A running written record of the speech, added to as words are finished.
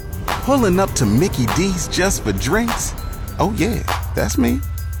Pulling up to Mickey D's just for drinks? Oh yeah, that's me.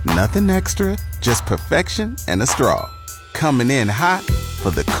 Nothing extra, just perfection and a straw. Coming in hot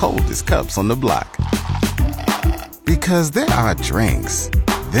for the coldest cups on the block. Because there are drinks.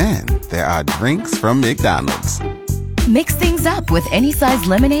 Then there are drinks from McDonald's. Mix things up with any size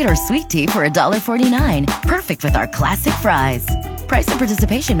lemonade or sweet tea for $1.49. Perfect with our classic fries. Price and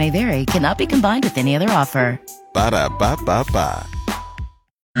participation may vary. Cannot be combined with any other offer. Ba-da-ba-ba-ba.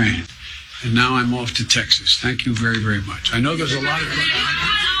 Right. And now I'm off to Texas. Thank you very, very much. I know there's a lot of...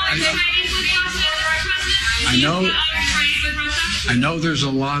 I know there's a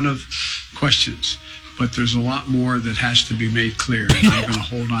lot of questions, but there's a lot more that has to be made clear. And I'm going to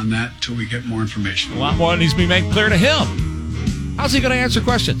hold on that until we get more information. A lot more needs to be made clear to him. How's he going to answer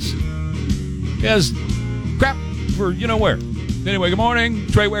questions? He has crap for you-know-where. Anyway, good morning.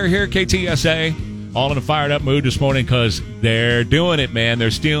 Trey Ware here, KTSA. All in a fired-up mood this morning because they're doing it, man.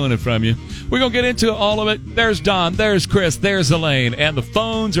 They're stealing it from you. We're going to get into all of it. There's Don. There's Chris. There's Elaine. And the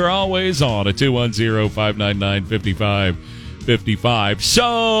phones are always on at 210-599-5555.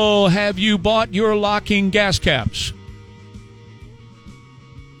 So, have you bought your locking gas caps?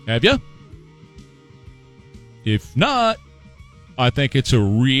 Have you? If not, I think it's a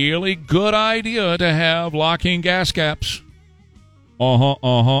really good idea to have locking gas caps.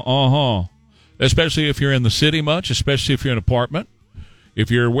 Especially if you're in the city much, especially if you're in an apartment.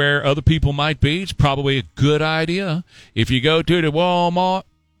 If you're where other people might be, it's probably a good idea. If you go to the Walmart,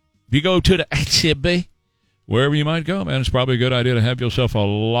 if you go to the H-E-B, wherever you might go, man, it's probably a good idea to have yourself a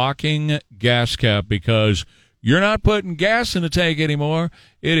locking gas cap because you're not putting gas in the tank anymore.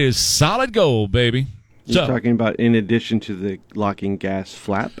 It is solid gold, baby. You're talking about in addition to the locking gas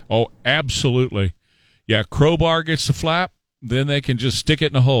flap? Oh, absolutely. Yeah, crowbar gets the flap, then they can just stick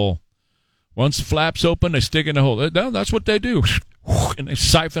it in a hole. Once the flap's open, they stick it in the hole. That's what they do. And they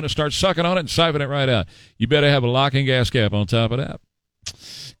siphon it, start sucking on it, and siphon it right out. You better have a locking gas cap on top of that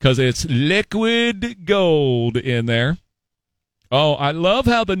because it's liquid gold in there. Oh, I love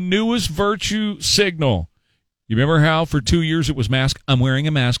how the newest virtue signal. You remember how for 2 years it was mask? I'm wearing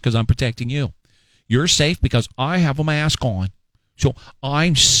a mask because I'm protecting you. You're safe because I have a mask on. So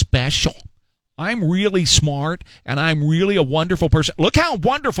I'm special. I'm really smart, and I'm really a wonderful person. Look how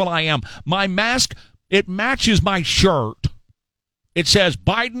wonderful I am. My mask, it matches my shirt. It says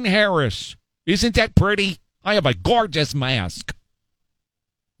Biden-Harris. Isn't that pretty? I have a gorgeous mask.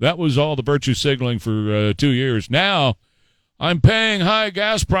 That was all the virtue signaling for 2 years. Now, I'm paying high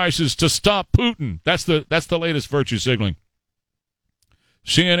gas prices to stop Putin. That's the latest virtue signaling.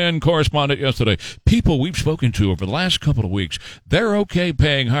 CNN correspondent yesterday. People we've spoken to over the last couple of weeks, they're okay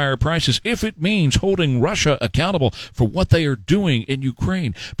paying higher prices if it means holding Russia accountable for what they are doing in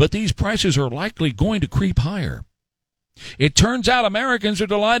Ukraine. But these prices are likely going to creep higher. It turns out Americans are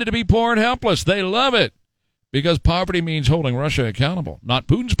delighted to be poor and helpless. They love it because poverty means holding Russia accountable. Not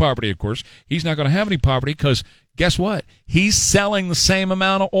Putin's poverty, of course. He's not going to have any poverty because guess what? He's selling the same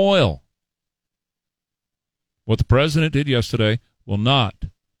amount of oil. What the president did yesterday will not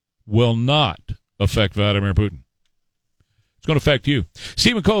affect Vladimir Putin. It's going to affect you.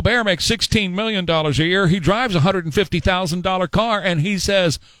 Stephen Colbert makes $16 million a year. He drives a $150,000 car, and he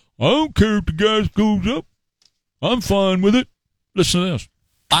says, I don't care if the gas goes up. I'm fine with it. Listen to this.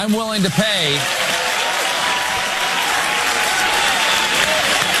 I'm willing to pay.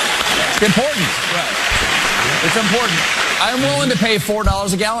 It's important. Right. It's important. I'm willing to pay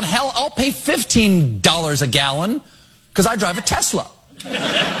 $4 a gallon. Hell, I'll pay $15 a gallon because I drive a Tesla.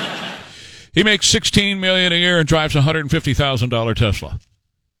 He makes $16 million a year and drives a $150,000 Tesla.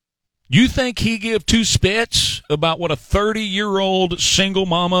 You think he give two spits about what a 30-year-old single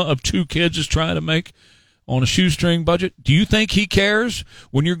mama of two kids is trying to make on a shoestring budget? Do you think he cares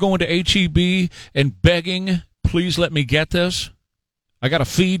when you're going to H-E-B and begging, please let me get this? I got to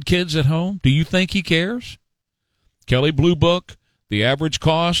feed kids at home. Do you think he cares? Kelley Blue Book, the average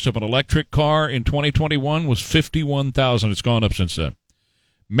cost of an electric car in 2021 was $51,000. It's gone up since then.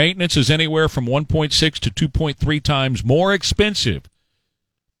 Maintenance is anywhere from 1.6 to 2.3 times more expensive.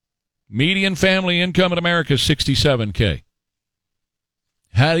 Median family income in America is $67K.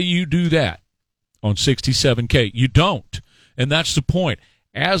 How do you do that on $67K? You don't. And that's the point.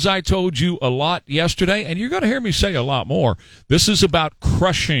 As I told you a lot yesterday, and you're going to hear me say a lot more, this is about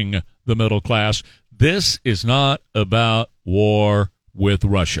crushing the middle class. This is not about war with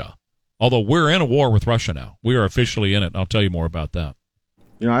Russia. Although we're in a war with Russia now. We are officially in it, and I'll tell you more about that.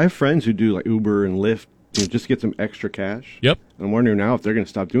 You know, I have friends who do like Uber and Lyft, just get some extra cash. Yep. And I'm wondering now if they're going to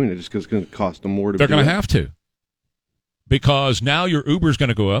stop doing it just because it's going to cost them more to do it. They're going to have to. Because now your Uber's going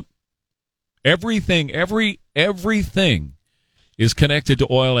to go up. Everything is connected to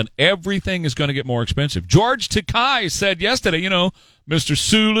oil, and everything is going to get more expensive. George Takei said yesterday, Mr.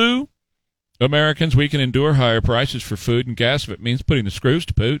 Sulu, Americans, we can endure higher prices for food and gas if it means putting the screws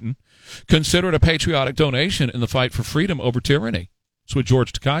to Putin. Consider it a patriotic donation in the fight for freedom over tyranny. That's what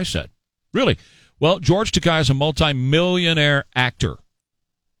George Takei said. Really? Well, George Takei is a multi-millionaire actor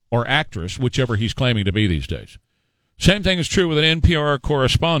or actress, whichever he's claiming to be these days. Same thing is true with an NPR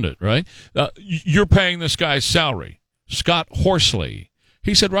correspondent, right? You're paying this guy's salary, Scott Horsley.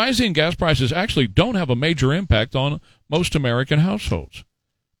 He said rising gas prices actually don't have a major impact on most American households.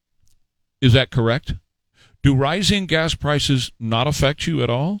 Is that correct? Do rising gas prices not affect you at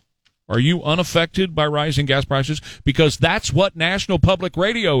all? Are you unaffected by rising gas prices? Because that's what National Public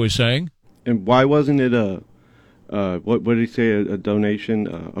Radio is saying. And why wasn't it what did he say, a donation,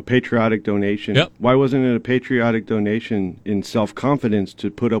 a patriotic donation? Yep. Why wasn't it a patriotic donation in self-confidence to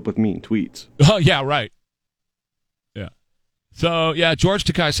put up with mean tweets? Oh, yeah, right. Yeah. So, yeah, George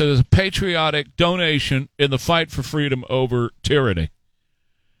Takei said it's a patriotic donation in the fight for freedom over tyranny.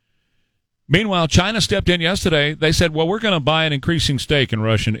 Meanwhile, China stepped in yesterday. They said, well, we're going to buy an increasing stake in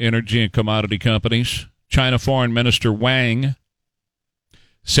Russian energy and commodity companies. China Foreign Minister Wang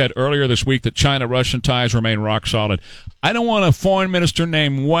said earlier this week that China-Russian ties remain rock solid. I don't want a foreign minister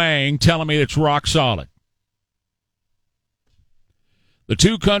named Wang telling me it's rock solid. The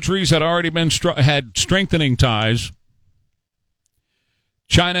two countries had already been had strengthening ties.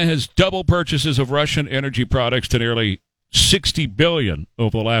 China has doubled purchases of Russian energy products to nearly $60 billion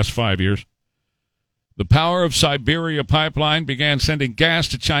over the last 5 years. The Power of Siberia pipeline began sending gas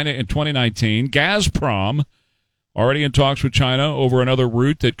to China in 2019. Gazprom already in talks with China over another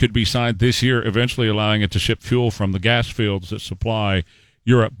route that could be signed this year, eventually allowing it to ship fuel from the gas fields that supply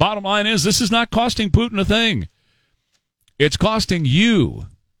Europe. Bottom line is, this is not costing Putin a thing. It's costing you,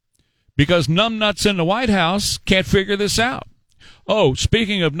 because numbnuts in the White House can't figure this out. Oh,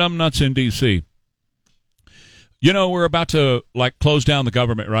 speaking of numbnuts in D.C., we're about to, close down the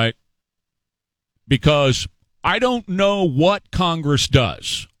government, right? Because I don't know what Congress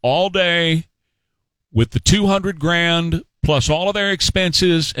does all day with the $200,000 plus all of their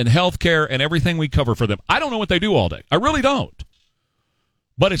expenses and health care and everything we cover for them. I don't know what they do all day. I really don't.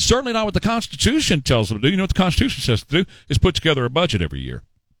 But it's certainly not what the Constitution tells them to do. You know what the Constitution says to do is put together a budget every year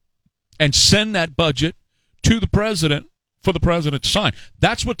and send that budget to the president for the president to sign.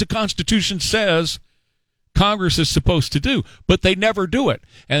 That's what the Constitution says Congress is supposed to do, but they never do it.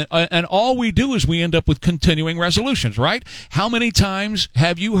 And all we do is we end up with continuing resolutions, right? How many times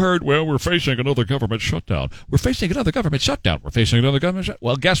have you heard, well, we're facing another government shutdown. We're facing another government shutdown. We're facing another government shutdown.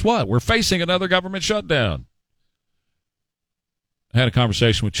 Well, guess what? We're facing another government shutdown. I had a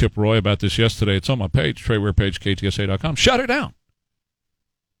conversation with Chip Roy about this yesterday. It's on my page, Trey Ware page, KTSA.com. Shut it down.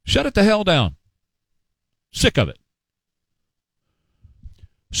 Shut it the hell down. Sick of it.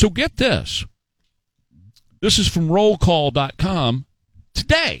 So get this. This is from rollcall.com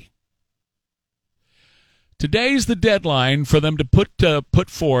today. Today's the deadline for them to put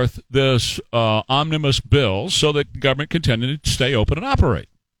forth this omnibus bill so that the government can continue to stay open and operate.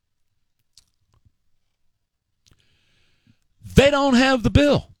 They don't have the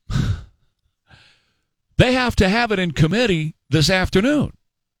bill. They have to have it in committee this afternoon.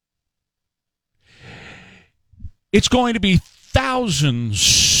 It's going to be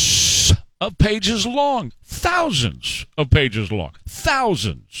thousands of pages long. Thousands of pages long.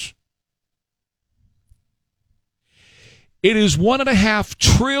 Thousands. It is $1.5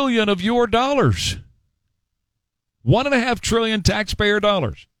 trillion of your dollars. $1.5 trillion taxpayer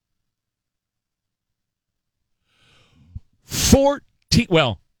dollars.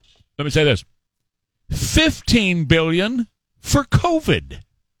 15 billion for COVID.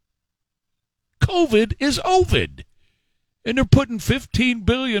 COVID is Ovid. And they're putting $15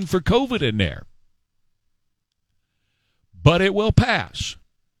 billion for COVID in there. But it will pass.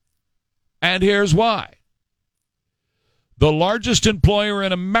 And here's why. The largest employer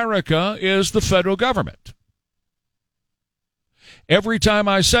in America is the federal government. Every time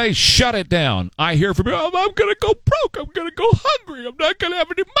I say, shut it down, I hear from you, I'm going to go broke. I'm going to go hungry. I'm not going to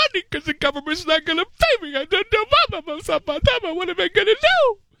have any money because the government's not going to pay me. I don't know what am I going to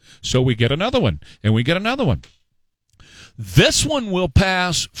do? So we get another one, and we get another one. This one will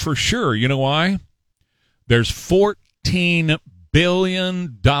pass for sure. You know why? There's $14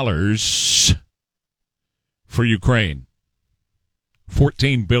 billion for Ukraine.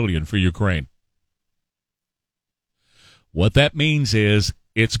 $14 billion for Ukraine. What that means is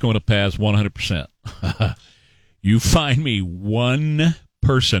it's going to pass 100%. You find me one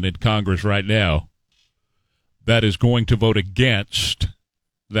person in Congress right now that is going to vote against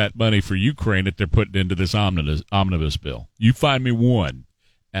that money for Ukraine that they're putting into this omnibus bill. You find me one,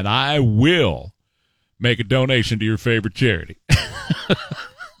 and I will make a donation to your favorite charity.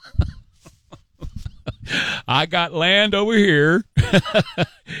 I got land over here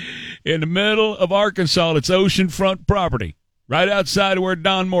in the middle of Arkansas. It's oceanfront property, right outside of where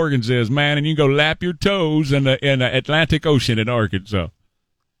Don Morgan's is, man, and you can go lap your toes in the Atlantic Ocean in Arkansas.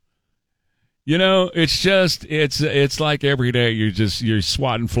 You know, it's just it's like every day you're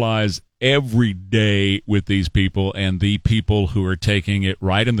swatting flies every day with these people, and the people who are taking it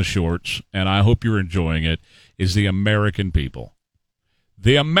right in the shorts, and I hope you're enjoying it, is the American people.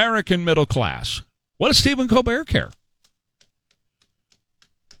 The American middle class. What does Stephen Colbert care?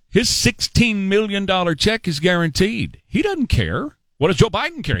 His $16 million check is guaranteed. He doesn't care. What does Joe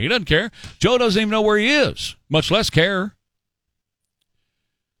Biden care? He doesn't care. Joe doesn't even know where he is, much less care.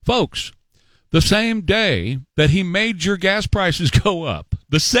 Folks, the same day that he made your gas prices go up,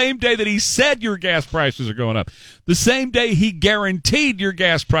 the same day that he said your gas prices are going up, the same day he guaranteed your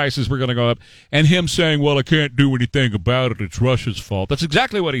gas prices were going to go up, and him saying, well, I can't do anything about it, it's Russia's fault. That's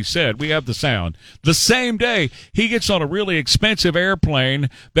exactly what he said. We have the sound. The same day he gets on a really expensive airplane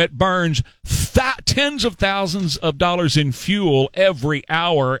that burns tens of thousands of dollars in fuel every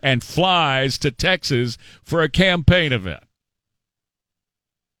hour and flies to Texas for a campaign event.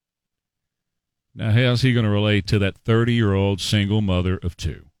 Now, how's he going to relate to that 30-year-old single mother of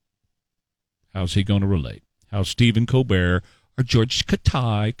two? How's he going to relate? How's Stephen Colbert or George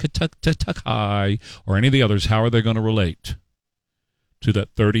Takei or any of the others, how are they going to relate to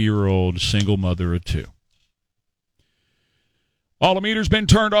that 30-year-old single mother of two? All the meters been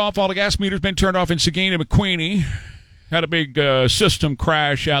turned off. All the gas meters been turned off in Seguin and McQueeney. Had a big system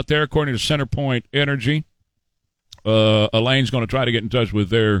crash out there, according to CenterPoint Energy. Elaine's going to try to get in touch with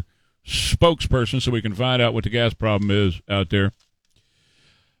their spokesperson so we can find out what the gas problem is out there.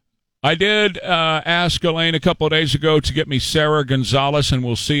 I did ask Elaine a couple of days ago to get me Sarah Gonzalez, and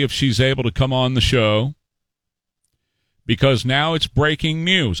we'll see if she's able to come on the show, because now it's breaking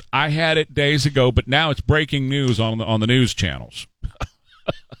news. I had it days ago, but now it's breaking news on the news channels.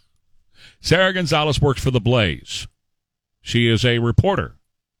 Sarah Gonzalez works for The Blaze. She is a reporter,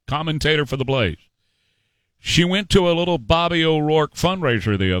 commentator for The Blaze. She went to a little Bobby O'Rourke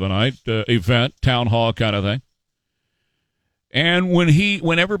fundraiser the other night, event, town hall kind of thing. And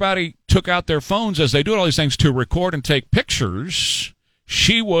when everybody took out their phones, as they do all these things, to record and take pictures,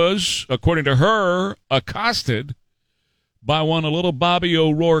 she was, according to her, accosted by one of little Bobby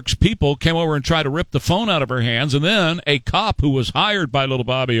O'Rourke's people, came over and tried to rip the phone out of her hands, and then a cop who was hired by little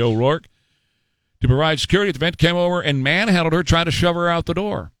Bobby O'Rourke to provide security at the event came over and manhandled her, trying to shove her out the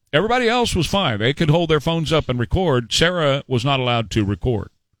door. Everybody else was fine. They could hold their phones up and record. Sarah was not allowed to record.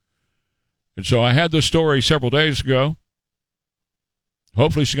 And so I had this story several days ago.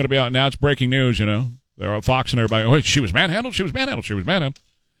 Hopefully she's going to be out now. It's breaking news, you know. They're on Fox and everybody. Oh, she was manhandled.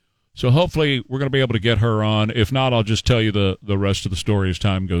 So hopefully we're going to be able to get her on. If not, I'll just tell you the rest of the story as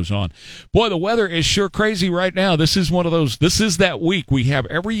time goes on. Boy, the weather is sure crazy right now. This is that week we have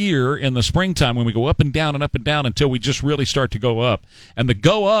every year in the springtime when we go up and down until we just really start to go up. And the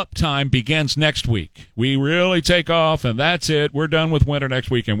go up time begins next week. We really take off, and that's it. We're done with winter next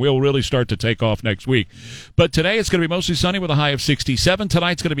week, and we'll really start to take off next week. But today it's going to be mostly sunny with a high of 67.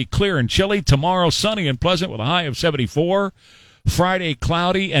 Tonight's going to be clear and chilly. Tomorrow, sunny and pleasant with a high of 74. Friday,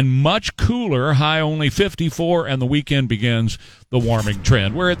 cloudy and much cooler, high only 54, and the weekend begins the warming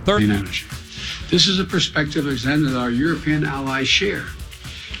trend. We're at 30. This is a perspective that our European allies share,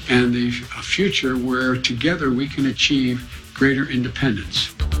 and a future where together we can achieve greater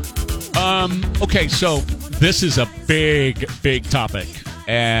independence. Okay, so this is a big topic,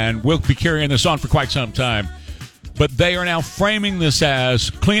 and we'll be carrying this on for quite some time. But they are now framing this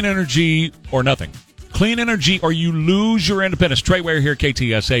as clean energy or nothing. Clean energy or you lose your independence. Trey Ware here,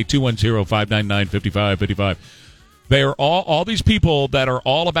 KTSA, 210-599-5555. They are all these people that are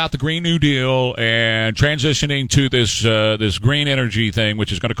all about the Green New Deal and transitioning to this green energy thing,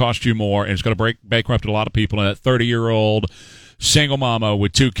 which is going to cost you more, and it's going to bankrupt a lot of people. And that 30-year-old single mama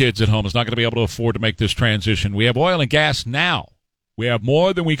with 2 kids at home is not going to be able to afford to make this transition. We have oil and gas now. We have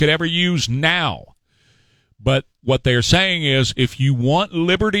more than we could ever use now. But what they're saying is, if you want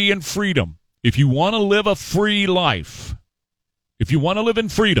liberty and freedom, if you want to live a free life, if you want to live in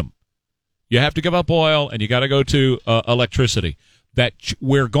freedom, you have to give up oil and you got to go to electricity. That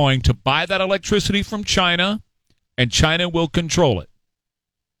we're going to buy that electricity from China, and China will control it.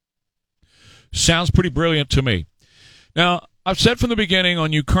 Sounds pretty brilliant to me. Now, I've said from the beginning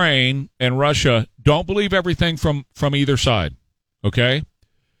on Ukraine and Russia, don't believe everything from either side, okay?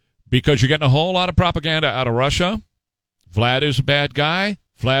 Because you're getting a whole lot of propaganda out of Russia. Vlad is a bad guy.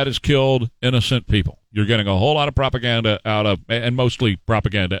 Vlad has killed innocent people. You're getting a whole lot of propaganda out of, and mostly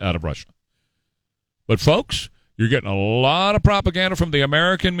propaganda out of Russia. But, folks, you're getting a lot of propaganda from the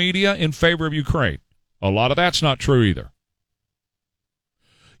American media in favor of Ukraine. A lot of that's not true either.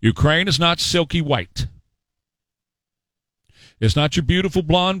 Ukraine is not silky white. It's not your beautiful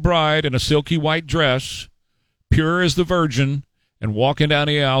blonde bride in a silky white dress, pure as the Virgin, and walking down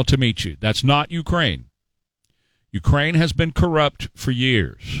the aisle to meet you. That's not Ukraine. Ukraine has been corrupt for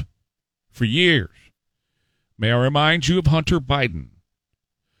years. For years. May I remind you of Hunter Biden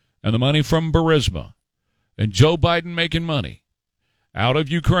and the money from Burisma and Joe Biden making money out of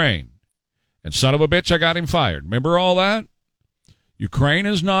Ukraine. And son of a bitch, I got him fired. Remember all that? Ukraine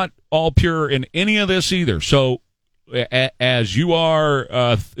is not all pure in any of this either. So as you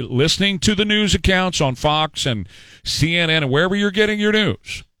are listening to the news accounts on Fox and CNN and wherever you're getting your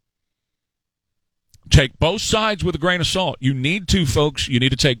news, take both sides with a grain of salt. You need to, folks. You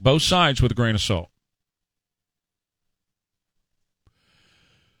need to take both sides with a grain of salt.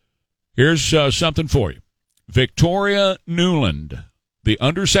 Here's something for you. Victoria Nuland, the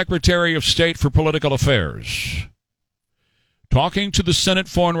Undersecretary of State for Political Affairs, talking to the Senate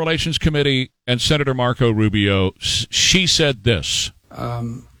Foreign Relations Committee and Senator Marco Rubio, she said this.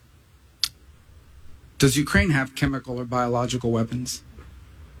 Does Ukraine have chemical or biological weapons?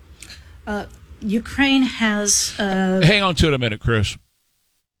 Ukraine has... Hang on to it a minute, Chris.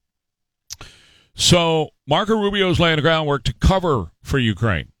 So Marco Rubio is laying the groundwork to cover for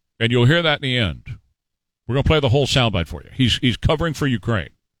Ukraine, and you'll hear that in the end. We're going to play the whole soundbite for you. He's covering for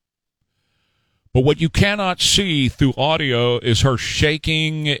Ukraine. But what you cannot see through audio is her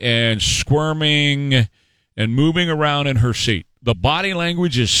shaking and squirming and moving around in her seat. The body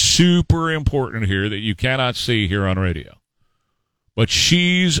language is super important here that you cannot see here on radio. But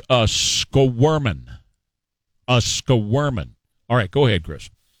she's a squirmin'. A squirmin'. All right, go ahead, Chris.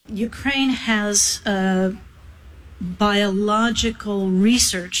 Ukraine has biological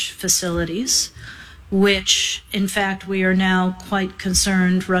research facilities, which, in fact, we are now quite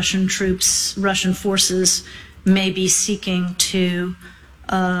concerned Russian forces may be seeking to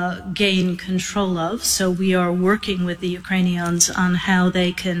gain control of. So we are working with the Ukrainians on how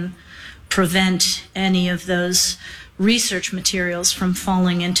they can prevent any of those research materials from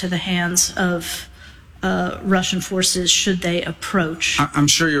falling into the hands of Russian forces should they approach. I'm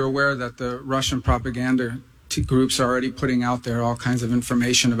sure you're aware that the Russian propaganda groups are already putting out there all kinds of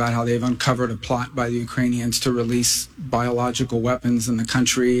information about how they've uncovered a plot by the Ukrainians to release biological weapons in the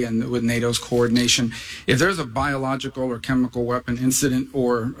country and with NATO's coordination. If there's a biological or chemical weapon incident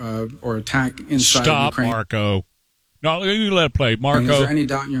or attack inside of Ukraine... Stop, Marco. No, you let it play. Marco. Is there any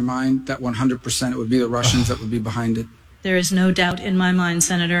doubt in your mind that 100% it would be the Russians that would be behind it? There is no doubt in my mind,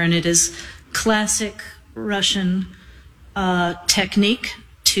 Senator, and it is classic Russian technique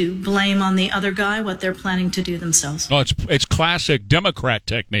to blame on the other guy what they're planning to do themselves. Oh, it's classic Democrat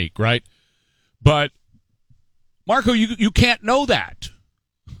technique, right? But, Marco, you can't know that.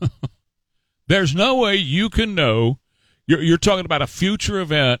 There's no way you can know. You're talking about a future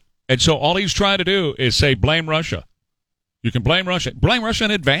event, and so all he's trying to do is say blame Russia. You can blame Russia. Blame Russia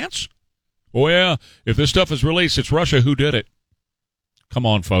in advance? Oh, yeah, if this stuff is released, it's Russia who did it. Come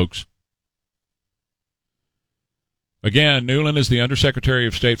on, folks. Again, Nuland is the Undersecretary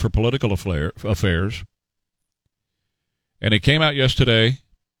of State for Political Affairs. And it came out yesterday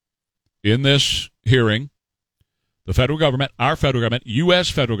in this hearing, the federal government, our federal government, U.S.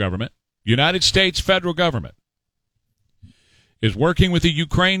 federal government, United States federal government, is working with the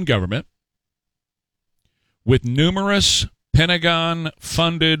Ukraine government with numerous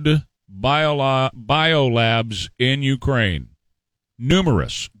Pentagon-funded biolabs in Ukraine.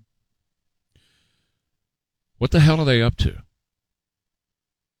 Numerous. What the hell are they up to?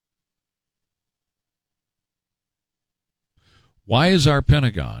 Why is our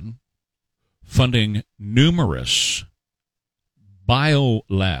Pentagon funding numerous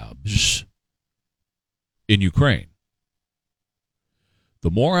biolabs in Ukraine? The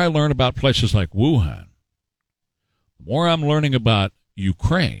more I learn about places like Wuhan, the more I'm learning about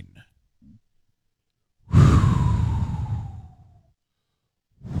Ukraine.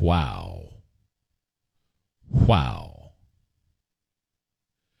 Wow. Wow.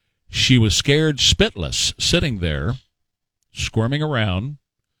 She was scared spitless, sitting there, squirming around,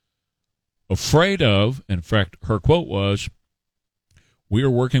 afraid of, in fact, her quote was, "We are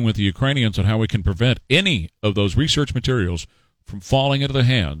working with the Ukrainians on how we can prevent any of those research materials from falling into the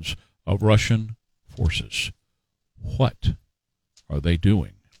hands of Russian forces." What are they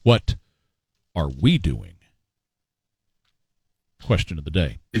doing? What are we doing? question of the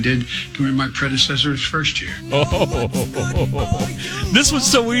day. I did during my predecessor's first year. This was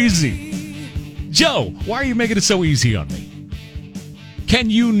so easy. Joe, why are you making it so easy on me? Can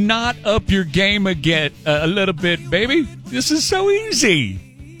you not up your game again a little bit, baby? This is so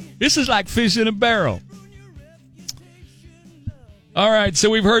easy. This is like fish in a barrel. All right, so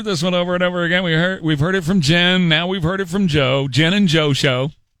we've heard this one over and over again. We've heard it from Jen. Now we've heard it from Joe. Jen and Joe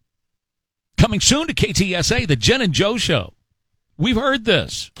Show. Coming soon to KTSA, the Jen and Joe Show. We've heard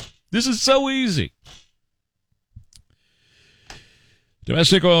this. This is so easy.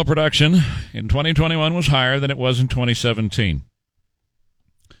 Domestic oil production in 2021 was higher than it was in 2017.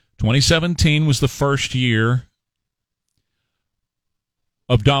 2017 was the first year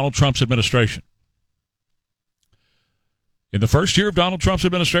of Donald Trump's administration. In the first year of Donald Trump's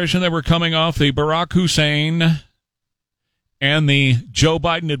administration, they were coming off the Barack Hussein and the Joe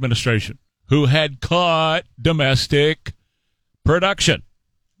Biden administration, who had cut domestic production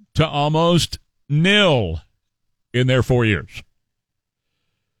to almost nil in their 4 years.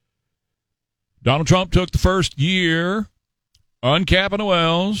 Donald Trump took the first year uncapping the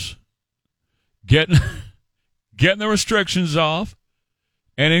wells, getting the restrictions off,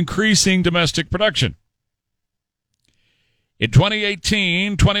 and increasing domestic production. In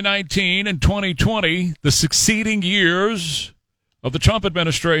 2018, 2019, and 2020, the succeeding years of the Trump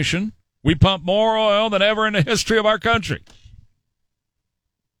administration, we pumped more oil than ever in the history of our country.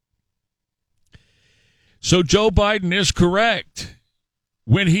 So Joe Biden is correct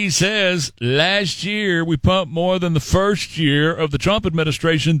when he says last year we pumped more than the first year of the Trump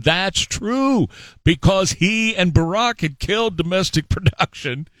administration. That's true, because he and Barack had killed domestic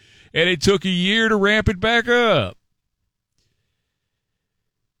production, and it took a year to ramp it back up.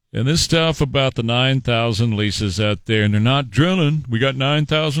 And this stuff about the 9,000 leases out there, and they're not drilling. We got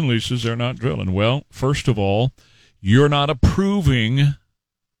 9,000 leases, they're not drilling. Well, first of all, you're not approving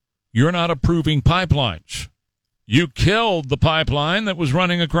pipelines. You killed the pipeline that was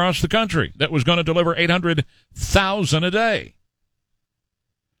running across the country that was going to deliver 800,000 a day.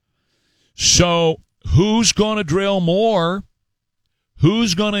 So who's going to drill more?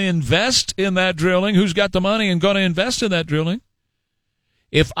 Who's going to invest in that drilling? Who's got the money and going to invest in that drilling?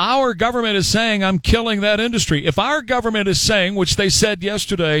 If our government is saying, I'm killing that industry, if our government is saying, which they said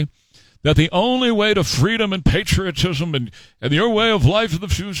yesterday, that the only way to freedom and patriotism and your way of life in the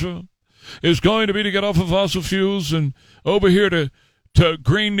future is going to be to get off of fossil fuels and over here to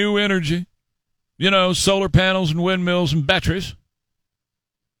green new energy, solar panels and windmills and batteries.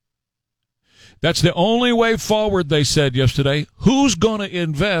 That's the only way forward, they said yesterday. Who's going to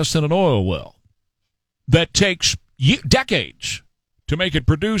invest in an oil well that takes decades to make it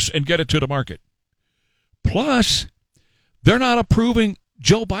produce and get it to the market? Plus, they're not approving.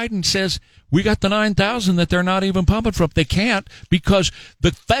 Joe Biden says we got the 9,000 that they're not even pumping from. They can't, because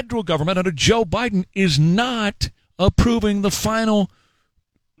the federal government under Joe Biden is not approving the final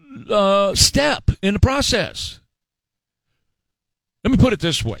step in the process. Let me put it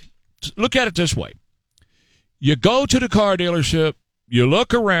this way. Look at it this way. You go to the car dealership, you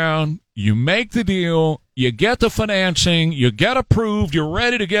look around, you make the deal, you get the financing, you get approved, you're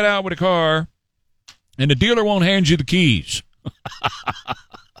ready to get out with a car, and the dealer won't hand you the keys.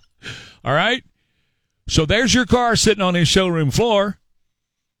 All right? So there's your car sitting on his showroom floor,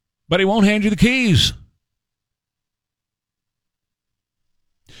 but he won't hand you the keys.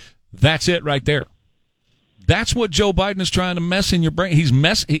 That's it right there. That's what Joe Biden is trying to mess in your brain.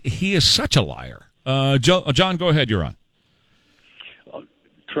 He is such a liar. John, go ahead. You're on.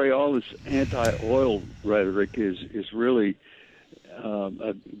 Trey, all this anti-oil rhetoric is really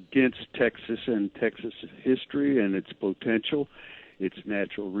against Texas and Texas history and its potential, its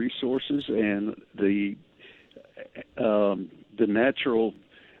natural resources, and the natural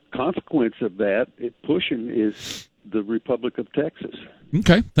consequence of that pushing is the Republic of Texas.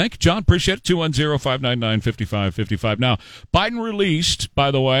 Okay. Thank you, John. Appreciate it. 210-599-5555. Now, Biden released,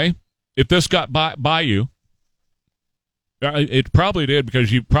 by the way, if this got by you, it probably did,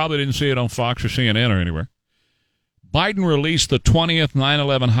 because you probably didn't see it on Fox or CNN or anywhere. Biden released the 20th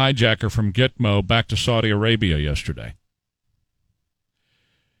 9/11 hijacker from Gitmo back to Saudi Arabia yesterday.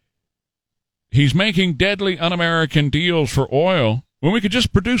 He's making deadly un-American deals for oil when we could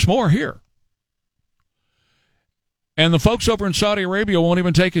just produce more here. And the folks over in Saudi Arabia won't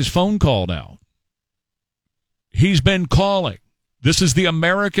even take his phone call now. He's been calling. This is the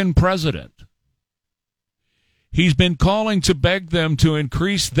American president. He's been calling to beg them to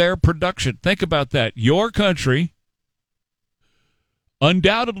increase their production. Think about that. Your country,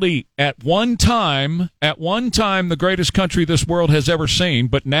 undoubtedly at one time the greatest country this world has ever seen,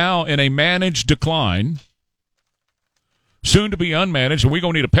 but now in a managed decline, soon to be unmanaged, and we're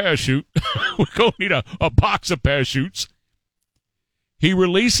going to need a parachute. We're going to need a box of parachutes. He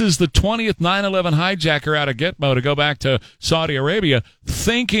releases the 20th 9/11 hijacker out of Gitmo to go back to Saudi Arabia,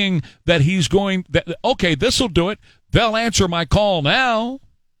 thinking that okay, this will do it. They'll answer my call now.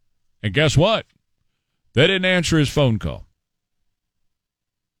 And guess what? They didn't answer his phone call.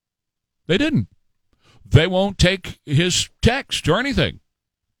 They didn't. They won't take his text or anything.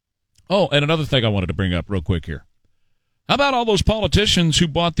 Oh, and another thing I wanted to bring up real quick here. How about all those politicians who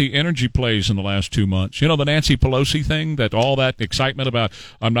bought the energy plays in the last 2 months? You know, the Nancy Pelosi thing, that all that excitement about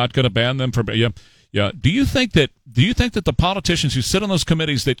I'm not going to ban them from. Yeah. Do you think that the politicians who sit on those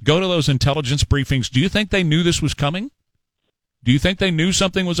committees that go to those intelligence briefings, do you think they knew this was coming? Do you think they knew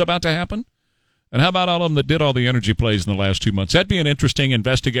something was about to happen? And how about all of them that did all the energy plays in the last 2 months? That'd be an interesting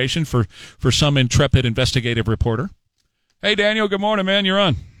investigation for some intrepid investigative reporter. Hey, Daniel, good morning, man. You're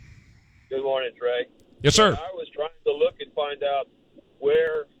on. Good morning, Trey. Yes, sir. I was trying to look and find out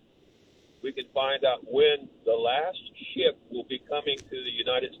where we can find out when the last ship will be coming to the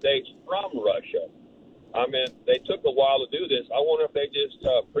United States from Russia. I mean, they took a while to do this. I wonder if they just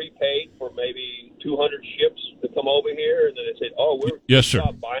prepaid for maybe 200 ships to come over here, and then they said, "Oh, we're yes, sir.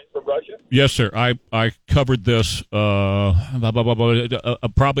 buying from Russia." Yes, sir. I covered this probably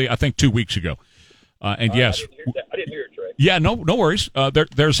I think 2 weeks ago, and yes, I didn't hear it, Trey. Yeah, no worries.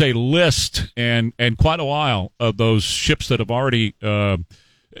 There's a list and quite a while of those ships that have already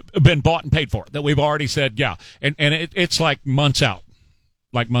been bought and paid for, that we've already said yeah, and it's like months out.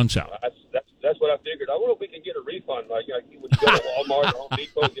 That's what I figured. I wonder if we can get a refund. Like when you go to Walmart or Home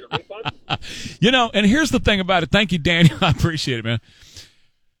Depot and get a refund. You know, and here's the thing about it. Thank you, Daniel. I appreciate it, man.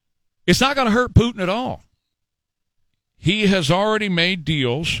 It's not going to hurt Putin at all. He has already made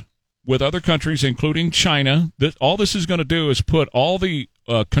deals with other countries, including China. All this is going to do is put all the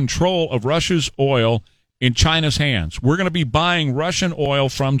control of Russia's oil in China's hands. We're going to be buying Russian oil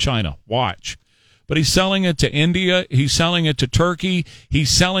from China. Watch. But he's selling it to India. He's selling it to Turkey. He's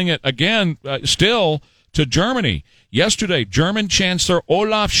selling it, again, still to Germany. Yesterday, German Chancellor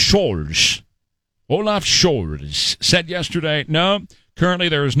Olaf Scholz said yesterday, no, currently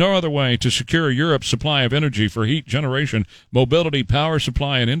there is no other way to secure Europe's supply of energy for heat generation, mobility, power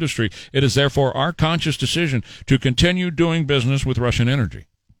supply, and industry. It is therefore our conscious decision to continue doing business with Russian energy.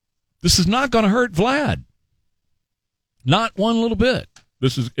 This is not going to hurt Vlad. Not one little bit.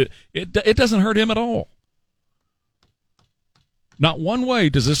 It doesn't hurt him at all. Not one way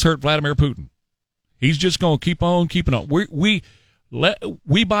does this hurt Vladimir Putin. He's just going to keep on keeping on. We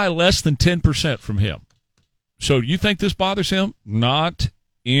buy less than 10% from him. So you think this bothers him? Not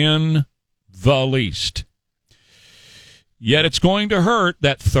in the least. Yet it's going to hurt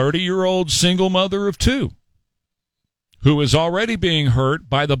that 30-year-old single mother of two who is already being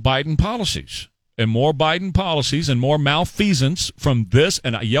hurt by the Biden policies. And more Biden policies and more malfeasance from this.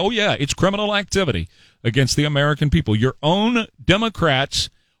 And it's criminal activity against the American people. Your own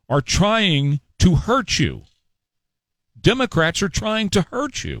Democrats are trying to hurt you. Democrats are trying to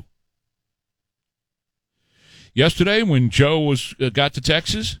hurt you. Yesterday, when Joe got to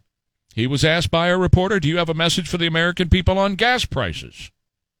Texas, he was asked by a reporter, do you have a message for the American people on gas prices?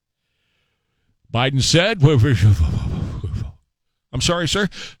 Biden said, I'm sorry, sir.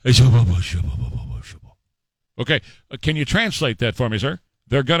 Okay, can you translate that for me, sir?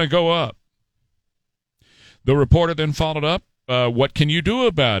 They're going to go up. The reporter then followed up, what can you do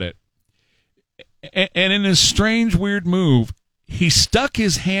about it? And in a strange, weird move, he stuck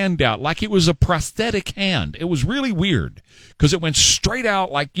his hand out like it was a prosthetic hand. It was really weird because it went straight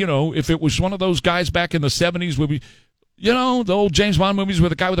out like, if it was one of those guys back in the 70s, the old James Bond movies where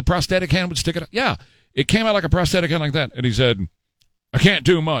the guy with a prosthetic hand would stick it out. Yeah, it came out like a prosthetic hand like that. And he said, I can't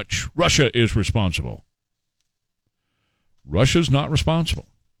do much. Russia is responsible. Russia's not responsible.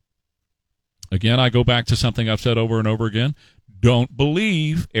 Again, I go back to something I've said over and over again. Don't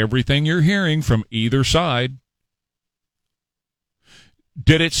believe everything you're hearing from either side.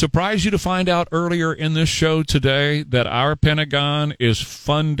 Did it surprise you to find out earlier in this show today that our Pentagon is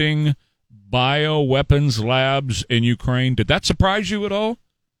funding bioweapons labs in Ukraine? Did that surprise you at all?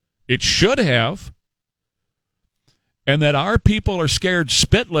 It should have. And that our people are scared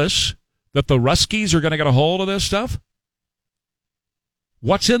spitless that the Ruskies are going to get a hold of this stuff?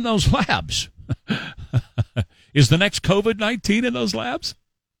 What's in those labs? Is the next COVID-19 in those labs?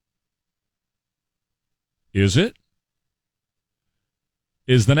 Is it?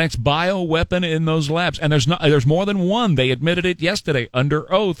 Is the next bioweapon in those labs? And there's more than one. They admitted it yesterday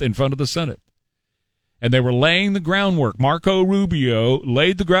under oath in front of the Senate. And they were laying the groundwork. Marco Rubio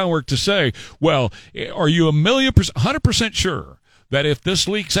laid the groundwork to say, well, are you 100% sure that if this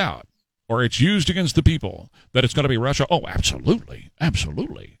leaks out, or it's used against the people, that it's going to be Russia? Oh, absolutely.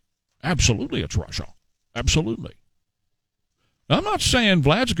 Absolutely. Absolutely it's Russia. Absolutely. Now, I'm not saying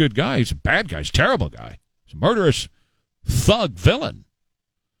Vlad's a good guy. He's a bad guy. He's a terrible guy. He's a murderous thug villain.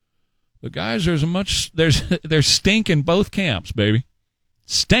 The guys, there's stink in both camps, baby.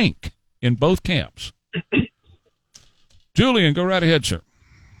 Stink in both camps. Julian, go right ahead, sir.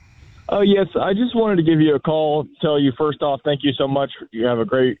 Oh, yes. I just wanted to give you a call, tell you first off, thank you so much. You have a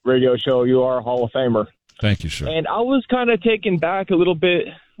great radio show. You are a Hall of Famer. Thank you, sir. And I was kind of taken back a little bit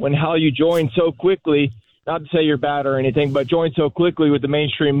when how you joined so quickly, not to say you're bad or anything, but joined so quickly with the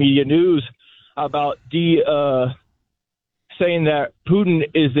mainstream media news about saying that Putin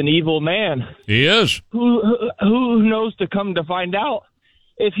is an evil man. He is. Who knows to come to find out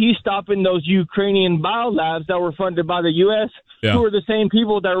if he's stopping those Ukrainian biolabs that were funded by the U.S., who are the same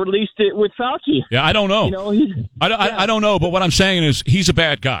people that released it with Fauci. Yeah, I don't know. I don't know, but what I'm saying is he's a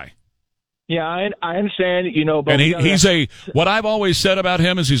bad guy. Yeah, I understand, but and what I've always said about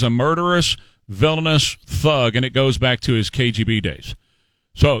him is he's a murderous, villainous thug, and it goes back to his KGB days.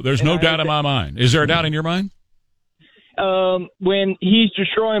 So there's no doubt in my mind. Is there a doubt in your mind? When he's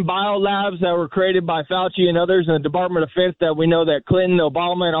destroying biolabs that were created by Fauci and others in the Department of Defense that we know that Clinton,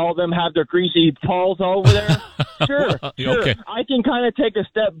 Obama, and all of them have their greasy paws over there, sure. Okay. I can kind of take a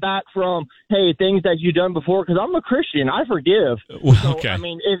step back from, hey, things that you've done before, because I'm a Christian. I forgive. Okay. I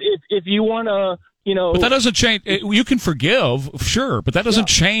mean, if you want to, But that doesn't change. You can forgive, sure, but that doesn't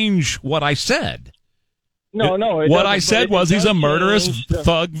change what I said. No. What I said was he's a murderous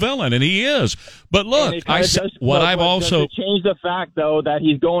thug villain, and he is. But look, Does it change the fact, though, that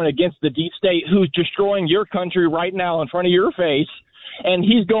he's going against the deep state, who's destroying your country right now in front of your face, and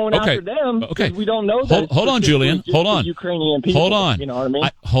he's going after them because we don't know that. Hold on, Julian. Hold on. Ukrainian people. Hold on. You know what I mean?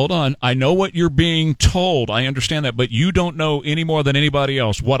 Hold on. I know what you're being told. I understand that, but you don't know any more than anybody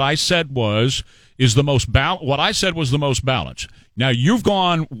else. What I said was the most balanced. Now, you've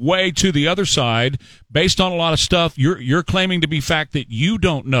gone way to the other side based on a lot of stuff you're claiming to be fact that you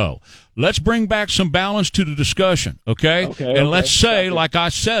don't know. Let's bring back some balance to the discussion, okay? And let's say, like I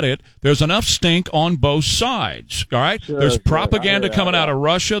said it, there's enough stink on both sides, all right? There's propaganda coming out of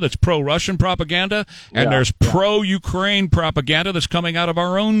Russia that's pro-Russian propaganda, and there's pro-Ukraine propaganda that's coming out of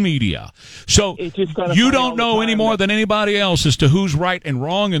our own media. So you don't know any more than anybody else as to who's right and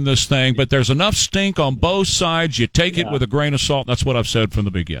wrong in this thing, but there's enough stink on both sides. You take it with a grain of salt. That's what I've said from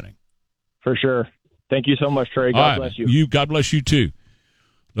the beginning. For sure. Thank you so much, Trey. God bless you. God bless you, too.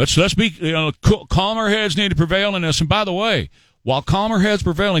 Let's be, calmer heads need to prevail in this. And by the way, while calmer heads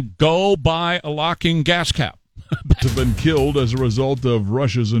prevailing, go buy a locking gas cap. Have been killed as a result of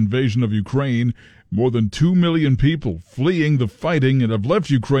Russia's invasion of Ukraine. More than 2 million people fleeing the fighting and have left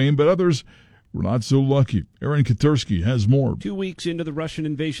Ukraine, but others were not so lucky. Aaron Katursky has more. 2 weeks into the Russian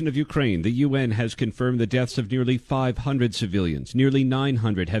invasion of Ukraine, the UN has confirmed the deaths of nearly 500 civilians. Nearly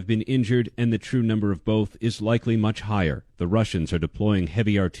 900 have been injured, and the true number of both is likely much higher. The Russians are deploying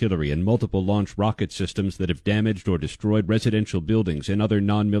heavy artillery and multiple launch rocket systems that have damaged or destroyed residential buildings and other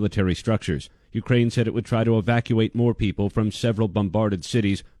non-military structures. Ukraine said it would try to evacuate more people from several bombarded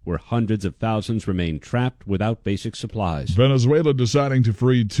cities where hundreds of thousands remain trapped without basic supplies. Venezuela deciding to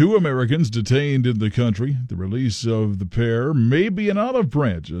free 2 Americans detained in the country. The release of the pair may be an olive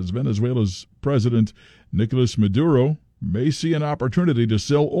branch as Venezuela's President Nicolas Maduro may see an opportunity to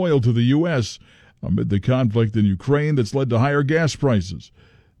sell oil to the U.S. amid the conflict in Ukraine that's led to higher gas prices.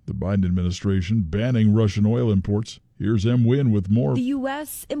 The Biden administration banning Russian oil imports. Here's M. Wynn with more. The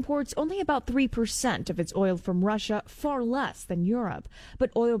U.S. imports only about 3% of its oil from Russia, far less than Europe.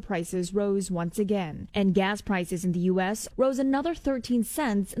 But oil prices rose once again, and gas prices in the U.S. rose another 13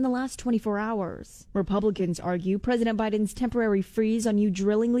 cents in the last 24 hours. Republicans argue President Biden's temporary freeze on new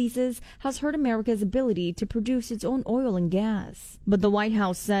drilling leases has hurt America's ability to produce its own oil and gas. But the White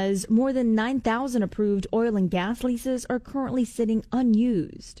House says more than 9,000 approved oil and gas leases are currently sitting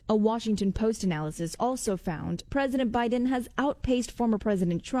unused. A Washington Post analysis also found President Biden has outpaced former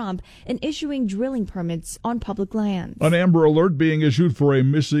President Trump in issuing drilling permits on public lands. An Amber Alert being issued for a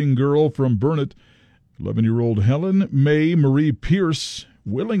missing girl from Burnett. 11-year-old Helen Mae Marie Pierce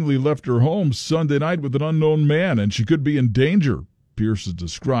willingly left her home Sunday night with an unknown man, and she could be in danger. Pierce is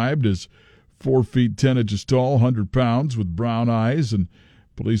described as 4 feet 10 inches tall, 100 pounds, with brown eyes, and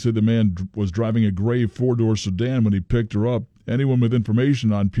police say the man was driving a gray 4-door sedan when he picked her up. Anyone with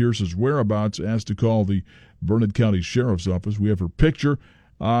information on Pierce's whereabouts asked to call the Burnett County Sheriff's Office. We have her picture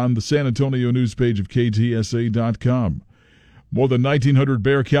on the San Antonio news page of KTSA.com. More than 1,900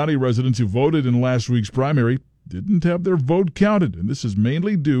 Bexar County residents who voted in last week's primary didn't have their vote counted, and this is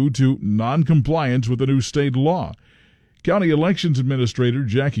mainly due to noncompliance with a new state law. County Elections Administrator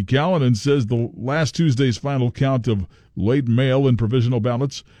Jackie Callanan says the last Tuesday's final count of late mail and provisional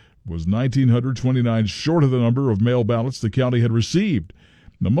ballots was 1,929 short of the number of mail ballots the county had received.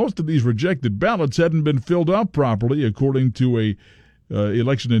 Now, most of these rejected ballots hadn't been filled out properly, according to a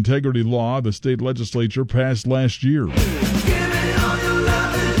election integrity law the state legislature passed last year.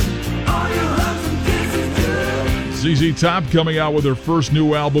 ZZ Top coming out with their first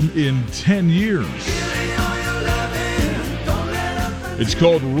new album in 10 years. It's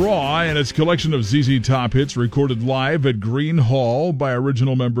called Raw, and it's a collection of ZZ Top hits recorded live at Green Hall by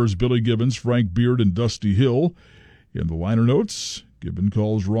original members Billy Gibbons, Frank Beard, and Dusty Hill. In the liner notes, Gibbon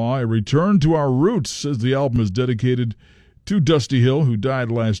calls Raw a return to our roots, says the album is dedicated to Dusty Hill, who died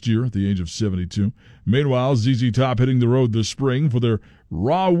last year at the age of 72. Meanwhile, ZZ Top hitting the road this spring for their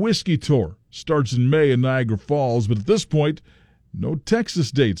Raw Whiskey Tour. Starts in May in Niagara Falls, but at this point, no Texas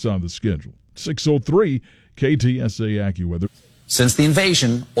dates on the schedule. 6:03 KTSA AccuWeather. Since the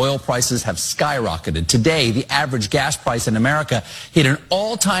invasion, oil prices have skyrocketed. Today, the average gas price in America hit an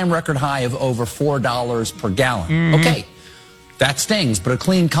all-time record high of over $4 per gallon. Okay, that stings, but a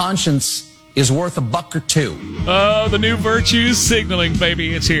clean conscience is worth $1 or $2. Oh, the new virtue signaling,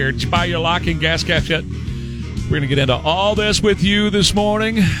 baby. It's here. Did you buy your locking gas cap yet? We're going to get into all this with you this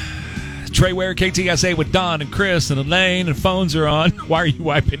morning. Trey Ware, KTSA with Don and Chris and Elaine, and phones are on. Why are you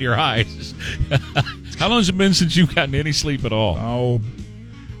wiping your eyes? How long has it been since you've gotten any sleep at all?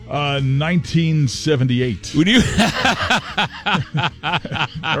 1978. Would you?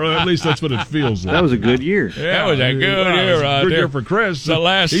 Or at least that's what it feels like. That was a good year. Yeah, that was a good year right good there. year for Chris. The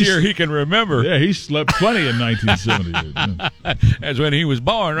last year he can remember. Yeah, he slept plenty in 1978. Yeah. That's when he was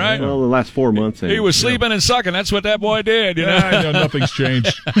born, right? Well, the last 4 months. He was sleeping and sucking. That's what that boy did, you know? Yeah, nothing's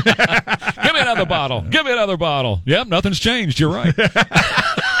changed. Give me another bottle. Give me another bottle. Yep, nothing's changed. You're right.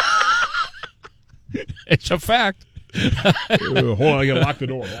 It's a fact. Hold on, I gotta lock the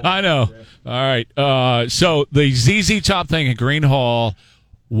door. I know. All right. So the ZZ Top thing at Green Hall,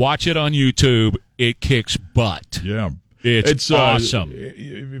 watch it on YouTube. It kicks butt. Yeah. It's awesome.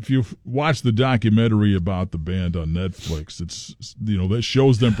 If you watch the documentary about the band on Netflix, it's that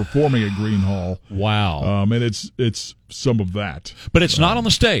shows them performing at Green Hall. Wow. And it's some of that. But it's not on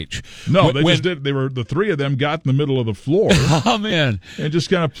the stage. No, they just did. They were the three of them got in the middle of the floor. Oh man! And just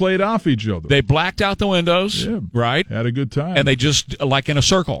kind of played off each other. They blacked out the windows. Yeah, right. Had a good time. And they just like in a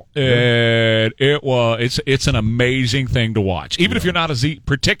circle. Yeah. And it's an amazing thing to watch. Even if you're not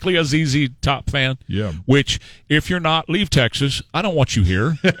particularly a ZZ Top fan. Yeah. Which if you're not, leave Texas. I don't want you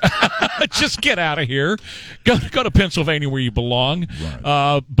here. Just get out of here. Go to Pennsylvania where you belong.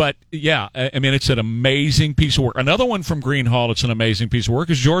 Right. But yeah, I mean it's an amazing piece of work. Another one from Green Hall, it's an amazing piece of work,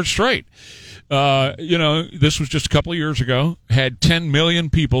 is George Strait. This was just a couple of years ago. Had 10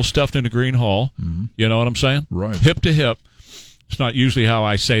 million people stuffed into Green Hall. Mm-hmm. You know what I'm saying? Right. Hip to hip. It's not usually how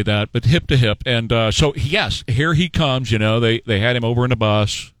I say that, but hip to hip. And so, yes, here he comes. You know, they had him over in a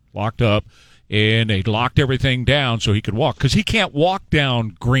bus, locked up, and they locked everything down so he could walk. Because he can't walk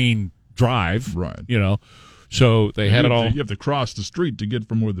down Green Drive. Right. You know, so they had it all. You have to cross the street to get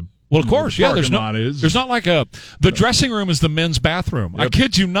from where the Well, of course, yeah. There's not like the dressing room is the men's bathroom. I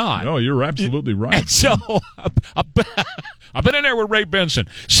kid you not. No, you're absolutely right. And so I've been in there with Ray Benson.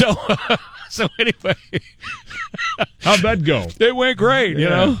 So anyway, how'd that go? It went great. You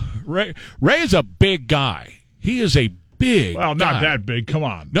know, Ray is a big guy. He is a big. Well, not guy. that big. Come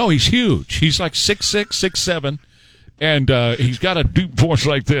on. No, he's huge. He's like 6'6", 6'7", and he's got a deep voice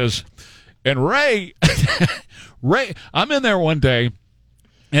like this. And Ray, I'm in there one day.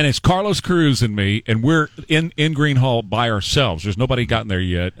 And it's Carlos Cruz and me, and we're in Green Hall by ourselves. There's nobody gotten there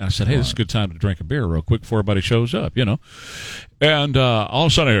yet. And I said, hey, this is a good time to drink a beer real quick before everybody shows up, you know. And all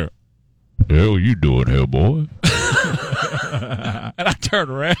of a sudden, the hell you doing here, boy? And I turn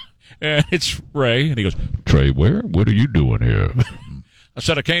around, and it's Ray, and he goes, Trey, what are you doing here? I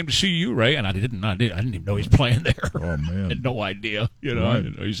said, I came to see you, Ray, and I didn't even know he was playing there. Oh, man. I had no idea, you know. Right. I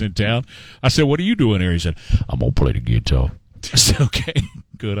didn't know he's in town. I said, what are you doing here? He said, I'm going to play the guitar. I said, okay,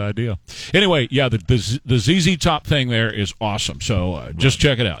 good idea. Anyway, yeah, the ZZ Top thing there is awesome. So just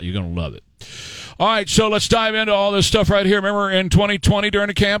check it out. You're going to love it. All right, so let's dive into all this stuff right here. Remember in 2020 during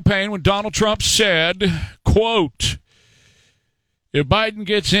the campaign when Donald Trump said, quote, if Biden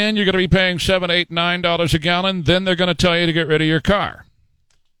gets in, you're going to be paying $7, $8, $9 a gallon. Then they're going to tell you to get rid of your car.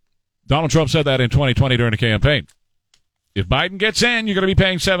 Donald Trump said that in 2020 during the campaign. If Biden gets in, you're going to be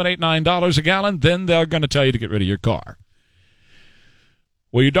paying $7, $8, $9 a gallon. Then they're going to tell you to get rid of your car.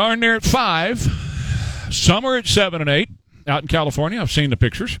 Well, you're darn near at 5. Some are at 7 and 8 out in California. I've seen the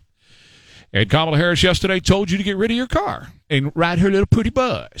pictures. And Kamala Harris yesterday told you to get rid of your car and ride her little pretty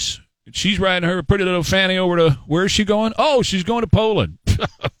bus. She's riding her pretty little fanny over to, where is she going? Oh, she's going to Poland.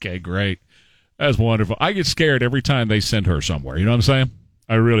 Okay, great. That's wonderful. I get scared every time they send her somewhere. You know what I'm saying?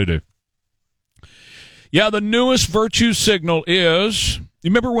 I really do. Yeah, the newest virtue signal is, you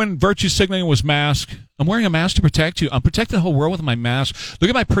remember when virtue signaling was mask? I'm wearing a mask to protect you. I'm protecting the whole world with my mask. Look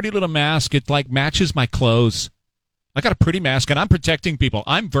at my pretty little mask. It like matches my clothes. I got a pretty mask, and I'm protecting people.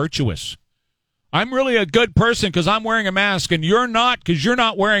 I'm virtuous. I'm really a good person because I'm wearing a mask, and you're not because you're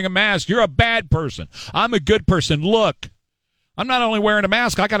not wearing a mask. You're a bad person. I'm a good person. Look, I'm not only wearing a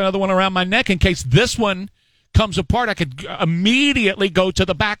mask, I got another one around my neck in case this one comes apart. I could immediately go to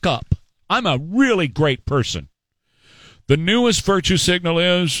the backup. I'm a really great person. The newest virtue signal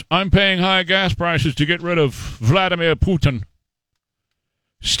is, I'm paying high gas prices to get rid of Vladimir Putin.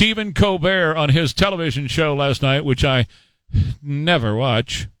 Stephen Colbert on his television show last night, which I never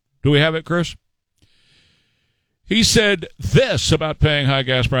watch. Do we have it, Chris? He said this about paying high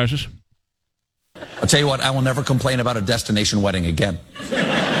gas prices. I'll tell you what, I will never complain about a destination wedding again.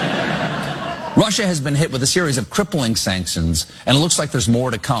 Russia has been hit with a series of crippling sanctions, and it looks like there's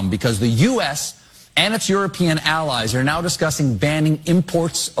more to come because the U.S. and its European allies are now discussing banning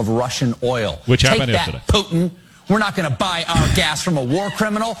imports of Russian oil. Which happened Take that, yesterday. Putin. We're not going to buy our gas from a war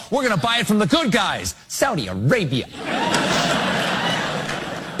criminal. We're going to buy it from the good guys, Saudi Arabia.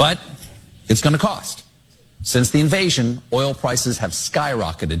 But it's going to cost. Since the invasion, oil prices have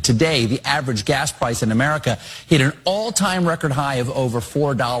skyrocketed. Today, the average gas price in America hit an all-time record high of over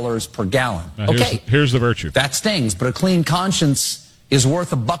 $4 per gallon. Now, Okay, here's the virtue. that stings, but a clean conscience is worth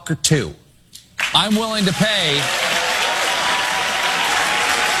 $1 or $2. I'm willing to pay.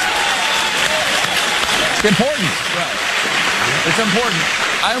 It's important. It's important.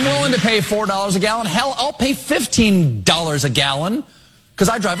 I'm willing to pay $4 a gallon. Hell, I'll pay $15 a gallon because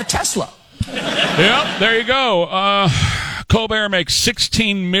I drive a Tesla. Yep, there you go. Colbert makes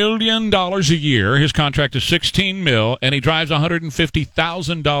 $16 million a year. His contract is $16 million, and he drives a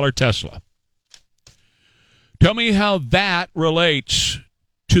 $150,000 Tesla. Tell me how that relates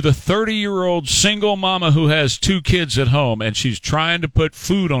to the 30-year-old single mama who has 2 kids at home, and she's trying to put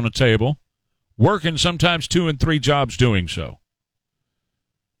food on the table, working sometimes 2 and 3 jobs doing so.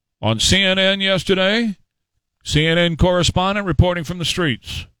 On CNN yesterday, CNN correspondent reporting from the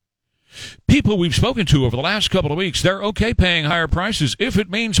streets. People we've spoken to over the last couple of weeks, they're okay paying higher prices if it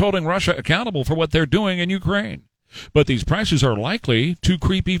means holding Russia accountable for what they're doing in Ukraine. But these prices are likely to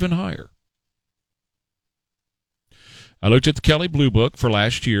creep even higher. I looked at the Kelley Blue Book for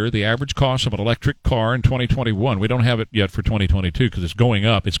last year, the average cost of an electric car in 2021. We don't have it yet for 2022 because it's going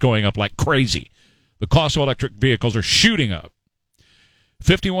up. It's going up like crazy. The cost of electric vehicles are shooting up.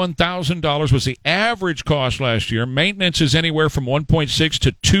 $51,000 was the average cost last year. Maintenance is anywhere from 1.6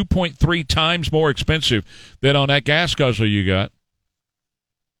 to 2.3 times more expensive than on that gas guzzler you got.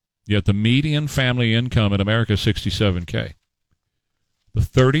 Yet the median family income in America is $67K. The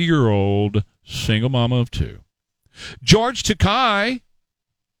 30-year-old single mama of 2. George Takei,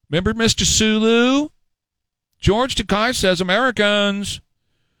 remember Mr. Sulu? George Takei says Americans,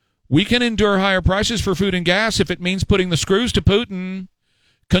 we can endure higher prices for food and gas if it means putting the screws to Putin.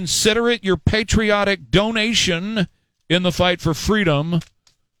 Consider it your patriotic donation in the fight for freedom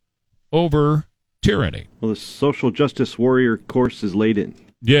over tyranny. Well, the social justice warrior course is laid in.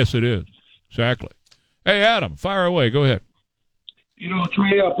 Yes, it is. Exactly. Hey, Adam, fire away. Go ahead. You know,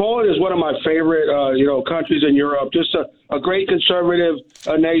 Trey, Poland is one of my favorite, countries in Europe. Just a great conservative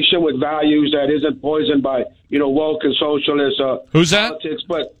nation with values that isn't poisoned by, woke and socialist Who's that? politics.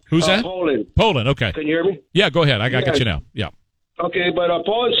 But Who's that? Poland. Poland, okay. Can you hear me? Yeah, go ahead. I got you now. Yeah. Okay, but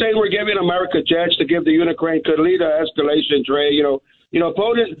Poland's saying we're giving America jets to give to Ukraine could lead to escalation, Trey.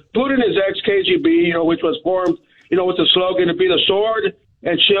 Putin is ex-KGB, which was formed, with the slogan to be the sword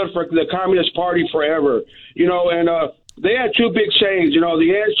and shield for the Communist Party forever. They had 2 big sayings,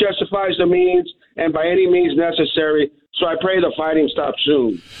 the ends justifies the means and by any means necessary. So I pray the fighting stops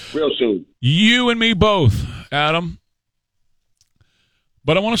soon, real soon. You and me both, Adam.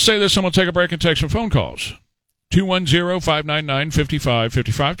 But I want to say this. I'm going to take a break and take some phone calls.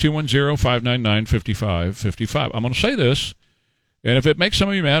 210-599-5555, 210-599-5555. I'm going to say this, and if it makes some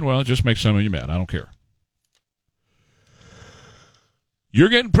of you mad, well, it just makes some of you mad. I don't care. You're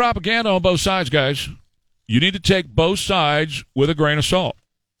getting propaganda on both sides, guys. You need to take both sides with a grain of salt.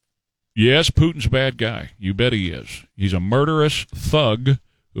 Yes, Putin's a bad guy. You bet he is. He's a murderous thug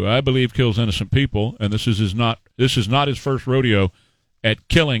who I believe kills innocent people, and this is not his first rodeo at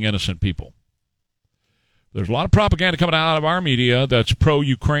killing innocent people. There's a lot of propaganda coming out of our media that's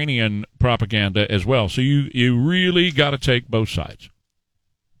pro-Ukrainian propaganda as well. So you really got to take both sides.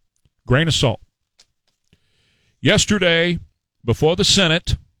 Grain of salt. Yesterday, before the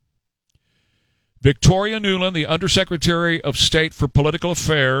Senate, Victoria Nuland, the Undersecretary of State for Political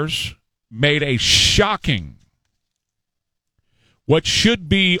Affairs, made a shocking, what should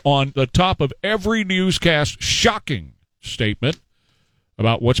be on the top of every newscast, shocking statement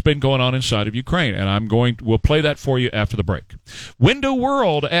about what's been going on inside of Ukraine. And we'll play that for you after the break. Window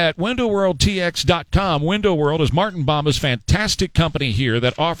World at windowworldtx.com. Window World is Martin Bamba's fantastic company here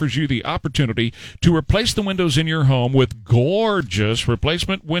that offers you the opportunity to replace the windows in your home with gorgeous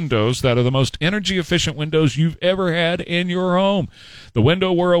replacement windows that are the most energy efficient windows you've ever had in your home. The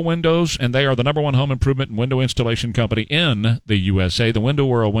Window World windows, and they are the #1 home improvement and window installation company in the USA. The Window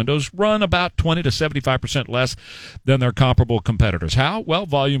World windows run about 20 to 75% less than their comparable competitors. How? Well,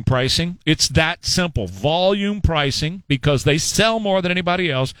 volume pricing. It's that simple. Volume pricing, because they sell more than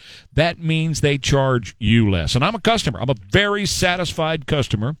anybody else. That means they charge you less. And I'm a customer. I'm a very satisfied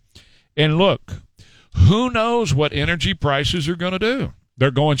customer. And look, who knows what energy prices are going to do?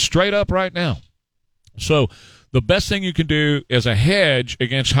 They're going straight up right now. So the best thing you can do is a hedge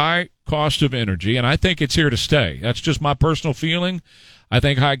against high cost of energy, and I think it's here to stay. That's just my personal feeling. I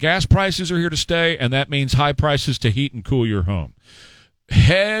think high gas prices are here to stay, and that means high prices to heat and cool your home.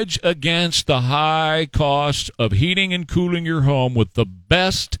 Hedge against the high cost of heating and cooling your home with the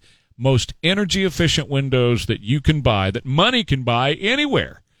best, most energy-efficient windows that you can buy, that money can buy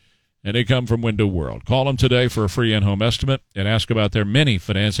anywhere. And they come from Window World. Call them today for a free in-home estimate and ask about their many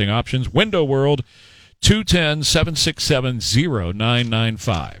financing options. Window World,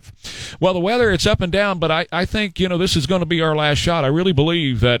 210-767-0995. Well, the weather, it's up and down, but I think, this is going to be our last shot. I really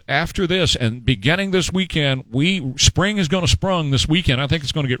believe that after this and beginning this weekend, spring is going to sprung this weekend. I think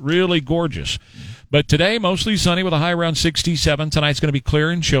it's going to get really gorgeous. But today, mostly sunny with a high around 67. Tonight's going to be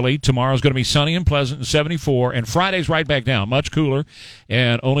clear and chilly. Tomorrow's going to be sunny and pleasant and 74. And Friday's right back down, much cooler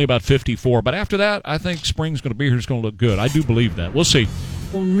and only about 54. But after that, I think spring's going to be here. It's going to look good. I do believe that. We'll see.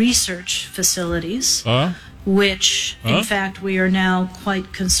 Research facilities, which, in fact, we are now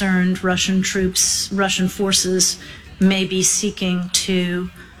quite concerned Russian forces may be seeking to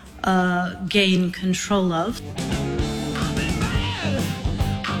gain control of.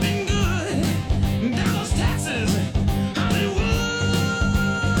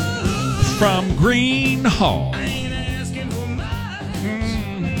 From Green Hall.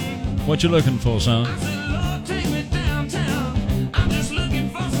 What you looking for, son?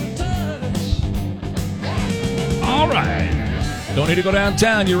 All right. Don't need to go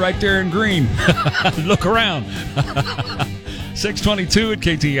downtown. You're right there in Green. Look around. 622 at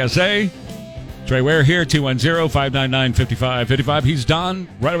KTSA. Trey Ware here, 210-599-5555. He's Don.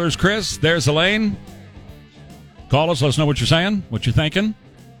 Right over is Chris. There's Elaine. Call us. Let us know what you're saying, what you're thinking.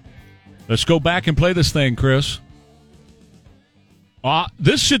 Let's go back and play this thing, Chris.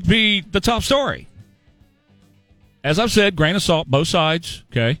 This should be the top story. As I've said, grain of salt, both sides,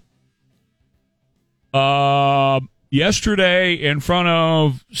 okay? Yesterday, in front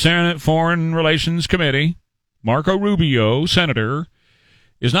of Senate Foreign Relations Committee, Marco Rubio, Senator,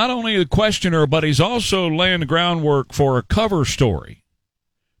 is not only the questioner, but he's also laying the groundwork for a cover story.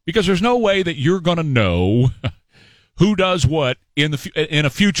 Because there's no way that you're going to know who does what in a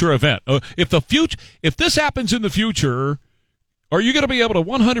future event. If this happens in the future, are you going to be able to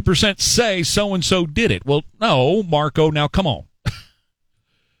 100% say so-and-so did it? Well, no, Marco, now come on.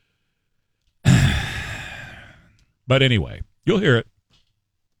 But anyway, you'll hear it.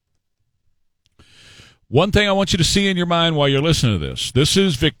 One thing I want you to see in your mind while you're listening to this. This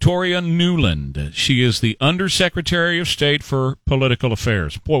is Victoria Nuland. She is the Undersecretary of State for Political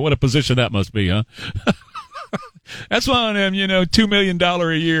Affairs. Boy, what a position that must be, huh? That's one of them, $2 million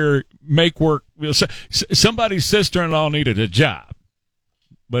a year make work. Somebody's sister-in-law needed a job.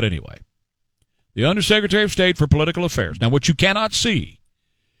 But anyway, the Undersecretary of State for Political Affairs. Now, what you cannot see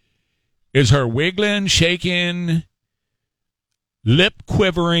is her wiggling, shaking, lip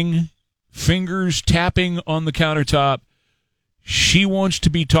quivering, fingers tapping on the countertop. She wants to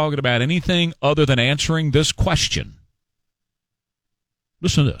be talking about anything other than answering this question.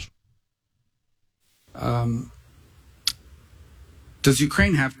 Listen to this. Does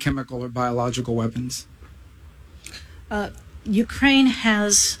Ukraine have chemical or biological weapons? Ukraine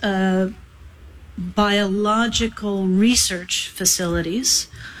has biological research facilities,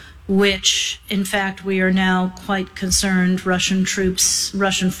 which, in fact, we are now quite concerned Russian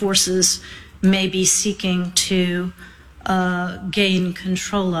forces may be seeking to gain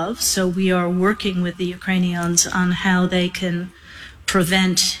control of. So we are working with the Ukrainians on how they can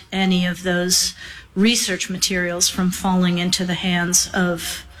prevent any of those research materials from falling into the hands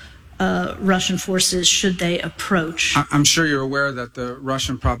of Russian forces should they approach. I'm sure you're aware that the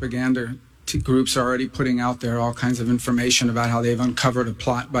Russian propaganda groups are already putting out there all kinds of information about how they've uncovered a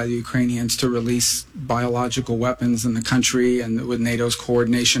plot by the Ukrainians to release biological weapons in the country, and with NATO's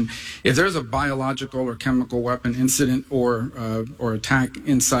coordination. If there's a biological or chemical weapon incident or attack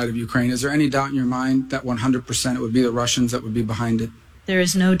inside of Ukraine, is there any doubt in your mind that 100% it would be the Russians that would be behind it? There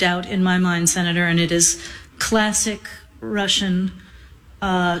is no doubt in my mind, Senator, and it is classic Russian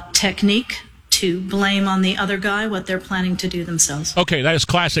technique to blame on the other guy what they're planning to do themselves. Okay, that is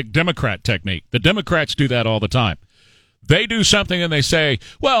classic Democrat technique. The Democrats do that all the time. They do something and they say,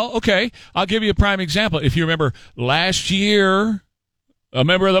 well, okay, I'll give you a prime example. If you remember last year, a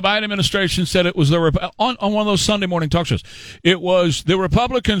member of the Biden administration said it was on one of those Sunday morning talk shows, it was the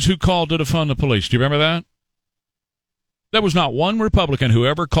Republicans who called to defund the police. Do you remember that? There was not one Republican who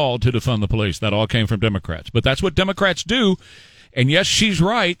ever called to defund the police. That all came from Democrats. But that's what Democrats do. And yes, she's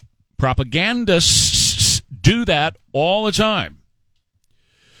right. Propagandists do that all the time.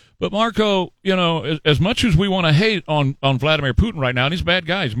 But Marco, you know, as much as we want to hate on Vladimir Putin right now, and he's a bad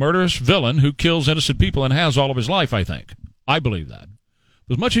guy, he's a murderous villain who kills innocent people and has all of his life, I think. I believe that.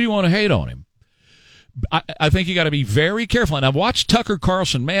 As much as you want to hate on him, I think you got to be very careful. And I've watched Tucker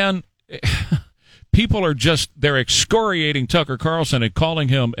Carlson, man. People are they're excoriating Tucker Carlson and calling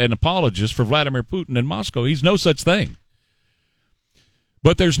him an apologist for Vladimir Putin in Moscow. He's no such thing.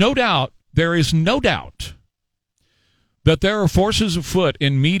 But there is no doubt, that there are forces afoot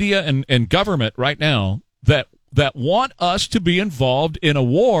in media and government right now that want us to be involved in a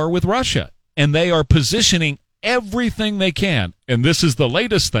war with Russia. And they are positioning everything they can. And this is the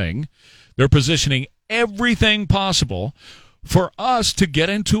latest thing. They're positioning everything possible for us to get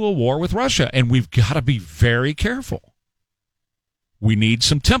into a war with Russia. And we've got to be very careful. We need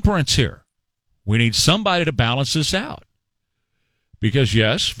some temperance here. We need somebody to balance this out. Because,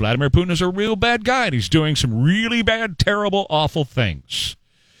 yes, Vladimir Putin is a real bad guy, and he's doing some really bad, terrible, awful things.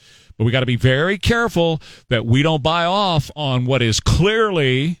 But we got to be very careful that we don't buy off on what is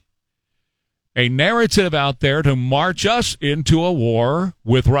clearly a narrative out there to march us into a war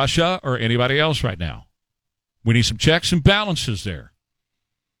with Russia or anybody else right now. We need some checks and balances there.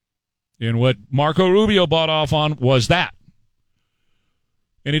 And what Marco Rubio bought off on was that.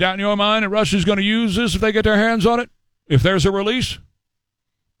 Any doubt in your mind that Russia's going to use this if they get their hands on it? If there's a release?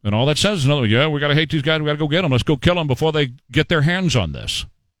 And all that says is another, we got to hate these guys, we got to go get them. Let's go kill them before they get their hands on this.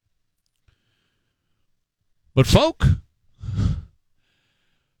 But, folk,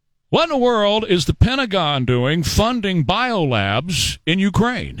 what in the world is the Pentagon doing funding biolabs in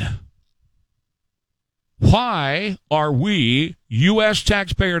Ukraine? Why are we, U.S.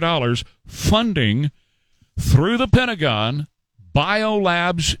 taxpayer dollars, funding, through the Pentagon,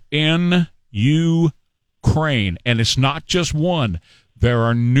 biolabs in Ukraine? And it's not just one. There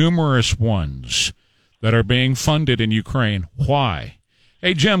are numerous ones that are being funded in Ukraine. Why?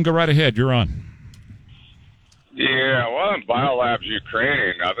 Hey, Jim, go right ahead. You're on. Yeah, well, in biolabs Ukraine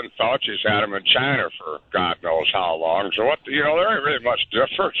ain't nothing. Fauci's had them in China for God knows how long. So, there ain't really much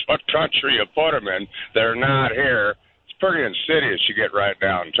difference what country you put them in. They're not here. It's pretty insidious, you get right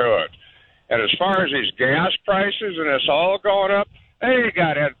down to it. And as far as these gas prices and this all going up, they ain't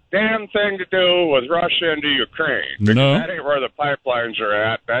got a damn thing to do with Russia and Ukraine. No. That ain't where the pipelines are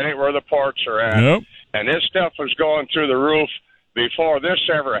at. That ain't where the ports are at. Nope. And this stuff was going through the roof before this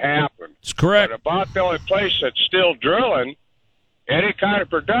ever happened. It's correct. But about the only place that's still drilling any kind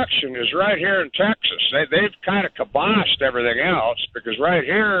of production is right here in Texas. They've kind of kiboshed everything else because right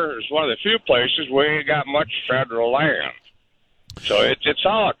here is one of the few places we ain't got much federal land. So it's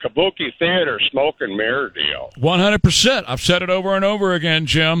all a kabuki theater, smoke and mirror deal. 100%. I've said it over and over again,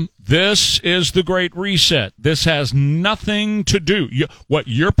 Jim. This is the Great Reset. This has nothing to do. What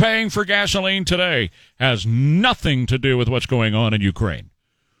you're paying for gasoline today has nothing to do with what's going on in Ukraine.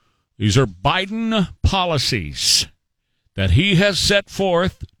 These are Biden policies that he has set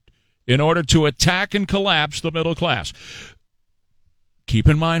forth in order to attack and collapse the middle class. Keep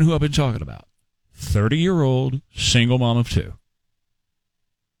in mind who I've been talking about. 30-year-old single mom of two.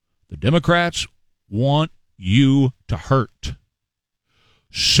 The Democrats want you to hurt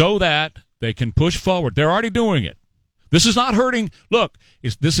so that they can push forward. They're already doing it. This is not hurting. Look,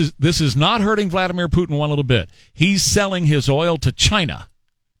 this is not hurting Vladimir Putin one little bit. He's selling his oil to China.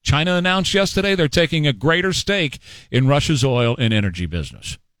 China announced yesterday they're taking a greater stake in Russia's oil and energy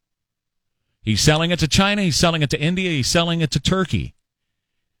business. He's selling it to China. He's selling it to India. He's selling it to Turkey.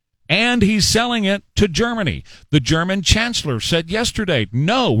 And he's selling it to Germany. The German chancellor said yesterday,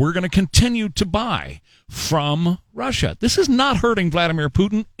 no, we're going to continue to buy from Russia. This is not hurting Vladimir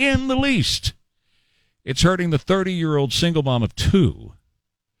Putin in the least. It's hurting the 30-year-old single mom of two.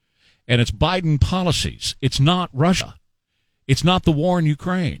 And it's Biden policies. It's not Russia. It's not the war in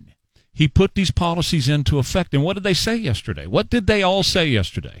Ukraine. he put these policies into effect. And what did they say yesterday? What did they all say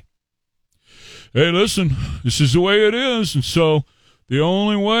yesterday? Hey, listen, this is the way it is, and so the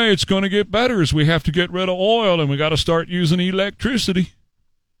only way it's going to get better is we have to get rid of oil, and we got to start using electricity.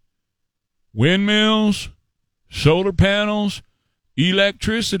 Windmills, solar panels,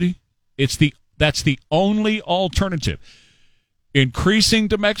 electricity. That's the only alternative. Increasing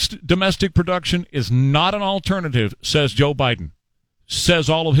domestic production is not an alternative, says Joe Biden, says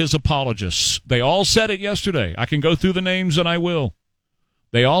all of his apologists. They all said it yesterday. I can go through the names, and I will.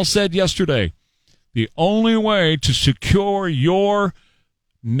 They all said yesterday, the only way to secure your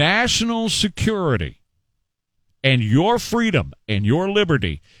national security and your freedom and your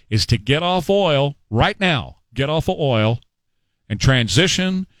liberty is to get off oil right now, get off of oil, and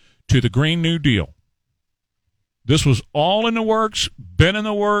transition to the Green New Deal. This was all in the works, been in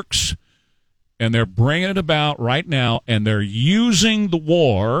the works, and they're bringing it about right now, and they're using the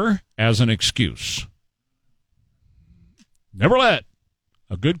war as an excuse. Never let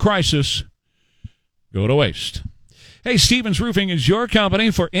a good crisis go to waste. Hey, Stevens Roofing is your company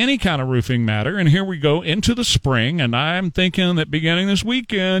for any kind of roofing matter, and here we go into the spring, and I'm thinking that beginning this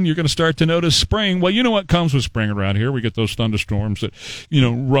weekend, you're going to start to notice spring. Well, you know what comes with spring around here? We get those thunderstorms that,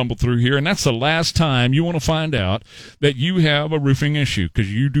 rumble through here, and that's the last time you want to find out that you have a roofing issue,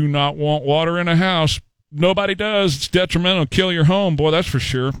 because you do not want water in a house. Nobody does. It's detrimental. Kill your home. Boy, that's for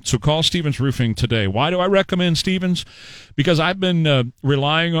sure. So call Stevens Roofing today. Why do I recommend Stevens? Because I've been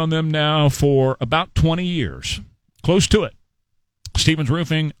relying on them now for about 20 years. Close to it. Stevens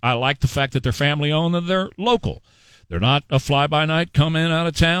Roofing, I like the fact that they're family-owned and they're local. They're not a fly-by-night, come in out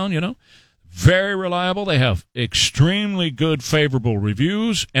of town, Very reliable. They have extremely good, favorable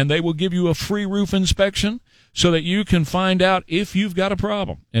reviews, and they will give you a free roof inspection so that you can find out if you've got a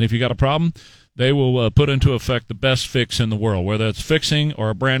problem. And if you got a problem, they will put into effect the best fix in the world, whether it's fixing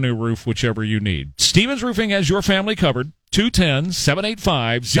or a brand-new roof, whichever you need. Stevens Roofing has your family covered.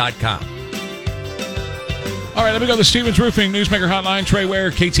 210-785.com. All right, let me go to the Stevens Roofing Newsmaker Hotline. Trey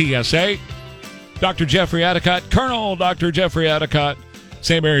Ware, KTSA. Dr. Jeffrey Adicott, Colonel Dr. Jeffrey Adicott,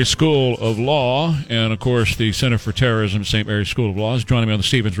 St. Mary's School of Law, and, of course, the Center for Terrorism, St. Mary's School of Law, is joining me on the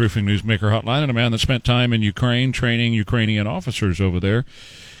Stevens Roofing Newsmaker Hotline, and a man that spent time in Ukraine training Ukrainian officers over there.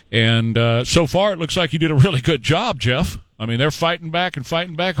 And so far, it looks like you did a really good job, Jeff. I mean, they're fighting back and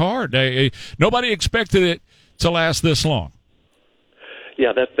fighting back hard. Nobody expected it to last this long.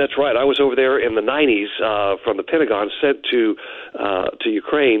 Yeah, that's right. I was over there in the 90s from the Pentagon, sent to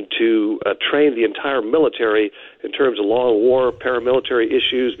Ukraine to train the entire military in terms of law and war, paramilitary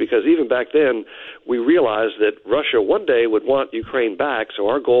issues, because even back then we realized that Russia one day would want Ukraine back, so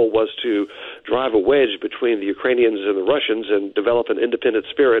our goal was to drive a wedge between the Ukrainians and the Russians and develop an independent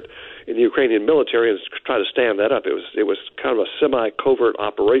spirit in the Ukrainian military and try to stand that up. It was kind of a semi-covert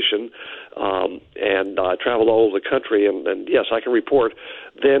operation, and I traveled all over the country, and yes, I can report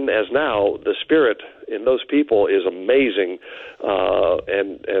then as now, the spirit in those people is amazing,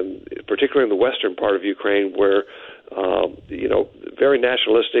 and particularly in the western part of Ukraine, where very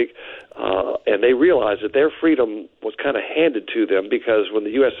nationalistic, and they realized that their freedom was kind of handed to them because when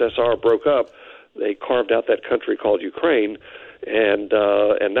the USSR broke up, they carved out that country called Ukraine, and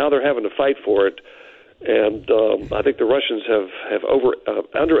now they're having to fight for it. And I think the Russians have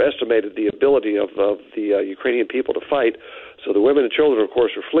underestimated the ability of the Ukrainian people to fight. So the women and children, of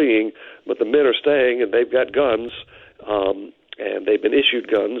course, are fleeing, but the men are staying, and they've got guns, and they've been issued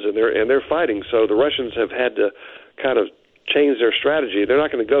guns, and they're fighting. So the Russians have had to kind of change their strategy. They're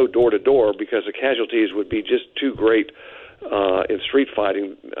not going to go door to door because the casualties would be just too great in street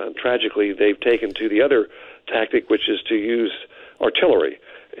fighting. Tragically, they've taken to the other tactic, which is to use artillery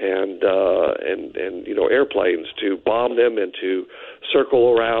and airplanes to bomb them and to circle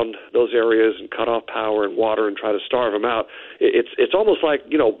around those areas and cut off power and water and try to starve them out. It's almost like,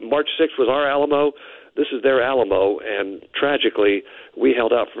 March 6th was our Alamo. This is their Alamo, and tragically, we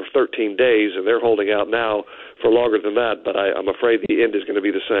held out for 13 days, and they're holding out now for longer than that, but I'm afraid the end is going to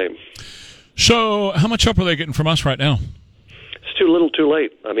be the same. So how much help are they getting from us right now? It's too little, too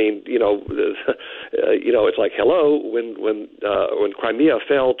late. I mean, it's like hello. When Crimea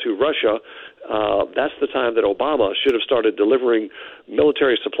fell to Russia, that's the time that Obama should have started delivering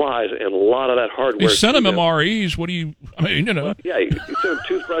military supplies and a lot of that hardware. You sent them MREs. What do you? Yeah, you sent them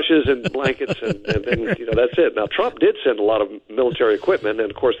toothbrushes and blankets, and then that's it. Now Trump did send a lot of military equipment, and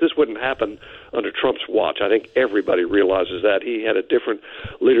of course this wouldn't happen under Trump's watch. I think everybody realizes that he had a different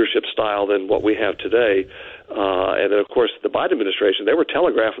leadership style than what we have today. And then, of course, the Biden administration, they were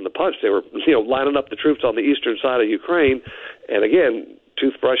telegraphing the punch. They were, lining up the troops on the eastern side of Ukraine. And again,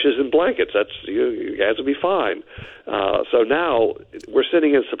 toothbrushes and blankets. That's you guys will be fine. So now we're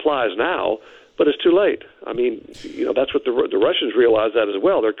sending in supplies now, but it's too late. I mean, that's what the Russians realize that as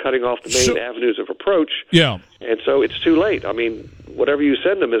well. They're cutting off the main avenues of approach. Yeah, and so it's too late. I mean, whatever you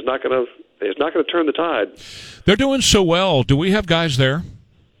send them is not going to turn the tide. They're doing so well. Do we have guys there?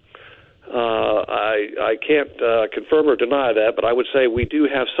 I can't confirm or deny that, but I would say we do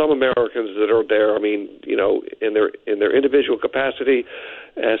have some Americans that are there. I mean, in their individual capacity.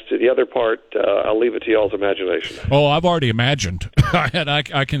 As to the other part, I'll leave it to y'all's imagination. Oh, I've already imagined, and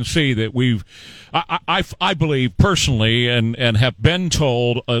I can see that we've. I believe personally, and have been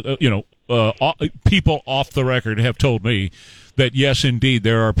told, people off the record have told me that yes, indeed,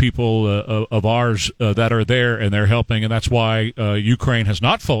 there are people of ours that are there and they're helping, and that's why Ukraine has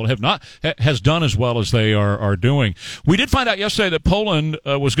not has done as well as they are doing. We did find out yesterday that Poland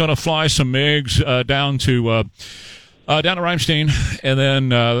was going to fly some MiGs down to Ramstein, and then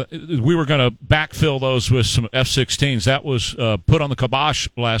we were going to backfill those with some F-16s. That was put on the kibosh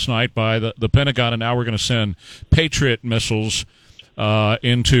last night by the Pentagon, and now we're going to send Patriot missiles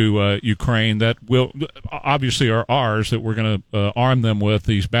into Ukraine that will obviously are ours, that we're going to arm them with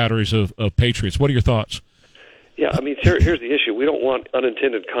these batteries of Patriots. What are your thoughts? Yeah, I mean, here's the issue. We don't want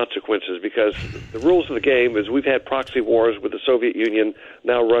unintended consequences because the rules of the game is we've had proxy wars with the Soviet Union,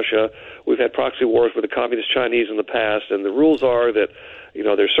 now Russia. We've had proxy wars with the Communist Chinese in the past, and the rules are that,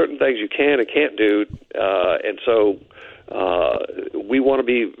 there's certain things you can and can't do, and so we want to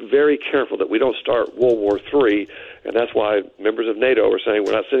be very careful that we don't start World War III, and that's why members of NATO are saying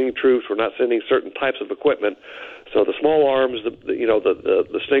we're not sending troops, we're not sending certain types of equipment. So the small arms,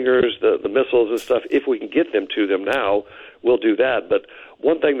 the Stingers, the missiles and stuff, if we can get them to them now, we'll do that. But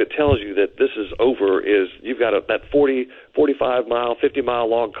one thing that tells you that this is over is you've got that 40, 45-mile, 50-mile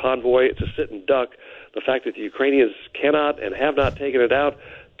long convoy. It's a sit and duck. The fact that the Ukrainians cannot and have not taken it out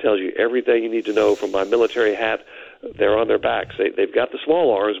tells you everything you need to know from my military hat. They're on their backs. They've got the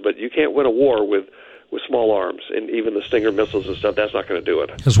small arms, but you can't win a war with small arms. And even the Stinger missiles and stuff, that's not going to do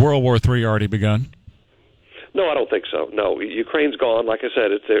it. Has World War III already begun? No, I don't think so. No, Ukraine's gone. Like I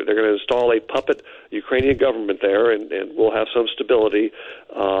said, they're going to install a puppet Ukrainian government there, and we'll have some stability.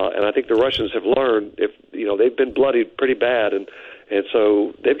 And I think the Russians have learned they've been bloodied pretty bad, and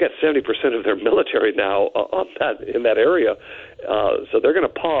so they've got 70% of their military now in that area. So they're going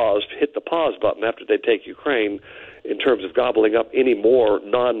to hit the pause button after they take Ukraine in terms of gobbling up any more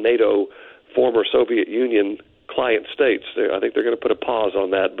non-NATO former Soviet Union client states. I think they're going to put a pause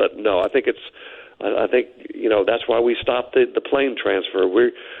on that. But no, I think that's why we stopped the plane transfer.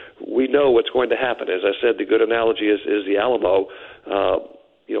 We know what's going to happen. As I said, the good analogy is the Alamo.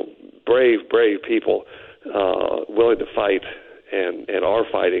 Brave people willing to fight and are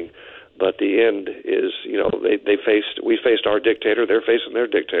fighting. But the end is, we faced our dictator. They're facing their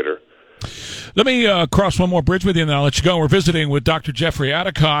dictator. Let me cross one more bridge with you, and then I'll let you go. We're visiting with Dr. Jeffrey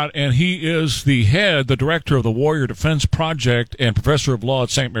Adicott, and he is the director of the Warrior Defense Project and professor of law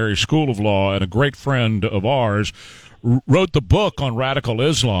at St. Mary's School of Law, and a great friend of ours. Wrote the book on radical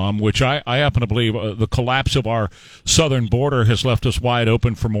Islam, which I happen to believe the collapse of our southern border has left us wide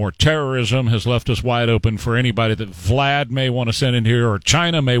open for more terrorism, has left us wide open for anybody that Vlad may want to send in here or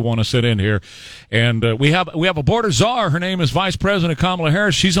China may want to send in here. And we have a border czar. Her name is Vice President Kamala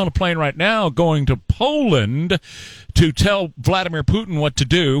Harris. She's on a plane right now going to Poland to tell Vladimir Putin what to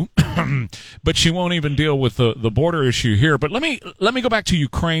do, but she won't even deal with the border issue here. But let me go back to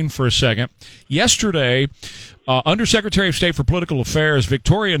Ukraine for a second. Yesterday, Undersecretary of State for Political Affairs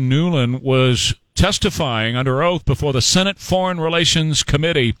Victoria Nuland was testifying under oath before the Senate Foreign Relations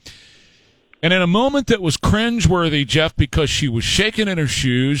Committee. And in a moment that was cringeworthy, Jeff, because she was shaking in her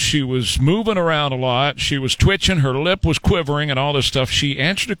shoes, she was moving around a lot, she was twitching, her lip was quivering and all this stuff, she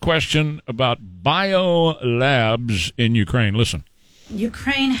answered a question about biolabs in Ukraine. Listen.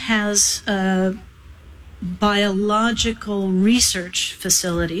 Ukraine has biological research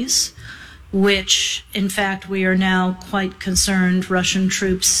facilities, which, in fact, we are now quite concerned Russian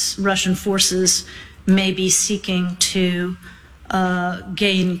forces may be seeking to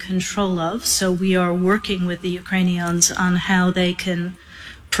gain control of. So we are working with the Ukrainians on how they can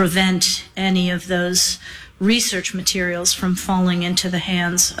prevent any of those research materials from falling into the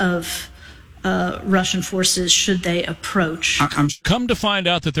hands of Russian forces should they approach. Come to find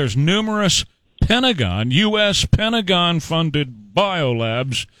out that there's numerous U.S. Pentagon-funded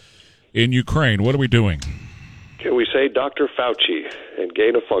biolabs in Ukraine. What are we doing? Can we say Dr. Fauci and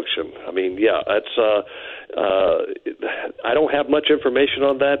gain of function? I mean, yeah, that's. I don't have much information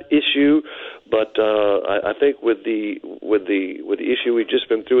on that issue, but I think with the issue we've just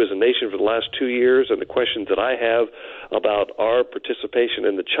been through as a nation for the last 2 years, and the questions that I have about our participation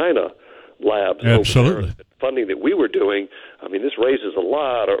in the China labs, absolutely, over there, funding that we were doing. I mean, this raises a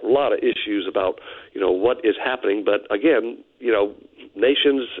lot of issues about what is happening. But again,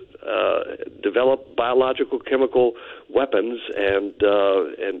 nations develop biological, chemical weapons, and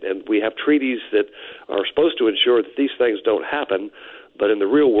we have treaties that are supposed to ensure that these things don't happen. But in the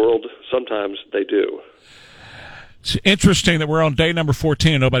real world, sometimes they do. It's interesting that we're on day number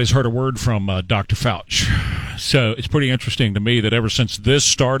 14 and nobody's heard a word from Dr. Fauci. So it's pretty interesting to me that ever since this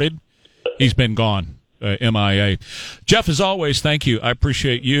started, he's been gone, MIA. Jeff, as always, thank you. I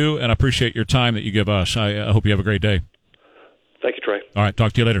appreciate you, and I appreciate your time that you give us. I hope you have a great day. Thank you, Trey. All right,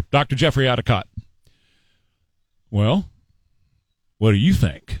 talk to you later. Dr. Jeffrey Adicott. Well, what do you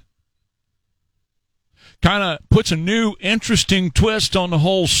think? Kind of puts a new, interesting twist on the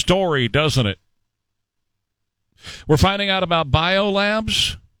whole story, doesn't it? We're finding out about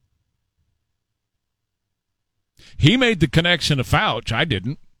biolabs. He made the connection to Fauci. I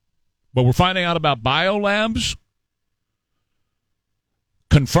didn't. But we're finding out about biolabs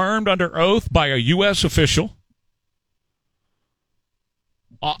confirmed under oath by a U.S. official.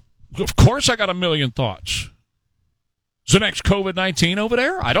 Of course I got a million thoughts. Is the next COVID-19 over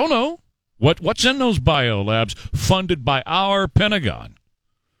there? I don't know. What's in those biolabs funded by our Pentagon?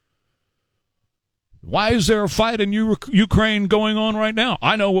 Why is there a fight in Ukraine going on right now?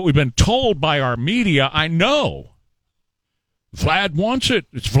 I know what we've been told by our media. I know. Vlad wants it.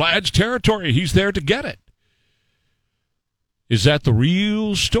 It's Vlad's territory. He's there to get it. Is that the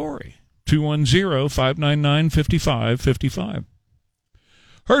real story? 210-599-5555.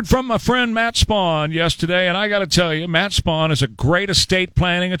 Heard from my friend Matt Spawn yesterday, and I got to tell you, Matt Spawn is a great estate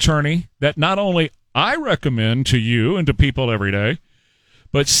planning attorney that not only I recommend to you and to people every day,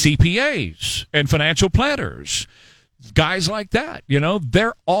 but CPAs and financial planners, guys like that,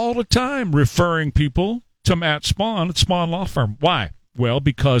 they're all the time referring people to Matt Spawn at Spawn Law Firm. Why? Well,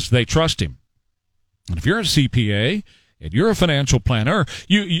 because they trust him. And if you're a CPA and you're a financial planner,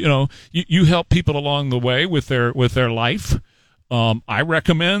 you help people along the way with their life. I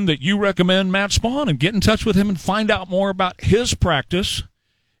recommend that you recommend Matt Spawn and get in touch with him and find out more about his practice.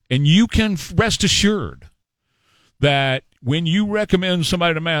 And you can rest assured that when you recommend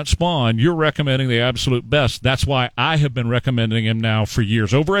somebody to Matt Spawn, you're recommending the absolute best. That's why I have been recommending him now for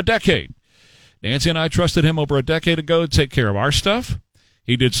years, over a decade. Nancy and I trusted him over a decade ago to take care of our stuff.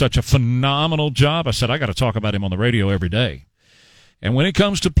 He did such a phenomenal job. I said, I got to talk about him on the radio every day. And when it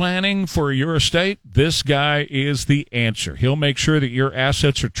comes to planning for your estate, this guy is the answer. He'll make sure that your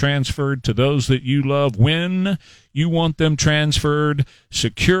assets are transferred to those that you love when you want them transferred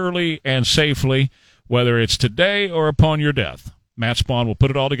securely and safely, whether it's today or upon your death. Matt Spawn will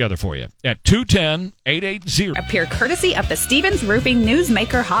put it all together for you at 210-880. Appear courtesy of the Stevens Roofing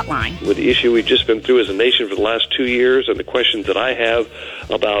Newsmaker Hotline. With the issue we've just been through as a nation for the last 2 years, and the questions that I have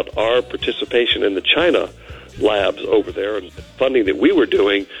about our participation in the China labs over there and funding that we were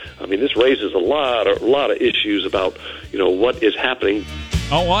doing, I mean, this raises a lot of issues about what is happening.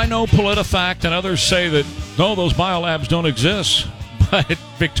 Oh, I know PolitiFact and others say that no, those biolabs don't exist, but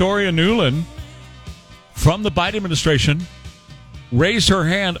Victoria Nuland from the Biden administration raised her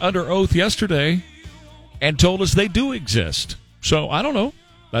hand under oath yesterday and told us they do exist. So I don't know.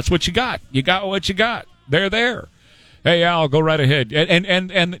 That's what you got. You got what you got. They're there. Hey, Al, go right ahead.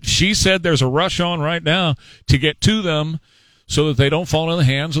 And she said there's a rush on right now to get to them so that they don't fall in the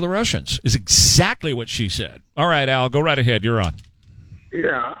hands of the Russians, is exactly what she said. All right, Al, go right ahead. You're on.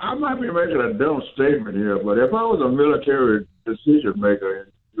 Yeah, I might be making a dumb statement here, but if I was a military decision maker in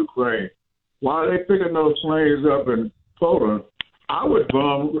Ukraine, while they picking those planes up in Poland, I would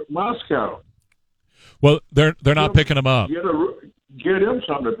bomb Moscow. Well, they're not picking them up. Get them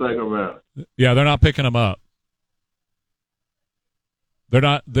something to think about. Yeah, they're not picking them up. They're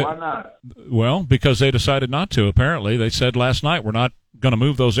not. Why not? Well, because they decided not to. Apparently, they said last night, we're not going to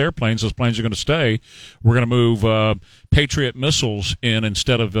move those airplanes. Those planes are going to stay. We're going to move Patriot missiles in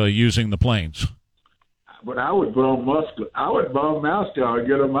instead of using the planes. But I would bomb Moscow. I would bomb Moscow and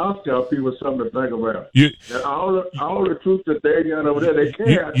get the Moscow people something to think about. And all the troops that they got over there, they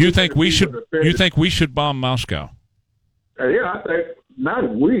can't. You think we should? You think we should bomb Moscow? Yeah, I think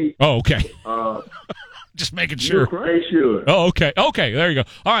not we. Oh, okay. Just making sure. Ukraine should. Oh, okay. Okay, there you go.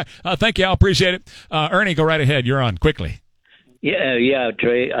 All right. Thank you. I appreciate it. Ernie, go right ahead. You're on quickly. Yeah,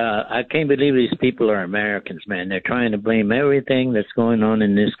 Trey. I can't believe these people are Americans, man. They're trying to blame everything that's going on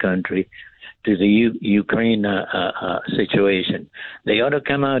in this country to the Ukraine situation. They ought to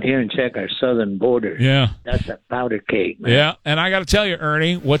come out here and check our southern border. Yeah. That's a powder keg, man. Yeah, and I got to tell you,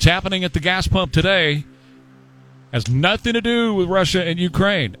 Ernie, what's happening at the gas pump today has nothing to do with Russia and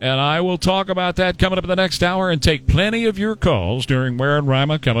Ukraine. And I will talk about that coming up in the next hour and take plenty of your calls during Where and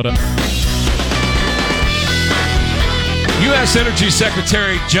Rima coming up. U.S. Energy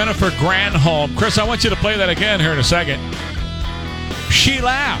Secretary Jennifer Granholm. Chris, I want you to play that again here in a second. She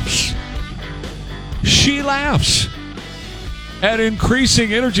laughs. She laughs at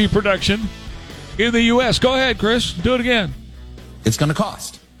increasing energy production in the U.S. Go ahead, Chris. Do it again. It's going to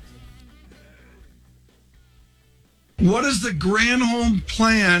cost. What is the Granholm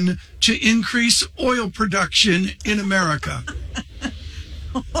plan to increase oil production in America?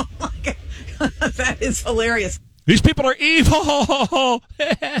 Oh, my God. That is hilarious. These people are evil.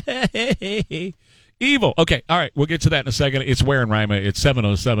 Evil. Okay, all right. We'll get to that in a second. It's Where and Rima. It's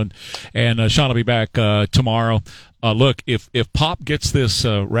 7:07, and Sean will be back tomorrow. Look, if Pop gets this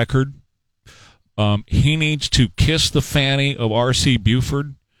record, he needs to kiss the fanny of R.C.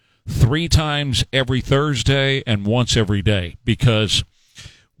 Buford 3 times every Thursday and once every day, because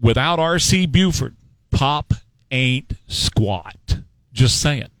without R.C. Buford, Pop ain't squat. Just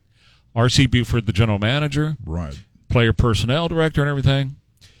saying. R.C. Buford, the general manager, right, player personnel director and everything,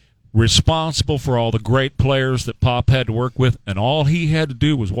 responsible for all the great players that Pop had to work with, and all he had to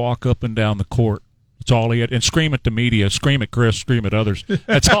do was walk up and down the court. That's all he had, and scream at the media, scream at Chris, scream at others.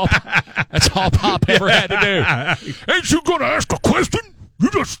 That's all Pop ever had to do. Ain't you going to ask a question? You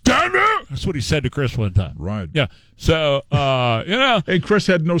just stand there. That's what he said to Chris one time. Right. Yeah. So, Hey, Chris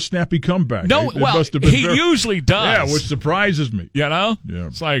had no snappy comeback. No, It well, must have been he usually does. Yeah, which surprises me. You know? Yeah.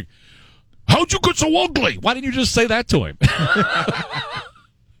 It's like, how'd you get so ugly? Why didn't you just say that to him?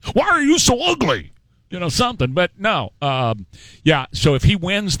 Why are you so ugly? You know, something. But no. Yeah, so if he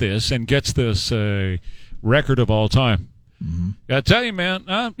wins this and gets this record of all time, I tell you, man,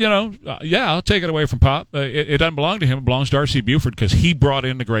 I'll take it away from Pop. It doesn't belong to him. It belongs to R.C. Buford because he brought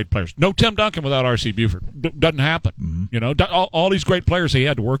in the great players. No Tim Duncan without R.C. Buford. Doesn't happen. You know, all these great players he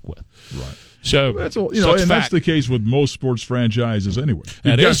had to work with. Right. So that's all, that's the case with most sports franchises anyway.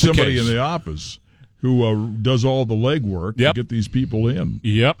 You've got somebody in the office who does all the legwork to get these people in.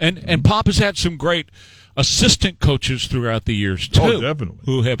 Yep. And Pop has had some great assistant coaches throughout the years too. Oh, definitely.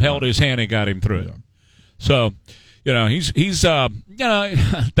 Who have held his hand and got him through it. So, he's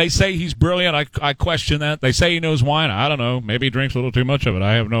they say he's brilliant. I question that. They say he knows wine. I don't know. Maybe he drinks a little too much of it.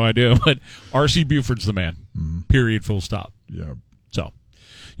 I have no idea. But R.C. Buford's the man. Period. Full stop. Yeah. So,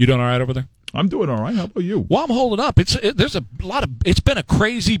 you doing all right over there? I'm doing all right. How about you? Well, I'm holding up. It's been a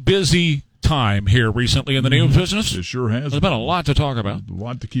crazy busy time here recently in the news business. It sure has. There's been a lot to talk about. A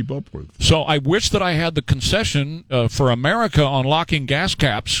lot to keep up with. So I wish that I had the concession for America on locking gas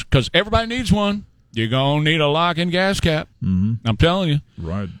caps, because everybody needs one. You're going to need a locking gas cap. I'm telling you.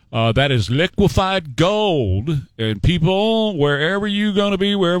 Right. That is liquefied gold. And people, wherever you're going to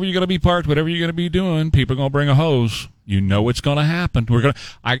be, wherever you're going to be parked, whatever you're going to be doing, people are going to bring a hose. You know it's going to happen. We're going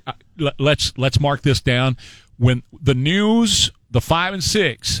to. Let's mark this down. When the news, the 5 and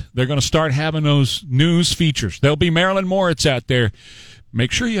 6, they're going to start having those news features. There'll be Marilyn Moritz out there.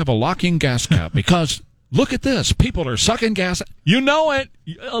 Make sure you have a locking gas cap, because look at this. People are sucking gas. You know it.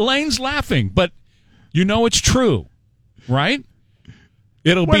 Elaine's laughing, but you know it's true, right?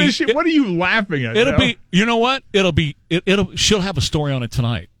 What are you laughing at? It'll be. You know what? It'll be. She'll have a story on it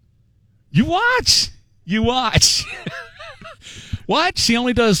tonight. You watch. What? She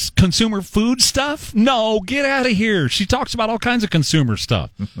only does consumer food stuff? No, get out of here. She talks about all kinds of consumer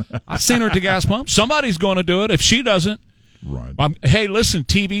stuff. I've seen her at the gas pump. Somebody's going to do it. If she doesn't, right. Hey, listen,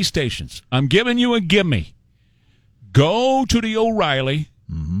 TV stations. I'm giving you a gimme. Go to the O'Reilly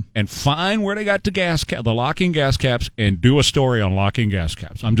and find where they got the locking gas caps, and do a story on locking gas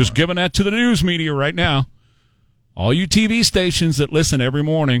caps. I'm just giving that to the news media right now. All you TV stations that listen every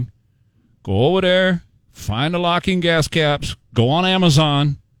morning, go over there, find the locking gas caps, go on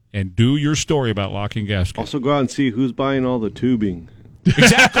Amazon, and do your story about locking gas caps. Also go out and see who's buying all the tubing.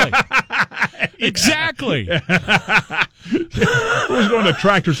 Exactly. Exactly. Who's going to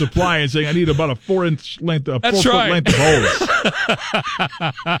Tractor Supply and saying, I need about a 4-inch length, a 4-foot length of hose?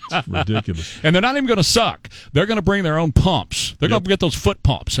 It's ridiculous. And they're not even going to suck. They're going to bring their own pumps. They're going to get those foot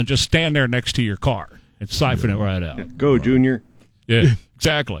pumps and just stand there next to your car and siphon it right out. Go, Junior. Yeah,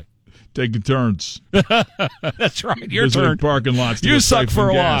 exactly. Taking turns. That's right. Your visiting turn. Parking lots. You suck for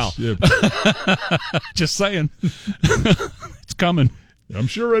a gas. while. Yep. Just saying. It's coming. I'm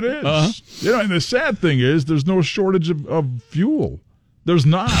sure it is. And the sad thing is there's no shortage of fuel. There's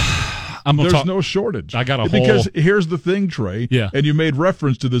not. There's no shortage. I got a because here's the thing, Trey. Yeah. And you made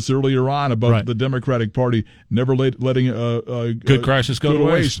reference to this earlier on about the Democratic Party never letting good crisis go to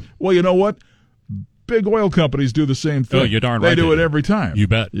waste. Well, you know what? Big oil companies do the same thing. Oh, you're darn right. They do it every time. You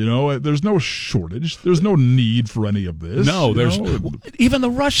bet. You know, there's no shortage. There's no need for any of this. No, even the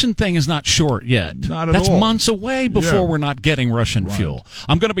Russian thing is not short yet. Not at That's all. months away before we're not getting Russian fuel.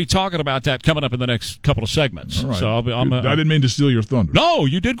 I'm going to be talking about that coming up in the next couple of segments. All right. So I didn't mean to steal your thunder. No,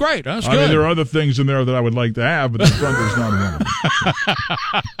 you did great. That's good. I mean, there are other things in there that I would like to have, but the thunder's not one of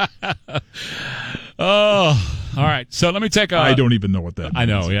them. Oh, all right. So let me take I don't even know what that means. I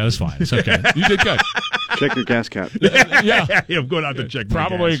know. Yeah, that's fine. It's okay. You did good. Check your gas cap. Yeah. I'm going out to check my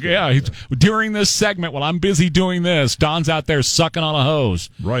Probably, gas cap. During this segment, while I'm busy doing this, Don's out there sucking on a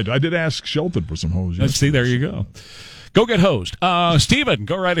hose. Right. I did ask Shelton for some hose. Let's see. There you go. Go get hosed. Steven,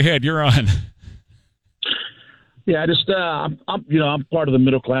 go right ahead. You're on. Yeah, I'm part of the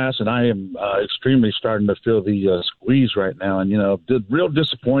middle class, and I am extremely starting to feel the squeeze right now, and real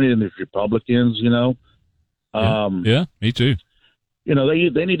disappointed in the Republicans. Yeah, me too.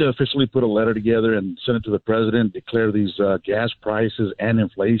 They need to officially put a letter together and send it to the president, declare these gas prices and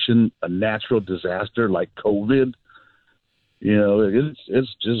inflation a natural disaster like COVID.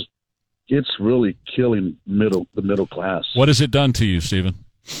 It's really killing the middle class. What has it done to you, Stephen?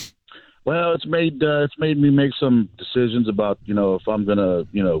 Well, it's made me make some decisions about if I'm gonna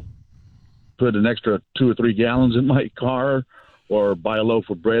put an extra 2 or 3 gallons in my car or buy a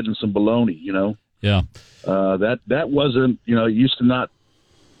loaf of bread and some bologna. Yeah. That wasn't it used to not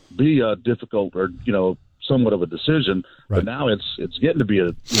be difficult or somewhat of a decision, but now it's getting to be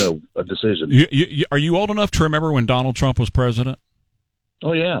a decision. Are you old enough to remember when Donald Trump was president?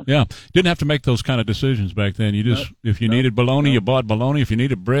 Oh yeah. Yeah. Didn't have to make those kind of decisions back then. You just if you needed bologna, you bought bologna. If you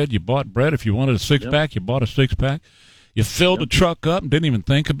needed bread, you bought bread. If you wanted a 6-pack, you bought a 6-pack. You filled the truck up and didn't even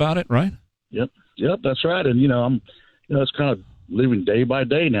think about it, right? Yep, that's right. And I'm it's kind of living day by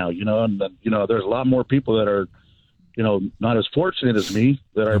day now, and there's a lot more people that are not as fortunate as me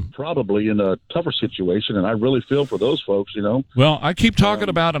that are probably in a tougher situation, and I really feel for those folks, Well, I keep talking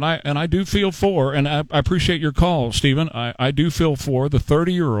about, and I do feel for, and I appreciate your call, Stephen. I do feel for the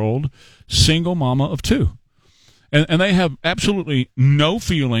 30-year-old single mama of 2, and they have absolutely no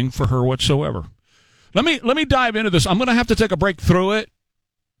feeling for her whatsoever. Let me dive into this. I'm going to have to take a break through it,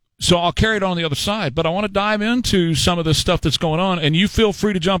 so I'll carry it on the other side. But I want to dive into some of this stuff that's going on, and you feel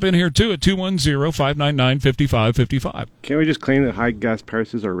free to jump in here too at 210-599-5555. Can't we just claim that high gas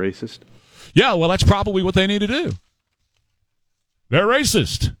prices are racist? Yeah, well, that's probably what they need to do. They're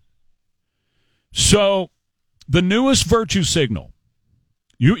racist. So, the newest virtue signal.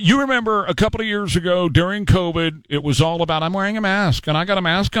 You remember a couple of years ago during COVID, it was all about I'm wearing a mask, and I got a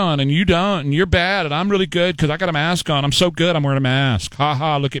mask on, and you don't, and you're bad, and I'm really good because I got a mask on. I'm so good, I'm wearing a mask. Ha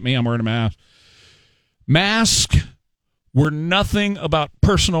ha, look at me, I'm wearing a mask. Masks were nothing about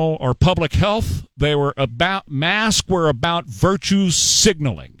personal or public health. Masks were about virtue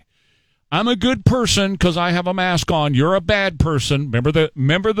signaling. I'm a good person because I have a mask on. You're a bad person.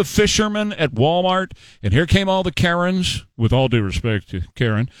 Remember the fisherman at Walmart? And here came all the Karens, with all due respect to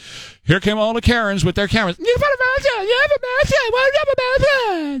Karen. Here came all the Karens with their cameras. You put a mask on. You have a mask on. Why do you have a mask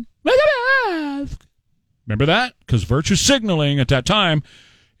on? Make a mask. Remember that? Because virtue signaling at that time,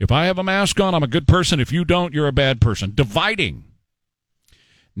 if I have a mask on, I'm a good person. If you don't, you're a bad person. Dividing.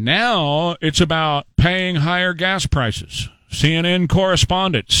 Now it's about paying higher gas prices. CNN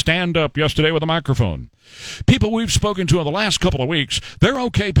correspondent stand up yesterday with a microphone. People we've spoken to in the last couple of weeks, they're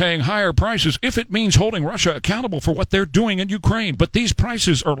okay paying higher prices if it means holding Russia accountable for what they're doing in Ukraine. But these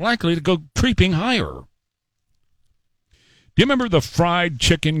prices are likely to go creeping higher. Do you remember the fried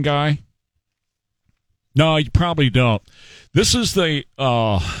chicken guy? No, you probably don't. This is the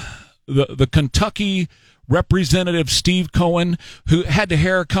Kentucky Representative Steve Cohen, who had the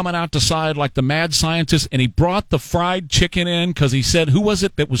hair coming out the side like the mad scientist, and he brought the fried chicken in because he said, who was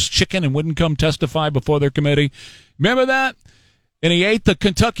it that was chicken and wouldn't come testify before their committee? Remember that? And he ate the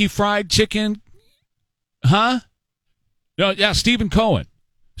Kentucky Fried Chicken. Huh? No, yeah, Steve Cohen,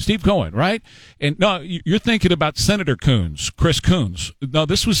 right? And no, you're thinking about Senator Coons, Chris Coons. No,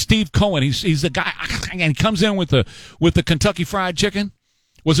 this was Steve Cohen. He's the guy, and he comes in with the Kentucky Fried Chicken.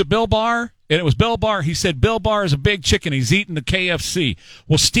 Was it Bill Barr? And it was Bill Barr. He said Bill Barr is a big chicken. He's eating the KFC.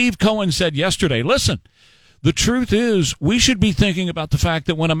 Well, Steve Cohen said yesterday, listen, the truth is we should be thinking about the fact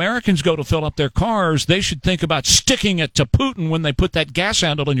that when Americans go to fill up their cars, they should think about sticking it to Putin when they put that gas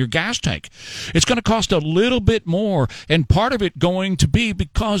handle in your gas tank. It's going to cost a little bit more, and part of it going to be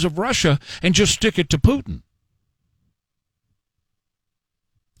because of Russia, and just stick it to Putin.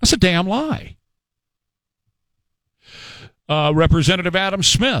 That's a damn lie. Representative Adam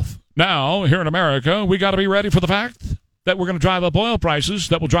Smith Now, here in America, we got to be ready for the fact that we're going to drive up oil prices,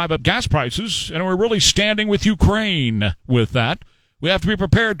 that will drive up gas prices, and we're really standing with Ukraine with that. We have to be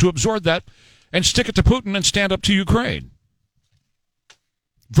prepared to absorb that and stick it to Putin and stand up to Ukraine.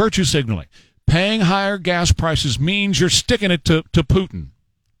 Virtue signaling. Paying higher gas prices means you're sticking it to Putin.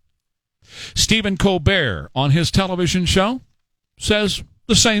 Stephen Colbert, on his television show, says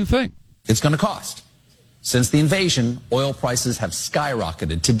the same thing. It's going to cost. Since the invasion, oil prices have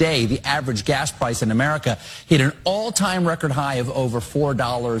skyrocketed. Today, the average gas price in America hit an all-time record high of over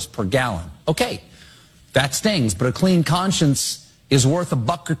 $4 per gallon. Okay, that stings, but a clean conscience is worth $1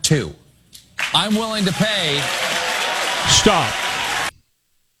 or $2. I'm willing to pay. Stop.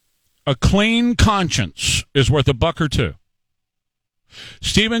 A clean conscience is worth $1 or $2.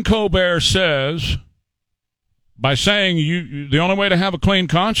 Stephen Colbert says, by saying the only way to have a clean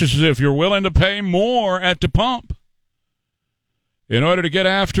conscience is if you're willing to pay more at the pump. In order to get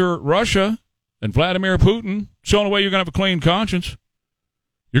after Russia and Vladimir Putin, it's the only way you're going to have a clean conscience.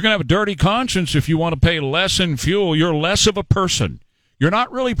 You're going to have a dirty conscience if you want to pay less in fuel. You're less of a person. You're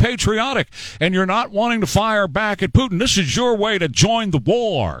not really patriotic, and you're not wanting to fire back at Putin. This is your way to join the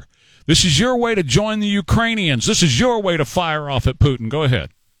war. This is your way to join the Ukrainians. This is your way to fire off at Putin. Go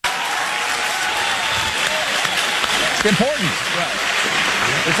ahead. It's important.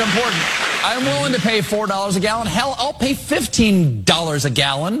 It's important. I'm willing to pay $4 a gallon. Hell, I'll pay $15 a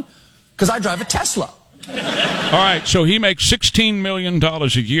gallon because I drive a Tesla. All right, so he makes $16 million a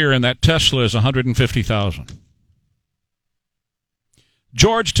year, and that Tesla is $150,000.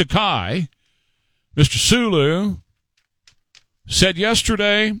 George Takei, Mr. Sulu, said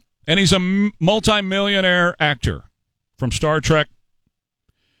yesterday, and he's a multi-millionaire actor from Star Trek,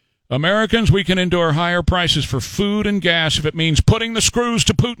 Americans, we can endure higher prices for food and gas if it means putting the screws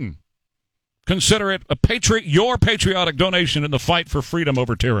to Putin. Consider it your patriotic donation in the fight for freedom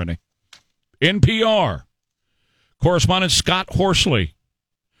over tyranny. NPR. Correspondent Scott Horsley.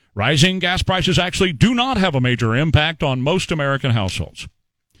 Rising gas prices actually do not have a major impact on most American households.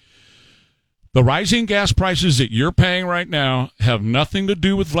 The rising gas prices that you're paying right now have nothing to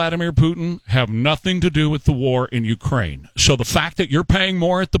do with Vladimir Putin, have nothing to do with the war in Ukraine. So the fact that you're paying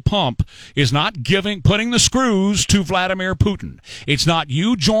more at the pump is not putting the screws to Vladimir Putin. It's not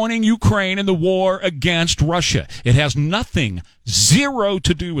you joining Ukraine in the war against Russia. It has nothing, zero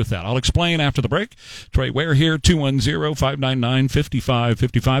to do with that. I'll explain after the break. Trey Ware here,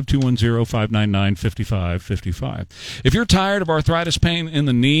 210-599-5555, 210-599-5555. If you're tired of arthritis pain in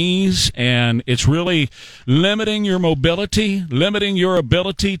the knees and it's really limiting your mobility, limiting your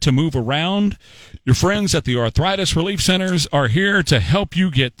ability to move around, your friends at the Arthritis Relief Centers are here to help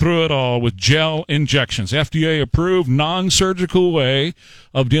you get through it all with gel injections. FDA-approved, non-surgical way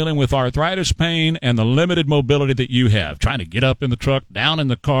of dealing with arthritis pain and the limited mobility that you have. Trying to get up in the truck, down in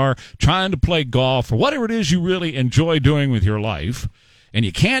the car, trying to play golf, or whatever it is you really enjoy doing with your life. And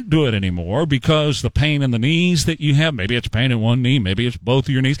you can't do it anymore because the pain in the knees that you have, maybe it's pain in one knee, maybe it's both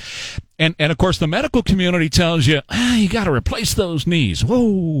of your knees. And of course, the medical community tells you, you got to replace those knees.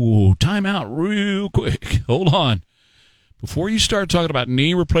 Whoa, time out real quick. Hold on. Before you start talking about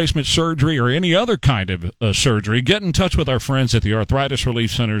knee replacement surgery or any other kind of surgery, get in touch with our friends at the Arthritis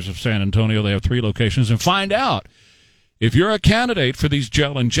Relief Centers of San Antonio. They have 3 locations, and find out if you're a candidate for these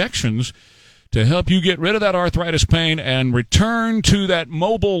gel injections to help you get rid of that arthritis pain and return to that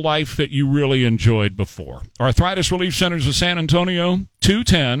mobile life that you really enjoyed before. Arthritis Relief Centers of San Antonio,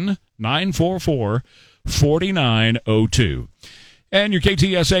 210-944-4902. And your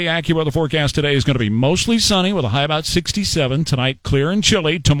KTSA AccuWeather forecast today is going to be mostly sunny with a high about 67. Tonight, clear and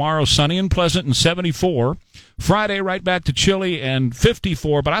chilly. Tomorrow, sunny and pleasant and 74. Friday, right back to chilly and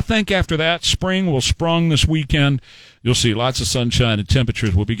 54. But I think after that, spring will sprung this weekend. You'll see lots of sunshine and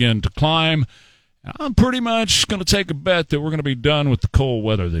temperatures will begin to climb. I'm pretty much going to take a bet that we're going to be done with the cold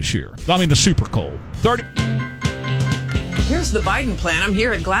weather this year. I mean, the super cold. 30. Here's the Biden plan. I'm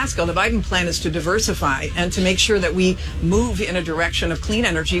here at Glasgow. The Biden plan is to diversify and to make sure that we move in a direction of clean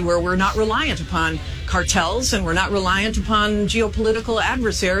energy where we're not reliant upon cartels and we're not reliant upon geopolitical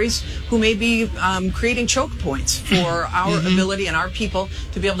adversaries who may be creating choke points for our ability and our people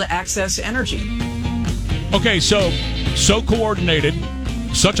to be able to access energy. Okay, so coordinated,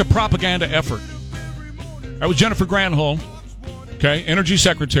 such a propaganda effort. That was Jennifer Granholm, okay, Energy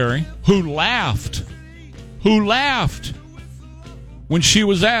Secretary, who laughed when she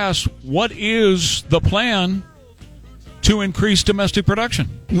was asked, what is the plan to increase domestic production?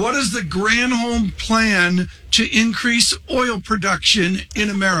 What is the Granholm plan to increase oil production in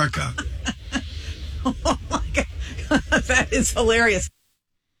America? Oh, my God. That is hilarious.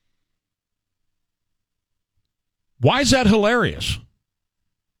 Why is that hilarious?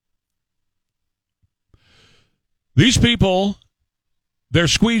 These people, they're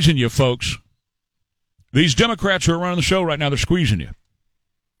squeezing you, folks. These Democrats who are running the show right now, they're squeezing you.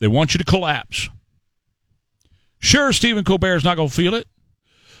 They want you to collapse. Sure, Stephen Colbert's not going to feel it,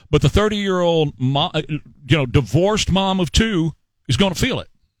 but the 30-year-old, divorced mom of two is going to feel it.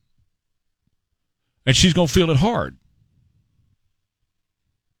 And she's going to feel it hard.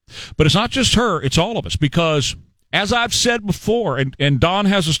 But it's not just her, it's all of us, because as I've said before, and Don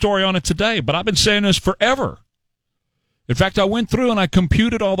has a story on it today, but I've been saying this forever. In fact, I went through and I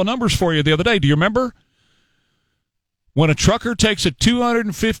computed all the numbers for you the other day. Do you remember? When a trucker takes a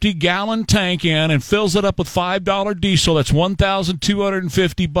 250-gallon tank in and fills it up with $5 diesel, that's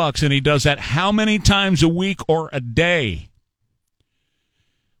 $1,250, and he does that how many times a week or a day?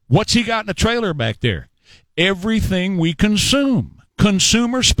 What's he got in a trailer back there? Everything we consume.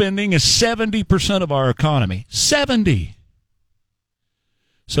 Consumer spending is 70% of our economy. 70%.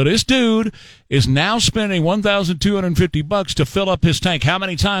 So this dude is now spending $1,250 to fill up his tank. How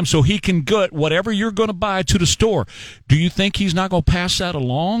many times? So he can get whatever you're going to buy to the store. Do you think he's not going to pass that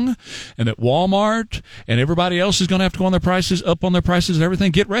along? And that Walmart and everybody else is going to have to go on their prices, up on their prices and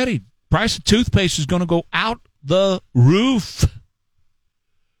everything? Get ready. Price of toothpaste is going to go out the roof.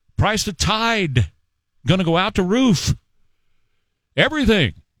 Price of Tide going to go out the roof.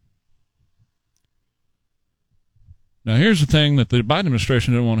 Everything. Now, here's the thing that the Biden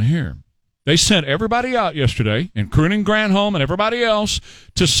administration didn't want to hear. They sent everybody out yesterday, including Granholm and everybody else,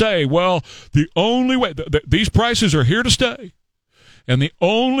 to say, well, the only way, these prices are here to stay, and the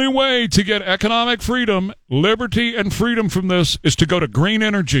only way to get economic freedom, liberty, and freedom from this is to go to green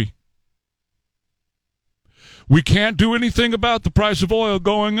energy. We can't do anything about the price of oil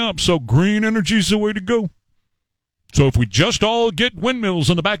going up, so green energy is the way to go. So if we just all get windmills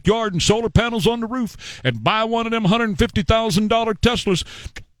in the backyard and solar panels on the roof and buy one of them $150,000 Teslas,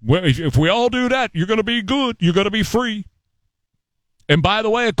 well, if we all do that, you're going to be good. You're going to be free. And by the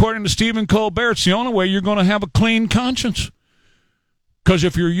way, according to Stephen Colbert, it's the only way you're going to have a clean conscience. Because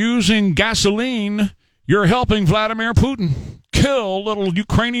if you're using gasoline, you're helping Vladimir Putin kill little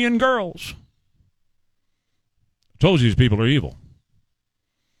Ukrainian girls. I told you these people are evil.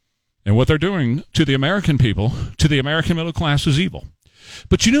 And what they're doing to the American people, to the American middle class, is evil.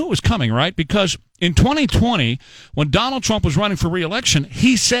 But you knew it was coming, right? Because in 2020, when Donald Trump was running for re-election,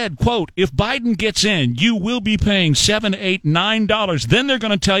 he said, quote, if Biden gets in, you will be paying $7, $8, $9. Then they're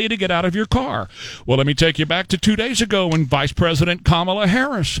going to tell you to get out of your car. Well, let me take you back to 2 days ago when Vice President Kamala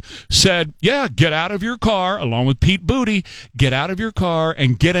Harris said, yeah, get out of your car, along with Pete Buttigieg, get out of your car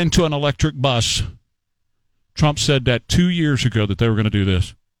and get into an electric bus. Trump said that 2 years ago that they were going to do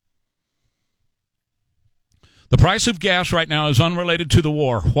this. The price of gas right now is unrelated to the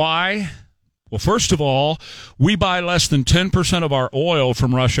war. Why? Well, first of all, we buy less than 10% of our oil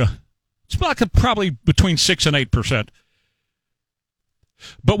from Russia. It's probably between 6 and 8%.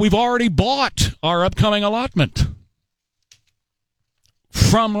 But we've already bought our upcoming allotment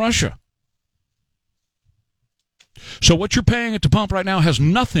from Russia. So what you're paying at the pump right now has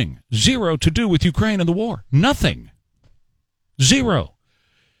nothing, zero, to do with Ukraine and the war. Nothing. Zero.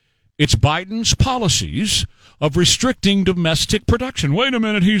 It's Biden's policies of restricting domestic production. Wait a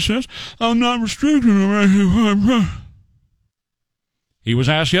minute, he says, I'm not restricting domestic. He was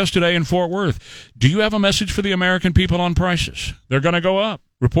asked yesterday in Fort Worth, do you have a message for the American people on prices? They're going to go up.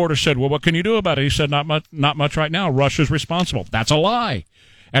 Reporter said, well, what can you do about it? He said, not much right now. Russia's responsible. That's a lie.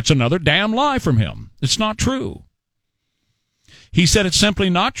 That's another damn lie from him. It's not true. He said it's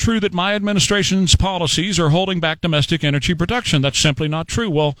simply not true that my administration's policies are holding back domestic energy production. That's simply not true.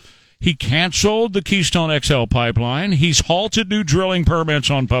 Well, he canceled the Keystone XL pipeline. He's halted new drilling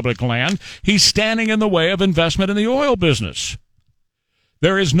permits on public land. He's standing in the way of investment in the oil business.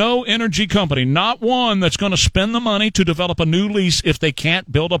 There is no energy company, not one, that's going to spend the money to develop a new lease if they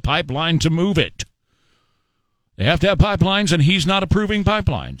can't build a pipeline to move it. They have to have pipelines, and he's not approving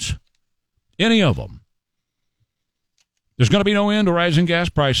pipelines. Any of them. There's going to be no end to rising gas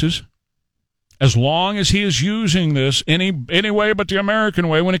prices as long as he is using this any way but the American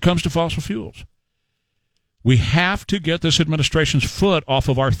way when it comes to fossil fuels. We have to get this administration's foot off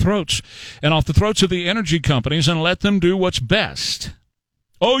of our throats and off the throats of the energy companies and let them do what's best.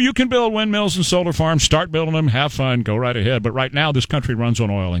 Oh, you can build windmills and solar farms, start building them, have fun, go right ahead. But right now, this country runs on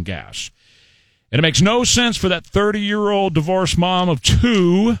oil and gas. And it makes no sense for that 30-year-old divorced mom of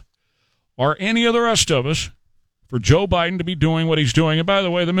two or any of the rest of us for Joe Biden to be doing what he's doing. And by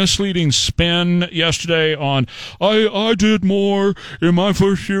the way, the misleading spin yesterday on, I did more in my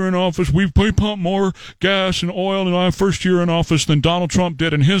first year in office. We pumped more gas and oil in my first year in office than Donald Trump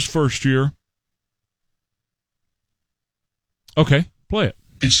did in his first year. Okay, play it.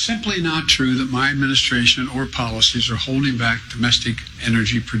 It's simply not true that my administration or policies are holding back domestic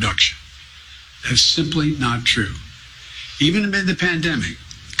energy production. That's simply not true. Even amid the pandemic,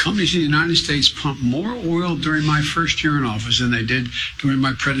 companies in the United States pumped more oil during my first year in office than they did during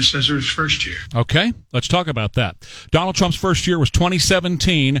my predecessor's first year. Okay, let's talk about that. Donald Trump's first year was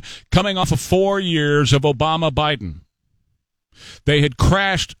 2017, coming off of 4 years of Obama-Biden. They had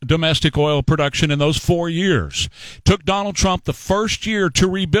crashed domestic oil production in those 4 years. Took Donald Trump the first year to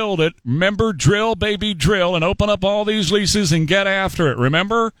rebuild it. Remember, drill, baby, drill, and open up all these leases and get after it.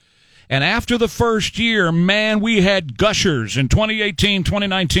 Remember? And after the first year, man, we had gushers in 2018,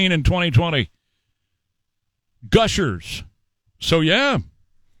 2019, and 2020. Gushers. So, yeah,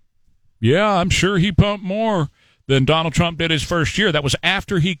 I'm sure he pumped more than Donald Trump did his first year. That was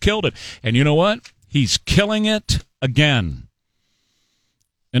after he killed it. And you know what? He's killing it again.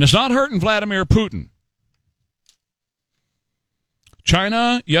 And it's not hurting Vladimir Putin.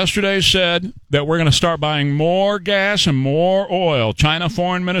 China yesterday said that we're going to start buying more gas and more oil. China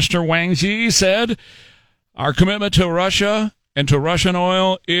Foreign Minister Wang Yi said, our commitment to Russia and to Russian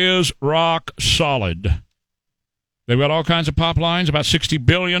oil is rock solid. They've got all kinds of pipelines, about $60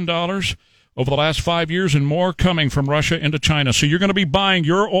 billion over the last 5 years and more coming from Russia into China. So you're going to be buying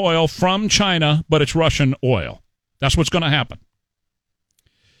your oil from China, but it's Russian oil. That's what's going to happen.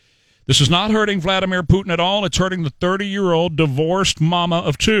 This is not hurting Vladimir Putin at all. It's hurting the 30-year-old divorced mama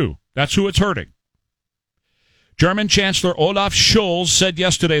of two. That's who it's hurting. German Chancellor Olaf Scholz said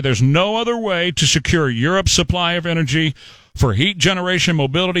yesterday there's no other way to secure Europe's supply of energy for heat generation,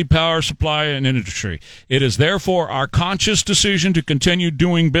 mobility, power supply, and industry. It is therefore our conscious decision to continue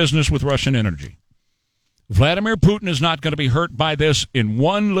doing business with Russian energy. Vladimir Putin is not going to be hurt by this in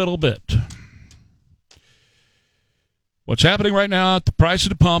one little bit. What's happening right now at the price of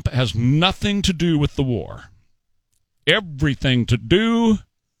the pump has nothing to do with the war. Everything to do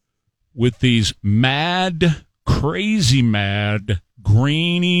with these mad, crazy mad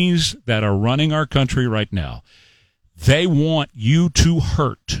greenies that are running our country right now. They want you to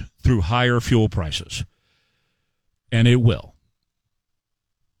hurt through higher fuel prices. And it will.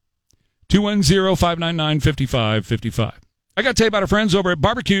 210-599-5555. I got to tell you about our friends over at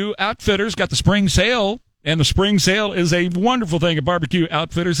Barbecue Outfitters. Got the spring sale. And the spring sale is a wonderful thing at Barbecue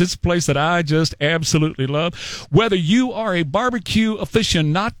Outfitters. It's a place that I just absolutely love. Whether you are a barbecue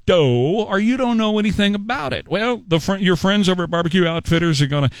aficionado or you don't know anything about it, well, your friends over at Barbecue Outfitters are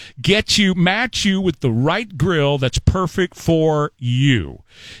going to match you with the right grill that's perfect for you.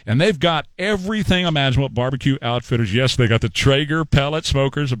 And they've got everything imaginable at Barbecue Outfitters. Yes, they got the Traeger pellet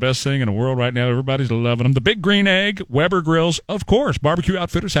smokers, the best thing in the world right now. Everybody's loving them. The Big Green Egg, Weber grills, of course. Barbecue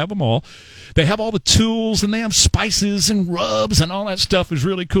Outfitters have them all. They have all the tools, and they have spices and rubs, and all that stuff is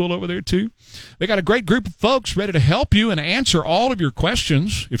really cool over there, too. They got a great group of folks ready to help you and answer all of your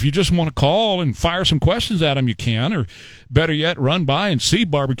questions. If you just want to call and fire some questions at them, you can. Or better yet, run by and see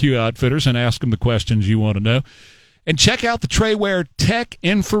Barbecue Outfitters and ask them the questions you want to know. And check out the Trayware Tech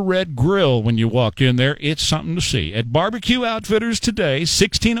Infrared Grill when you walk in there. It's something to see. At Barbecue Outfitters today,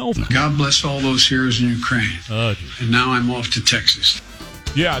 1605. God bless all those heroes in Ukraine. And now I'm off to Texas.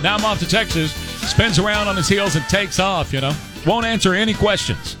 Yeah, now I'm off to Texas. Spins around on his heels and takes off, Won't answer any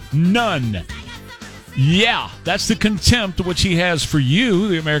questions. None. Yeah, that's the contempt which he has for you,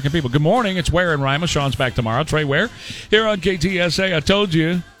 the American people. Good morning. It's Ware and Rima. Sean's back tomorrow. Trey Ware here on KTSA. I told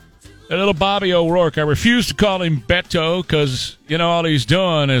you. A little Bobby O'Rourke. I refuse to call him Beto because, all he's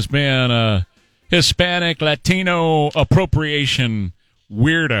doing is being a Hispanic, Latino appropriation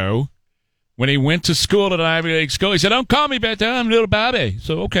weirdo. When he went to school at an Ivy League school, he said, don't call me Beto, I'm Little Bobby.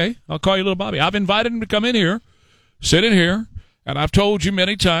 So, okay, I'll call you Little Bobby. I've invited him to come in here, sit in here, and I've told you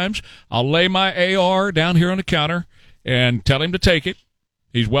many times, I'll lay my AR down here on the counter and tell him to take it.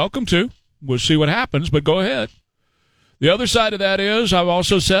 He's welcome to. We'll see what happens, but go ahead. The other side of that is, I've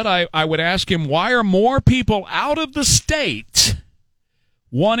also said I would ask him, why are more people out of the state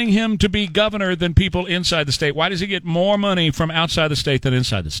wanting him to be governor than people inside the state? Why does he get more money from outside the state than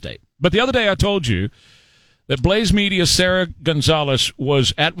inside the state? But the other day I told you that Blaze Media's Sarah Gonzalez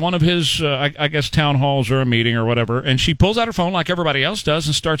was at one of his, I guess, town halls or a meeting or whatever, and she pulls out her phone like everybody else does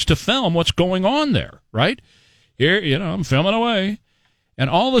and starts to film what's going on there, right? Here, I'm filming away. And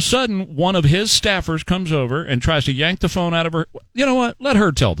all of a sudden, one of his staffers comes over and tries to yank the phone out of her. You know what? Let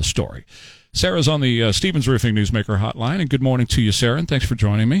her tell the story. Sarah's on the Stevens Roofing Newsmaker hotline, and good morning to you, Sarah, and thanks for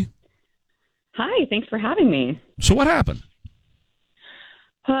joining me. Hi, thanks for having me. So what happened?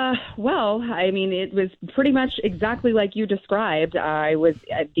 Well, I mean, it was pretty much exactly like you described.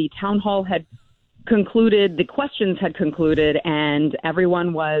 The town hall had concluded, the questions had concluded, and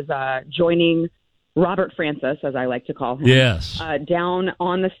everyone was joining Robert Francis, as I like to call him, yes, down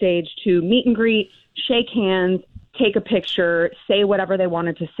on the stage to meet and greet, shake hands, take a picture, say whatever they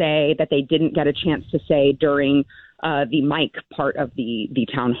wanted to say that they didn't get a chance to say during the mic part of the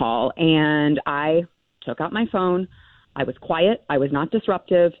town hall. And I took out my phone. I was quiet. I was not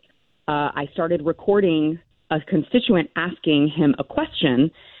disruptive. I started recording a constituent asking him a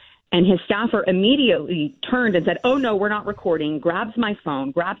question, and his staffer immediately turned and said, "Oh, no, we're not recording," grabs my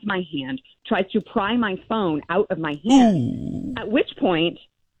phone, grabs my hand, tries to pry my phone out of my hand, Ooh. At which point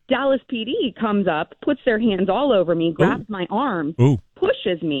Dallas PD comes up, puts their hands all over me, grabs my arm,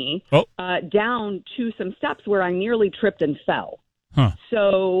 pushes me down to some steps where I nearly tripped and fell. Huh.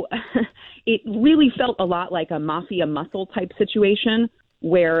 So it really felt a lot like a mafia muscle type situation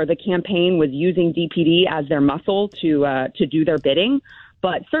where the campaign was using DPD as their muscle to do their bidding.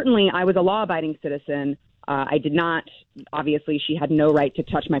 But certainly I was a law-abiding citizen. I did not, obviously, she had no right to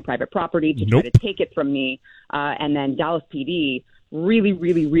touch my private property, to try to take it from me. And then Dallas PD, really,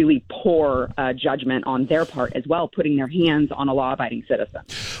 really, really poor judgment on their part as well, putting their hands on a law-abiding citizen.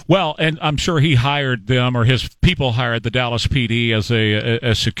 Well, and I'm sure he hired them, or his people hired the Dallas PD as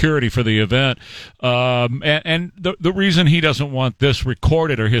a security for the event. And the reason he doesn't want this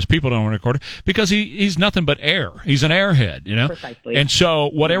recorded, or his people don't want to record it, because he's nothing but air. He's an airhead, you know? Precisely. And so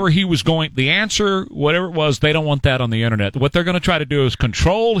whatever he was going, the answer, whatever it was, they don't want that on the internet. What they're going to try to do is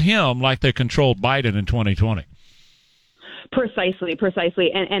control him like they controlled Biden in 2020.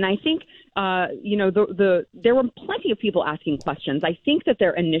 Precisely. And I think, there were plenty of people asking questions. I think that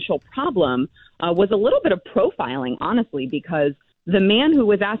their initial problem was a little bit of profiling, honestly, because the man who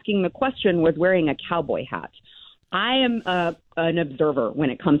was asking the question was wearing a cowboy hat. I am an observer when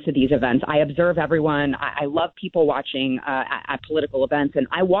it comes to these events. I observe everyone. I love people watching at political events, and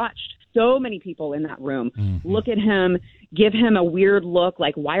I watched so many people in that room look at him, give him a weird look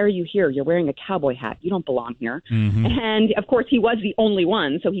like, "Why are you here? You're wearing a cowboy hat. You don't belong here." And, of course, he was the only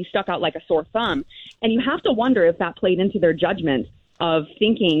one, so he stuck out like a sore thumb. And you have to wonder if that played into their judgment of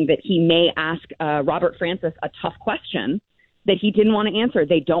thinking that he may ask Robert Francis a tough question that he didn't want to answer.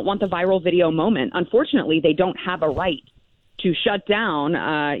 They don't want the viral video moment. Unfortunately, they don't have a right to shut down,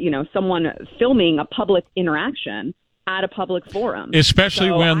 someone filming a public interaction at a public forum.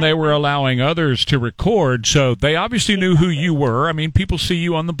 Especially when they were allowing others to record, so they obviously knew who you were. I mean, people see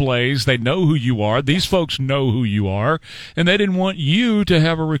you on the Blaze. They know who you are. These folks know who you are, and they didn't want you to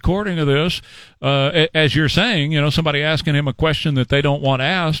have a recording of this. As you're saying, somebody asking him a question that they don't want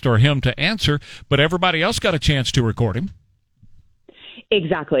asked or him to answer, but everybody else got a chance to record him.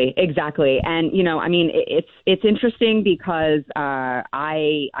 Exactly. And, it's interesting because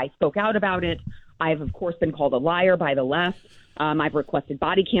I spoke out about it. I've, of course, been called a liar by the left. I've requested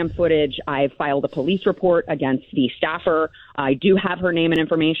body cam footage. I've filed a police report against the staffer. I do have her name and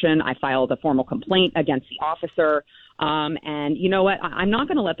information. I filed a formal complaint against the officer. And you know what? I'm not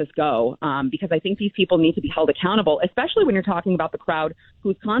going to let this go because I think these people need to be held accountable, especially when you're talking about the crowd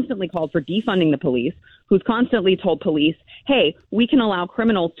who's constantly called for defunding the police, who's constantly told police, "Hey, we can allow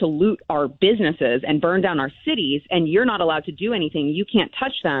criminals to loot our businesses and burn down our cities, and you're not allowed to do anything. You can't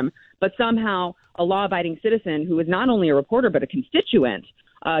touch them." But somehow a law-abiding citizen who is not only a reporter but a constituent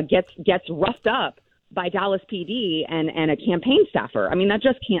gets roughed up by Dallas PD and a campaign staffer. I mean, that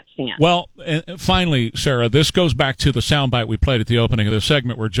just can't stand. Well, finally, Sarah, this goes back to the soundbite we played at the opening of the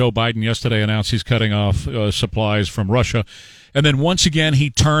segment where Joe Biden yesterday announced he's cutting off supplies from Russia. And then once again, he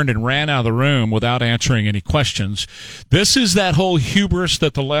turned and ran out of the room without answering any questions. This is that whole hubris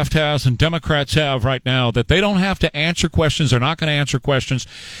that the left has and Democrats have right now, that they don't have to answer questions. They're not going to answer questions.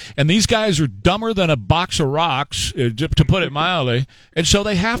 And these guys are dumber than a box of rocks, to put it mildly. And so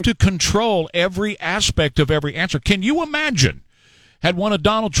they have to control every aspect of every answer. Can you imagine? Had one of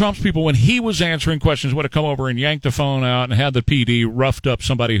Donald Trump's people, when he was answering questions, would have come over and yanked the phone out and had the PD roughed up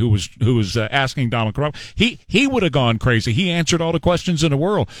somebody who was asking Donald Trump, he would have gone crazy. He answered all the questions in the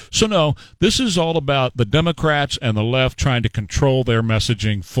world. So no, this is all about the Democrats and the left trying to control their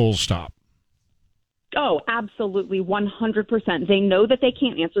messaging. Full stop. Oh, absolutely, 100%. They know that they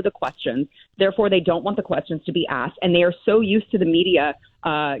can't answer the questions. Therefore, they don't want the questions to be asked. And they are so used to the media,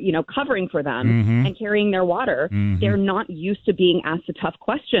 covering for them and carrying their water. They're not used to being asked the tough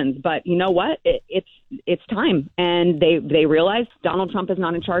questions. But you know what? It's time. And they realize Donald Trump is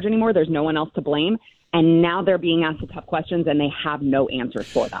not in charge anymore. There's no one else to blame. And now they're being asked the tough questions, and they have no answers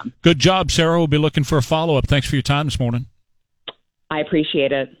for them. Good job, Sarah. We'll be looking for a follow-up. Thanks for your time this morning. I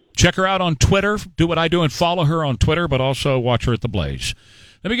appreciate it. Check her out on Twitter. Do what I do and follow her on Twitter, but also watch her at the Blaze.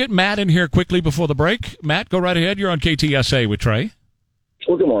 Let me get Matt in here quickly before the break. Matt, go right ahead. You're on KTSA with Trey.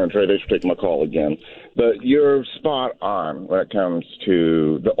 Well, good morning, Trey. Thanks for taking my call again. But you're spot on when it comes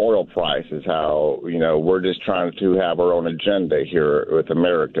to the oil prices, how, we're just trying to have our own agenda here with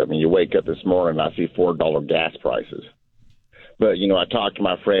America. I mean, you wake up this morning and I see $4 gas prices. But, I talked to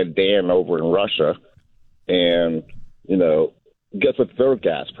my friend Dan over in Russia, and, guess what their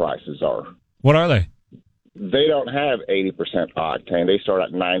gas prices are? What are they? They don't have 80% octane. They start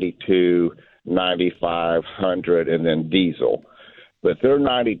at 92, 95, 100, and then diesel. But their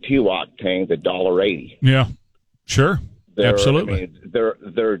 92 octane, $1.80. Yeah, sure, absolutely.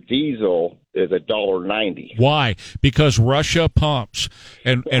 Their diesel is $1.90. Why? Because Russia pumps,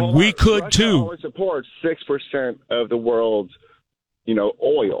 and we could Russia too. Only supports 6% of the world's,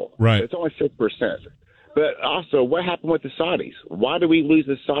 oil. Right. It's only 6%. But also, what happened with the Saudis? Why did we lose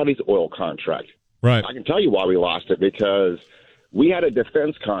the Saudis' oil contract? Right. I can tell you why we lost it, because we had a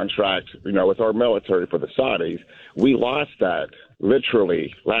defense contract, with our military for the Saudis. We lost that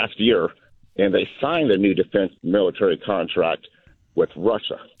literally last year, and they signed a new defense military contract with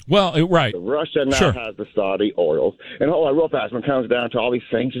Russia. Well, right. So Russia now has the Saudi oils. And hold on real fast, when it comes down to all these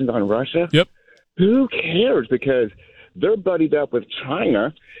sanctions on Russia, who cares? Because they're buddied up with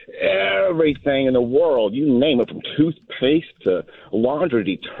China. Everything in the world, you name it, from toothpaste to laundry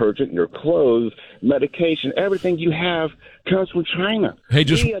detergent, your clothes, medication, everything you have comes from China. Hey,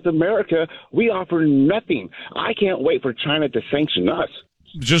 we as America, we offer nothing. I can't wait for China to sanction us.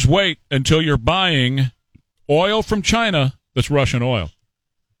 Just wait until you're buying oil from China that's Russian oil.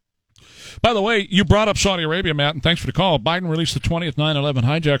 By the way, you brought up Saudi Arabia, Matt, and thanks for the call. Biden released the 20th 9/11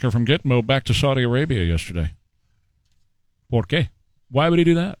 hijacker from Gitmo back to Saudi Arabia yesterday. ¿Por qué? Why would he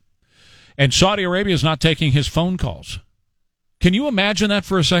do that? And Saudi Arabia is not taking his phone calls. Can you imagine that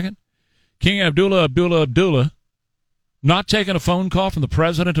for a second? King Abdullah not taking a phone call from the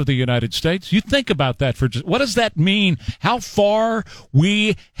President of the United States? You think about that for just, what does that mean? How far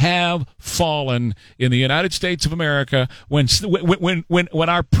we have fallen in the United States of America when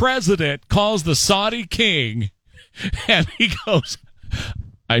our President calls the Saudi king and he goes,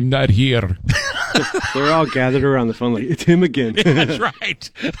 I'm not here. They're all gathered around the phone like, it's him again. Yeah, that's right.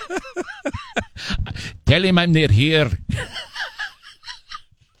 Tell him I'm not here.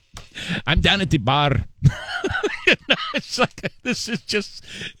 I'm down at the bar. It's like, this is just,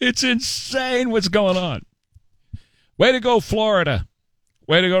 it's insane what's going on. Way to go, Florida.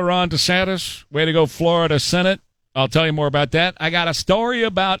 Way to go, Ron DeSantis. Way to go, Florida Senate. I'll tell you more about that. I got a story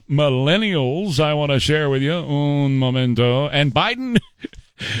about millennials I want to share with you. Un momento. And Biden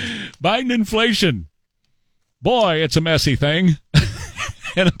inflation. Boy, it's a messy thing.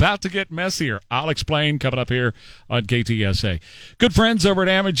 And about to get messier. I'll explain coming up here on KTSA. Good friends over at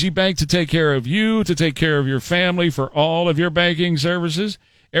Amegy Bank to take care of you, to take care of your family for all of your banking services.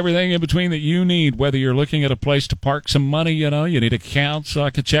 Everything in between that you need, whether you're looking at a place to park some money, you need accounts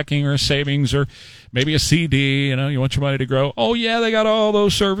like a checking or a savings or maybe a CD, you want your money to grow. Oh, yeah, they got all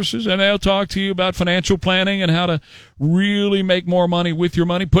those services, and they'll talk to you about financial planning and how to really make more money with your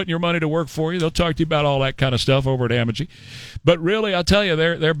money, putting your money to work for you. They'll talk to you about all that kind of stuff over at Amegy. But really, I'll tell you,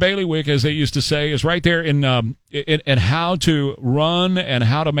 their bailiwick, as they used to say, is right there in how to run and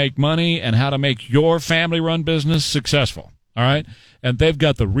how to make money and how to make your family-run business successful. All right? And they've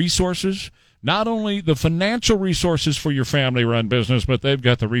got the resources, not only the financial resources for your family-run business, but they've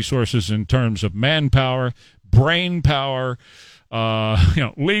got the resources in terms of manpower, brain power,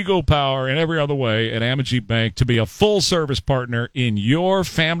 legal power, and every other way at Amegy Bank to be a full-service partner in your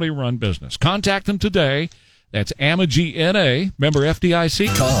family-run business. Contact them today. That's Amegy NA, member FDIC.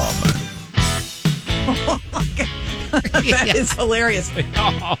 That is hilarious.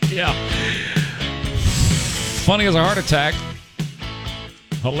 Oh, yeah. Funny as a heart attack.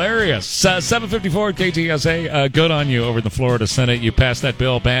 Hilarious. 754 KTSA. Good on you over in the Florida Senate. You passed that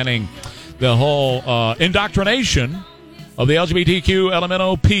bill banning the whole indoctrination of the LGBTQ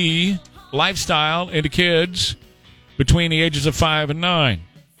LMNOP lifestyle into kids between the ages of 5 and 9.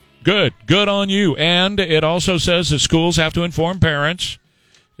 Good. Good on you. And it also says that schools have to inform parents.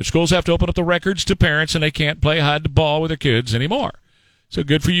 The schools have to open up the records to parents, and they can't play hide the ball with their kids anymore. So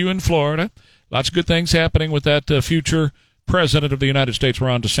good for you in Florida. Lots of good things happening with that future President of the United States,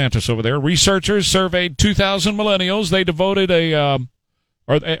 Ron DeSantis, over there. Researchers surveyed 2,000 millennials. They devoted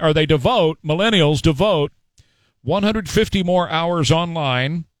millennials devote 150 more hours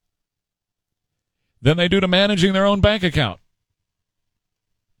online than they do to managing their own bank account.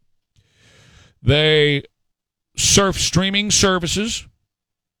 They surf streaming services.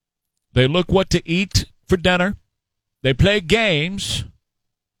 They look what to eat for dinner. They play games,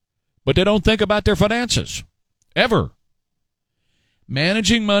 but they don't think about their finances, ever.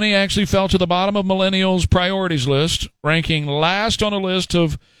 Managing money actually fell to the bottom of millennials' priorities list, ranking last on a list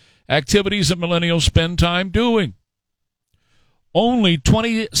of activities that millennials spend time doing. Only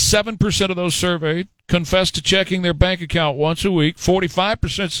 27% of those surveyed confessed to checking their bank account once a week.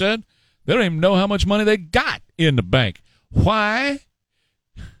 45% said they don't even know how much money they got in the bank. Why?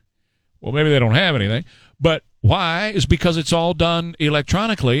 Well, maybe they don't have anything, but why is because it's all done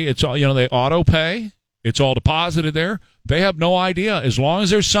electronically. It's all, they auto pay. It's all deposited there. They have no idea. As long as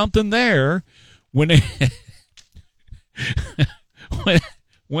there's something there, when they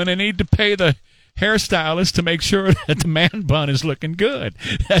when they need to pay the hairstylist to make sure that the man bun is looking good,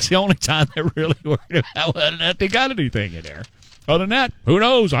 that's the only time they're really worried about whether or not they got anything in there. Other than that, who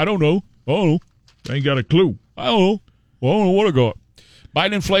knows? I don't know. Oh, I ain't got a clue. I don't know. Well, I don't know what to go.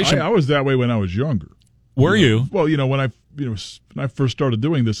 Biden inflation. I was that way when I was younger. Were you? Well, when I first started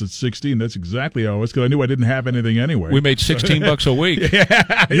doing this at 16, that's exactly how I was, because I knew I didn't have anything anyway. We made $16 a week.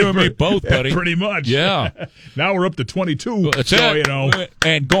 Yeah, you and me both, buddy. Pretty much. Yeah. Now we're up to 22. That's it.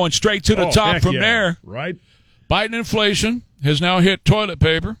 And going straight to the top from there. Right. Biden inflation has now hit toilet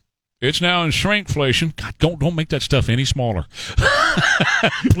paper. It's now in shrinkflation. God, don't make that stuff any smaller.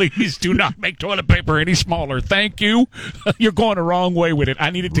 Please do not make toilet paper any smaller. Thank you. You're going the wrong way with it. I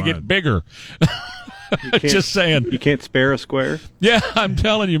need it to get bigger. Just saying. You can't spare a square? Yeah, I'm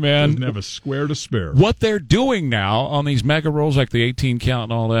telling you, man. Doesn't have a square to spare. What they're doing now on these mega rolls, like the 18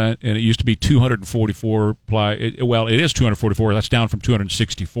 count and all that, and it used to be 244 ply. It is 244. That's down from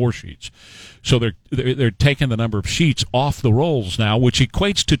 264 sheets. So they're taking the number of sheets off the rolls now, which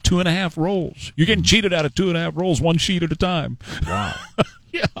equates to 2.5 rolls. You're getting cheated out of 2.5 rolls, one sheet at a time. Wow.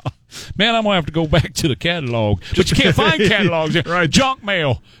 Yeah. Man, I'm going to have to go back to the catalog. But you can't find catalogs. Right. Junk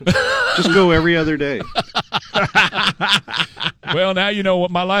mail. Just go every other day. Well, now you know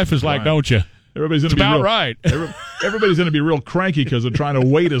what my life is like, don't you? Everybody's going to be about right. Everybody's going to be real cranky because they're trying to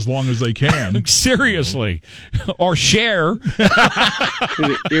wait as long as they can. Seriously. Or share.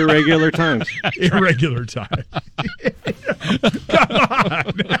 Irregular times. Irregular times. Come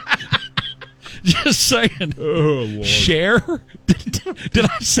on. Just saying. Oh, Lord. Share? Did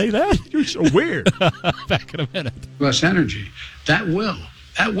I say that? You're so weird. Back in a minute. Less energy. That will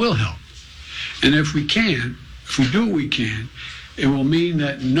help. And if we do what we can, it will mean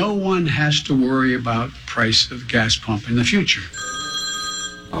that no one has to worry about price of gas pump in the future.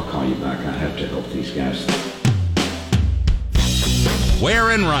 I'll call you back. I have to help these guys.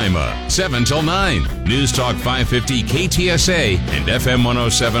 Ware and Rima, 7 till 9. News Talk 550 KTSA and FM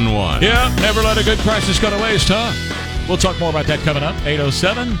 107.1. Yeah, never let a good crisis go to waste, huh? We'll talk more about that coming up.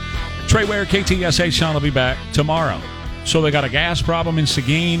 8:07. Trey Ware, KTSA. Sean will be back tomorrow. So they got a gas problem in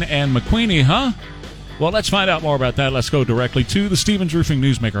Seguin and McQueenie, huh? Well, let's find out more about that. Let's go directly to the Stevens Roofing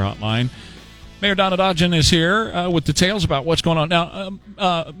Newsmaker Hotline. Mayor Donna Dodgen is here with details about what's going on. Now,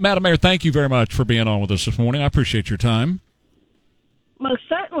 Madam Mayor, thank you very much for being on with us this morning. I appreciate your time. Most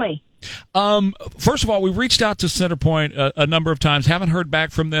certainly. First of all, we've reached out to CenterPoint a number of times. Haven't heard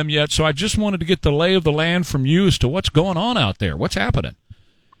back from them yet, so I just wanted to get the lay of the land from you as to what's going on out there. What's happening?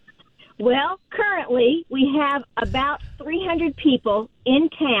 Well, currently we have about 300 people in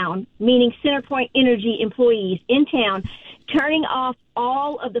town, meaning CenterPoint Energy employees in town, turning off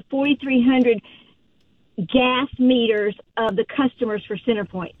all of the 4,300 gas meters of the customers for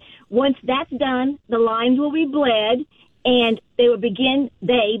CenterPoint. Once that's done, the lines will be bled, and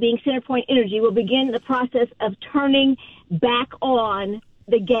being CenterPoint Energy, will begin the process of turning back on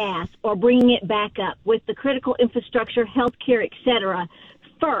the gas or bringing it back up with the critical infrastructure, healthcare, et cetera,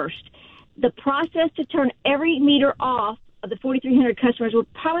 first. The process to turn every meter off of the 4,300 customers will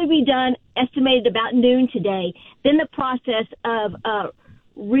probably be done, estimated about noon today. Then the process of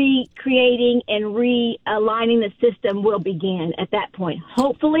recreating and realigning the system will begin at that point.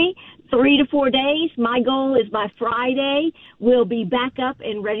 Hopefully, 3 to 4 days. My goal is by Friday, we'll be back up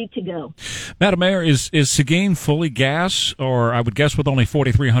and ready to go. Madam Mayor, is Seguin fully gas? Or I would guess with only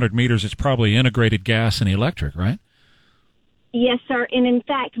 4,300 meters, it's probably integrated gas and electric, right? Yes, sir. And in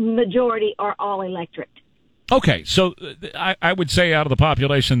fact, majority are all electric. Okay, so I would say out of the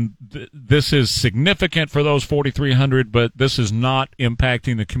population, this is significant for those 4,300, but this is not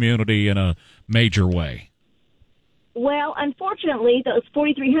impacting the community in a major way. Well, unfortunately, those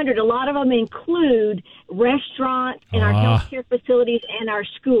 4,300, a lot of them include restaurants and our healthcare facilities and our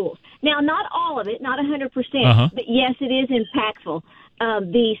schools. Now, not all of it, not 100%, but yes, it is impactful.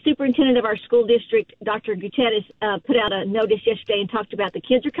 The superintendent of our school district, Dr. Gutierrez, put out a notice yesterday and talked about the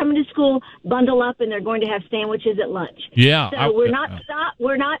kids are coming to school, bundle up, and they're going to have sandwiches at lunch. Yeah. So we're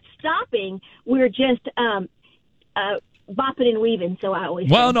not stopping. We're just bopping and weaving, so I always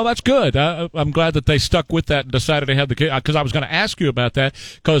Well, say. no, that's good. I'm glad that they stuck with that and decided to have the because I was going to ask you about that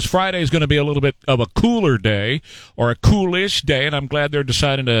because Friday is going to be a little bit of a cooler day or a coolish day, and I'm glad they're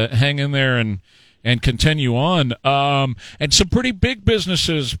deciding to hang in there and continue on. And some pretty big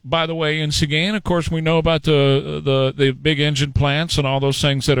businesses, by the way, in Seguin. Of course, we know about the big engine plants and all those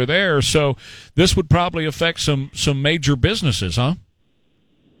things that are there. So this would probably affect some major businesses, huh?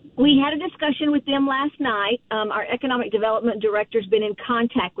 We had a discussion with them last night. Our economic development director's been in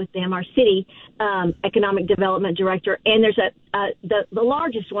contact with them, our city economic development director, and there's the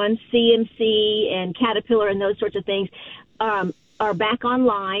largest ones, CMC and Caterpillar and those sorts of things, are back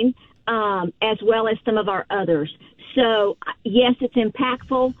online, as well as some of our others. So, yes, it's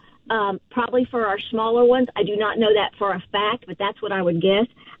impactful, probably for our smaller ones. I do not know that for a fact, but that's what I would guess.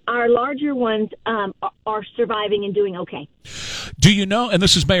 Our larger ones are surviving and doing okay. Do you know, and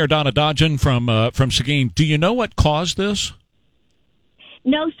this is Mayor Donna Dodgen from Seguin, do you know what caused this?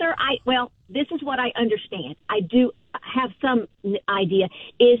 No, sir. Well, this is what I understand. I do have some idea,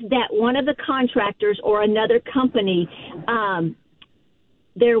 is that one of the contractors or another company,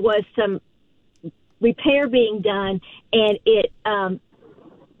 there was some repair being done, and it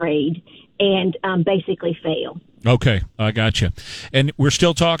frayed and basically failed. Okay, I got you. And we're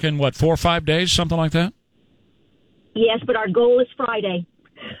still talking, 4 or 5 days, something like that? Yes, but our goal is Friday.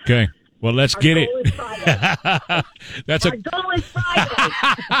 Okay. Well, let's get it. That's our goal is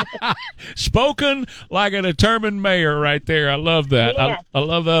Friday. Spoken like a determined mayor right there. I love that. Yes. I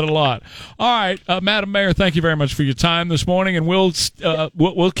love that a lot. All right, Madam Mayor, thank you very much for your time this morning, and we'll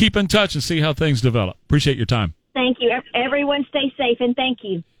keep in touch and see how things develop. Appreciate your time. Thank you. Everyone stay safe, and thank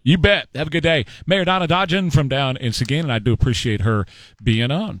you. You bet. Have a good day. Mayor Donna Dodgen from down in Seguin, and I do appreciate her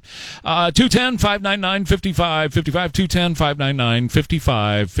being on. 210-599-5555,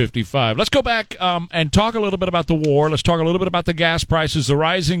 210-599-5555. Let's go back and talk a little bit about the war. Let's talk a little bit about the gas prices, the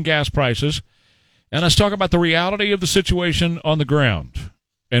rising gas prices, and let's talk about the reality of the situation on the ground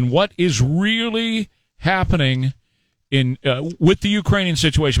and what is really happening in with the Ukrainian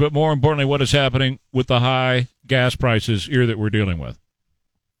situation, but more importantly, what is happening with the high gas prices here that we're dealing with.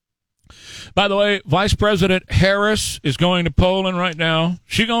 By the way, Vice President Harris is going to Poland right now.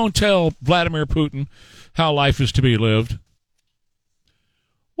 She's going to tell Vladimir Putin how life is to be lived.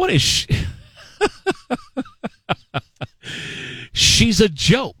 What is she? She's a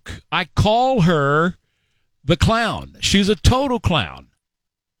joke. I call her the clown. She's a total clown.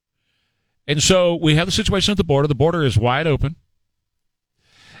 And so we have the situation at the border. The border is wide open.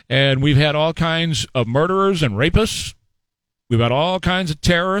 And we've had all kinds of murderers and rapists. We've had all kinds of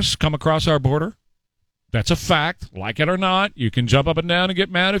terrorists come across our border. That's a fact. Like it or not, you can jump up and down and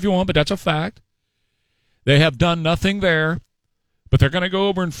get mad if you want, but that's a fact. They have done nothing there, but they're going to go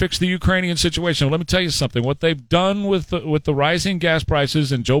over and fix the Ukrainian situation. Let me tell you something. What they've done with the rising gas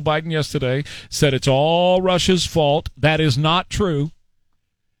prices, and Joe Biden yesterday said it's all Russia's fault. That is not true.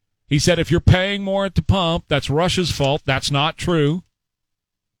 He said if you're paying more at the pump, that's Russia's fault. That's not true.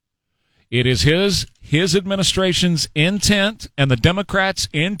 It is his administration's intent and the Democrats'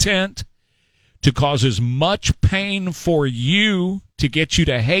 intent to cause as much pain for you to get you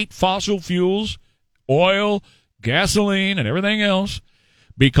to hate fossil fuels, oil, gasoline, and everything else,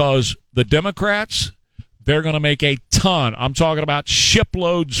 because the Democrats, they're going to make a ton. I'm talking about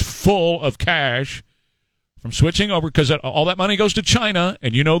shiploads full of cash from switching over, because all that money goes to China,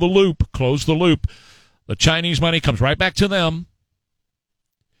 and you know the loop, close the loop. The Chinese money comes right back to them.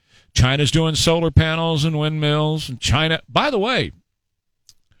 China's doing solar panels and windmills, and China, by the way,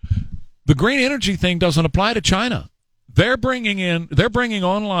 the green energy thing doesn't apply to China. They're bringing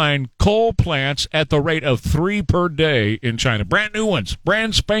online coal plants at the rate of 3 per day in China. Brand new ones,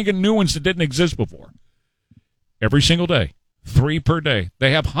 brand spanking new ones that didn't exist before. Every single day, 3 per day.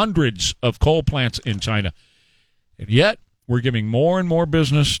 They have hundreds of coal plants in China. And yet, we're giving more and more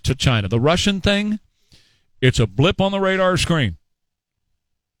business to China. The Russian thing, it's a blip on the radar screen.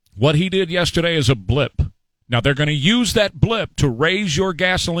 What he did yesterday is a blip. Now, they're going to use that blip to raise your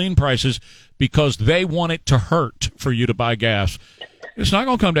gasoline prices because they want it to hurt for you to buy gas. It's not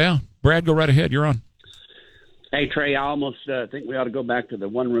going to come down. Brad, go right ahead. You're on. Hey, Trey, I almost think we ought to go back to the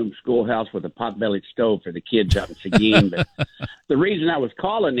one-room schoolhouse with a pot-bellied stove for the kids out in Seguin. But the reason I was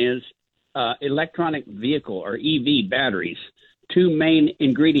calling is electronic vehicle or EV batteries. 2 main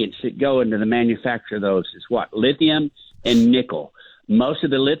ingredients that go into the manufacture of those is what? Lithium and nickel. Most of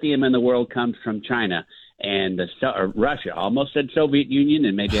the lithium in the world comes from China and Russia. I almost said Soviet Union,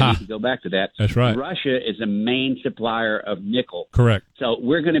 and maybe I need to go back to that. That's right. Russia is a main supplier of nickel. Correct. So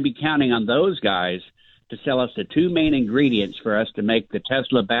we're going to be counting on those guys to sell us the 2 main ingredients for us to make the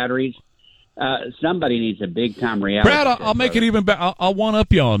Tesla batteries Somebody needs a big-time reality. Brad, I'll make it even better. I'll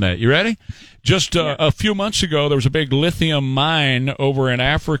one-up you on that. You ready? Just a few months ago, there was a big lithium mine over in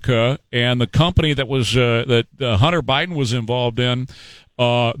Africa, and the company that was that Hunter Biden was involved in,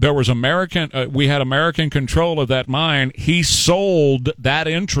 there was we had American control of that mine. He sold that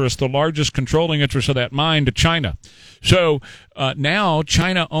interest, the largest controlling interest of that mine, to China. So now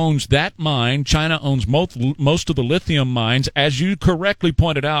China owns that mine. China owns most of the lithium mines. As you correctly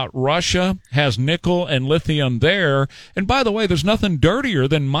pointed out, Russia has nickel and lithium there. And by the way, there's nothing dirtier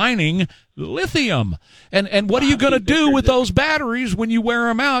than mining lithium. And what are you going to do with those batteries when you wear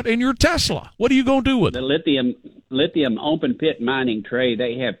them out in your Tesla? What are you going to do with the lithium open pit mining, Trey?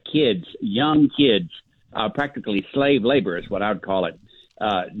 They have kids, young kids, practically slave labor is what I would call it.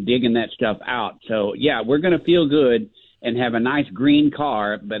 Digging that stuff out. So, yeah, we're going to feel good and have a nice green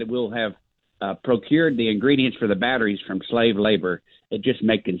car, but we'll have procured the ingredients for the batteries from slave labor. It just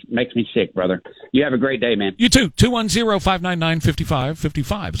makes me sick, brother. You have a great day, man. You too.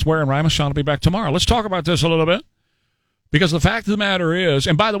 210-599-5555. It's Ware and Rima. Sean will be back tomorrow. Let's talk about this a little bit. Because the fact of the matter is,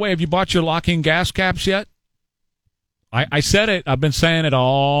 and by the way, have you bought your locking gas caps yet? I said it. I've been saying it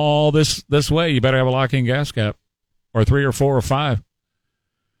all this way. You better have a locking gas cap, or 3 or 4 or 5.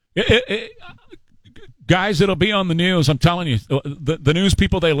 Guys, it'll be on the news. I'm telling you, the news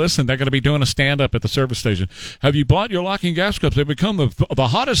people, they listen. They're going to be doing a stand-up at the service station. Have you bought your locking gas caps? They've become the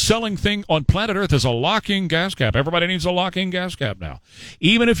hottest selling thing on planet Earth is a locking gas cap. Everybody needs a locking gas cap now.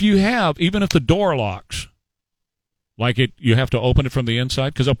 Even if the door locks, you have to open it from the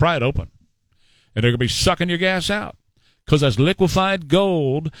inside, because they'll pry it open. And they're going to be sucking your gas out, because that's liquefied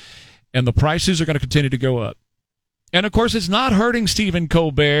gold, and the prices are going to continue to go up. And, of course, it's not hurting Stephen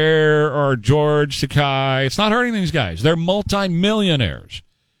Colbert or George Takei. It's not hurting these guys. They're multimillionaires.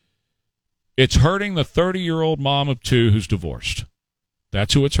 It's hurting the 30-year-old mom of 2 who's divorced.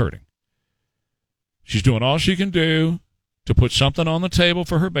 That's who it's hurting. She's doing all she can do to put something on the table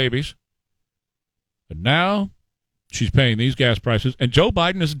for her babies. And now she's paying these gas prices. And Joe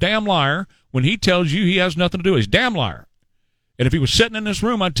Biden is a damn liar when he tells you he has nothing to do. He's a damn liar. And if he was sitting in this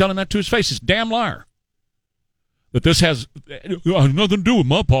room, I'd tell him that to his face. He's a damn liar. That this has nothing to do with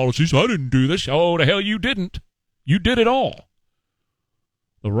my policies. I didn't do this. Oh, the hell you didn't. You did it all.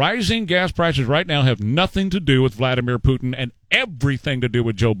 The rising gas prices right now have nothing to do with Vladimir Putin and everything to do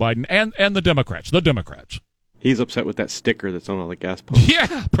with Joe Biden and the Democrats. The Democrats. He's upset with that sticker that's on all the gas pumps.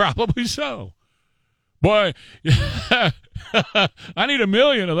 Yeah, probably so. Boy, I need 1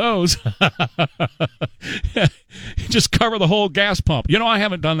 million of those. Just cover the whole gas pump. You know, I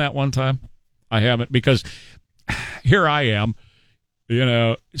haven't done that one time. I haven't, because here I am. You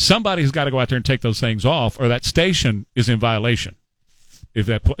know, somebody's got to go out there and take those things off, or that station is in violation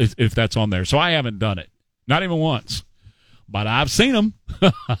if that's on there. So I haven't done it. Not even once. But I've seen them.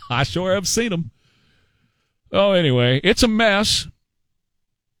 I sure have seen them. Oh, anyway, it's a mess.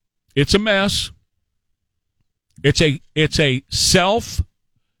 It's a mess. It's a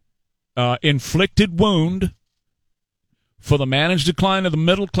self-inflicted wound for the managed decline of the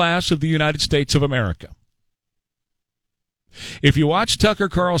middle class of the United States of America. If you watched Tucker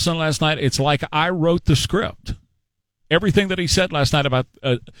Carlson last night, it's like I wrote the script. Everything that he said last night about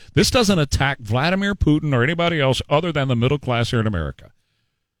this doesn't attack Vladimir Putin or anybody else other than the middle class here in America.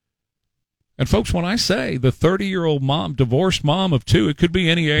 And folks, when I say the 30-year-old mom, divorced mom of 2, it could be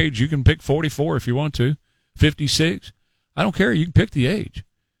any age. You can pick 44 if you want to, 56. I don't care. You can pick the age.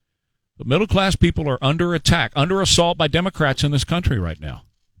 The middle class people are under attack, under assault by Democrats in this country right now.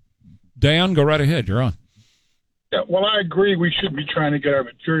 Dan, go right ahead. You're on. Yeah, well, I agree we should be trying to get our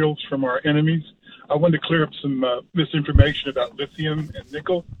materials from our enemies. I wanted to clear up some misinformation about lithium and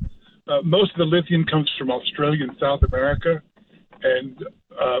nickel. Most of the lithium comes from Australia and South America, and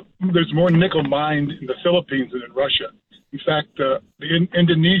there's more nickel mined in the Philippines than in Russia. In fact,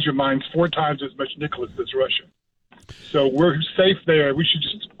 Indonesia mines 4 times as much nickel as does Russia. So we're safe there. We should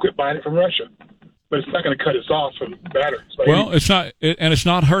just quit buying it from Russia. But it's not going to cut us off from batteries. Well, it's not, and it's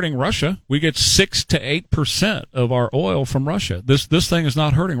not hurting Russia. We get 6 to 8% of our oil from Russia. This thing is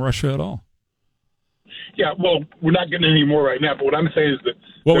not hurting Russia at all. Yeah, well, we're not getting any more right now. But what I'm saying is that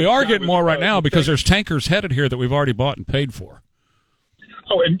we are getting more right now because there's tankers headed here that we've already bought and paid for.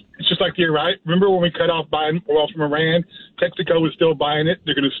 Oh, and it's just like here, right? Remember when we cut off buying oil from Iran? Texaco is still buying it.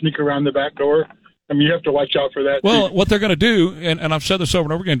 They're going to sneak around the back door. I mean, you have to watch out for that. Well, too. What they're going to do, and I've said this over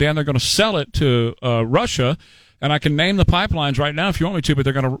and over again, Dan, they're going to sell it to Russia, and I can name the pipelines right now if you want me to, but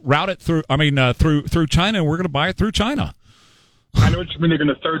they're going to route it through China, and we're going to buy it through China. I know what you mean. They're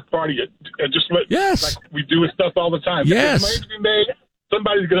going to third party it and just let like we do with stuff all the time. Yes, if money to be made,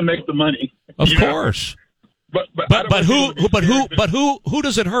 somebody's going to make the money. Of course. who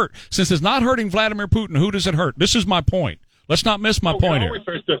does it hurt? Since it's not hurting Vladimir Putin, who does it hurt? This is my point. Let's not miss my point here.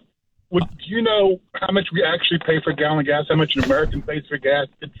 Do you know how much we actually pay for a gallon of gas? How much an American pays for gas?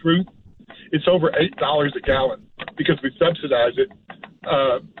 In truth, it's over $8 a gallon because we subsidize it.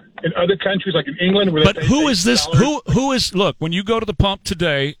 In other countries, like in England, where but who is this? Who is? Look, when you go to the pump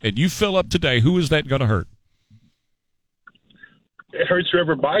today and you fill up today, who is that going to hurt? It hurts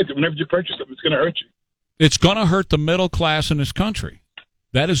whoever buys it. Whenever you purchase it, it's going to hurt you. It's going to hurt the middle class in this country.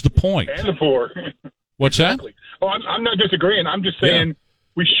 That is the point. And the poor. What's exactly. that? Oh, I'm not disagreeing. I'm just saying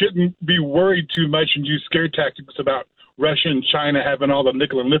we shouldn't be worried too much and use scare tactics about Russia and China having all the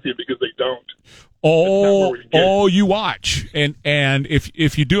nickel and lithium because they don't. You watch. And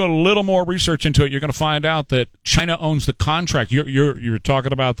if you do a little more research into it, you're going to find out that China owns the contract. You're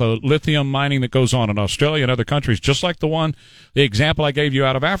talking about the lithium mining that goes on in Australia and other countries, just like the example I gave you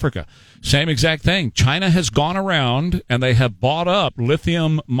out of Africa. Same exact thing. China has gone around and they have bought up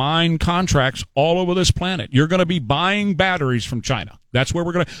lithium mine contracts all over this planet. You're going to be buying batteries from China. That's where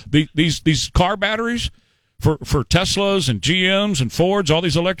we're going to these car batteries. For Teslas and GMs and Fords, all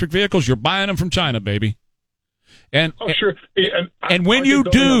these electric vehicles, you're buying them from China, baby. And sure. And when you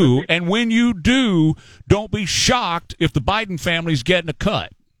do, don't be shocked if the Biden family's getting a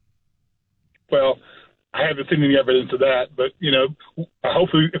cut. Well, I haven't seen any evidence of that, but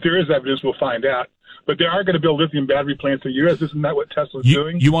hopefully, if there is evidence, we'll find out. But they are going to build lithium battery plants in the U.S. Isn't that what Tesla's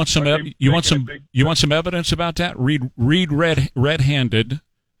doing? You want some evidence about that? Read red-handed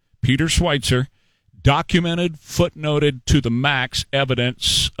Peter Schweitzer. Documented, footnoted to the max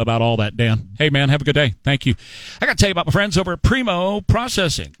evidence about all that, Dan. Hey, man, have a good day. Thank you. I got to tell you about my friends over at Primo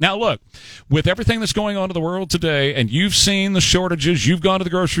Processing. Now, look, with everything that's going on in the world today, and you've seen the shortages, you've gone to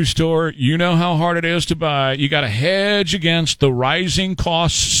the grocery store, you know how hard it is to buy. You got to hedge against the rising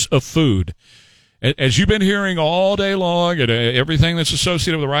costs of food. As you've been hearing all day long, and everything that's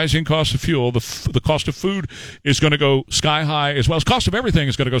associated with the rising cost of fuel, the cost of food is going to go sky high, as well as cost of everything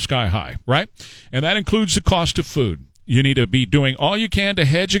is going to go sky high, right? And that includes the cost of food. You need to be doing all you can to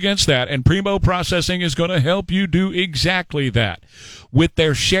hedge against that, and Primo Processing is going to help you do exactly that. With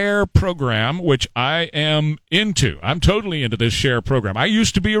their share program, which I am into. I'm totally into this share program. I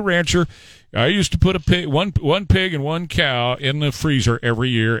used to be a rancher. I used to put one pig and one cow in the freezer every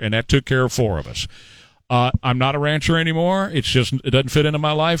year, and that took care of 4 of us. I'm not a rancher anymore. It doesn't fit into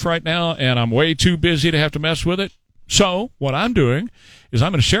my life right now, and I'm way too busy to have to mess with it. So what I'm doing is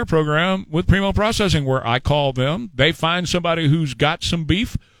I'm in a share program with Primo Processing where I call them. They find somebody who's got some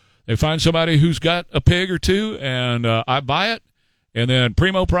beef. They find somebody who's got a pig or 2, and I buy it. And then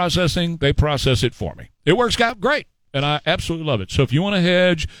Primo Processing, they process it for me. It works out great, and I absolutely love it. So if you want to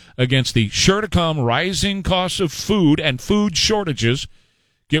hedge against the sure-to-come rising costs of food and food shortages,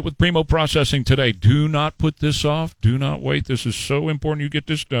 get with Primo Processing today. Do not put this off. Do not wait. This is so important you get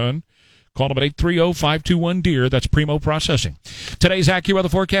this done. Call them at 830-521-DEER. That's Primo Processing. Today's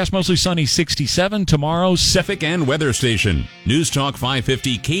AccuWeather forecast, mostly sunny, 67. Tomorrow, Suffolk and Weather Station. News Talk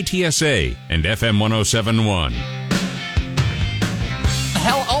 550 KTSA and FM 107.1.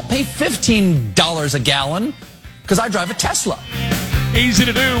 Hell, I'll pay $15 a gallon because I drive a Tesla. Easy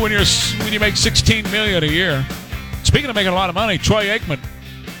to do when you make $16 million a year. Speaking of making a lot of money, Troy Aikman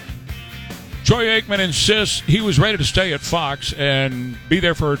insists he was ready to stay at Fox and be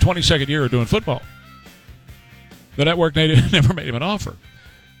there for a 22nd year of doing football. The network never made him an offer.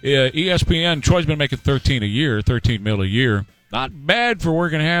 ESPN, Troy's been making $13 million a year. Not bad for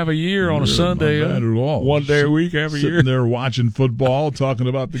working half a year on a Sunday. Not bad at all. One day a week, half a year. Sitting there watching football, talking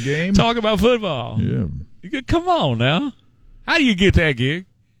about the game. Talking about football. Yeah. Come on now. How do you get that gig?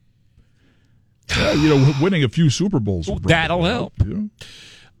 Winning a few Super Bowls. That'll help.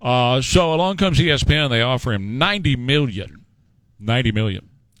 Yeah. So along comes ESPN. They offer him $90 million. $90 million.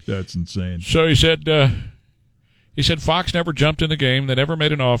 That's insane. So he said Fox never jumped in the game. They never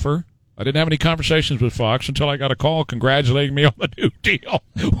made an offer. I didn't have any conversations with Fox until I got a call congratulating me on the new deal.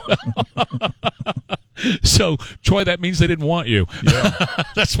 So, Troy, that means they didn't want you. Yeah.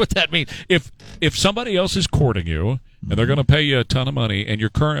 That's what that means. If somebody else is courting you and they're going to pay you a ton of money and your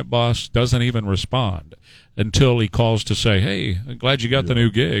current boss doesn't even respond until he calls to say, hey, I'm glad you got the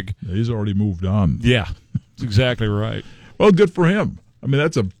new gig. He's already moved on. Yeah, that's exactly right. Well, good for him. I mean,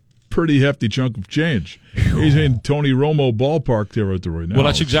 that's a pretty hefty chunk of change. He's in Tony Romo ballpark territory now. Well,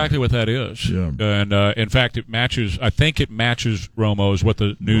 that's exactly what that is. Yeah. And in fact, I think it matches Romo is what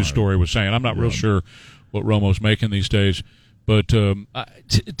the news story was saying. I'm not real sure what Romo's making these days. But to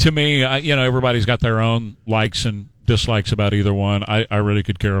me, everybody's got their own likes and dislikes about either one. I really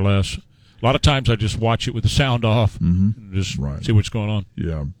could care less. A lot of times I just watch it with the sound off and just see what's going on.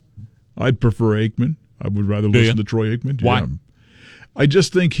 Yeah. I'd prefer Aikman. I would rather Do listen you? to Troy Aikman. Why? Yeah. I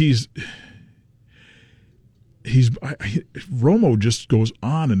just think Romo just goes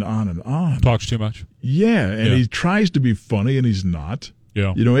on and on and on. Talks too much. Yeah, and Yeah. he tries to be funny, and he's not.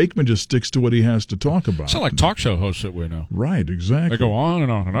 Yeah. You know, Aikman just sticks to what he has to talk about. It's not like talk show hosts that we know. Right, exactly. They go on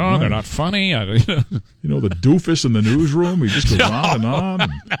and on and on. Right. They're not funny. You know, the doofus in the newsroom, he just goes on and on.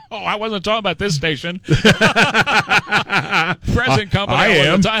 No, I wasn't talking about this station. Present company. I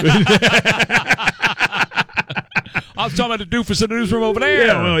am. I was talking about the doofus in the newsroom over there.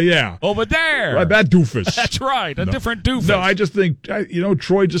 Yeah, well, yeah. Over there. Right, that doofus. That's right. A different doofus. No, I just think,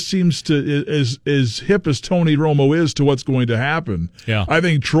 Troy just seems to, as hip as Tony Romo is to what's going to happen, Yeah. I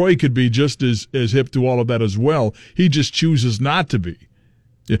think Troy could be just as hip to all of that as well. He just chooses not to be.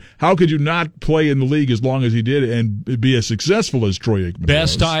 Yeah. How could you not play in the league as long as he did and be as successful as Troy Aikman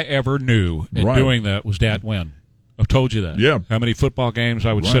Best was? I ever knew in doing that was Dat Wynn. I've told you that. Yeah. How many football games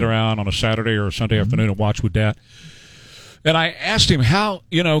I would sit around on a Saturday or a Sunday afternoon and watch with Dat. And I asked him how,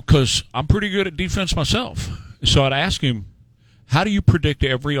 because I'm pretty good at defense myself. So I'd ask him, how do you predict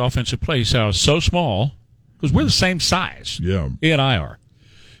every offensive play? He said, I was so small, because we're the same size. Yeah. He and I are.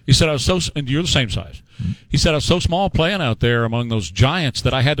 He said, and you're the same size. He said, I was so small playing out there among those giants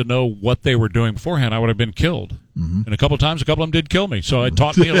that I had to know what they were doing beforehand. I would have been killed. Mm-hmm. And a couple of them did kill me. So it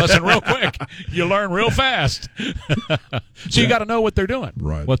taught me a lesson real quick. You learn real fast. So you got to know what they're doing,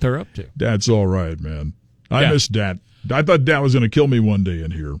 right? What they're up to. That's all right, man. I miss Dat. I thought Dat was going to kill me one day in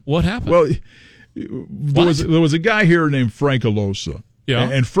here. What happened? Well, there was a guy here named Frank Alosa. Yeah.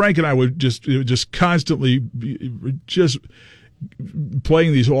 And Frank and I would just constantly just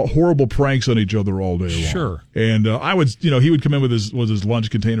playing these horrible pranks on each other all day long. Sure. And I would, he would come in with his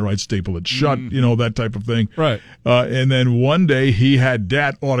lunch container, I'd staple it shut, that type of thing. Right. And then one day he had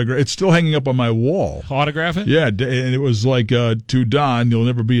Dat autograph. It's still hanging up on my wall. Autograph it? Yeah, and it was like, to Don, you'll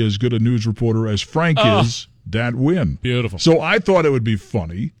never be as good a news reporter as Frank is. Dat Wynn. Beautiful. So I thought it would be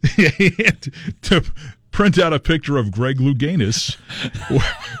funny to print out a picture of Greg Louganis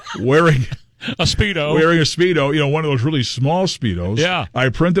wearing a Speedo. One of those really small Speedos. Yeah. I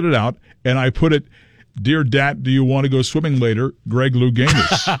printed it out, and I put it, Dear Dat, do you want to go swimming later? Greg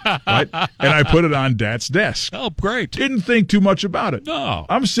Louganis. Right? And I put it on Dat's desk. Oh, great. Didn't think too much about it. No.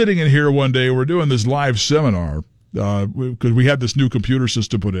 I'm sitting in here one day, we're doing this live seminar, because we had this new computer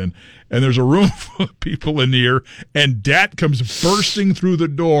system put in, and there's a room full of people in here, and Dat comes bursting through the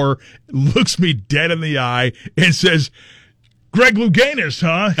door, looks me dead in the eye, and says, Greg Louganis,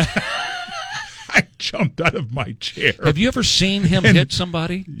 huh? I jumped out of my chair. Have you ever seen him hit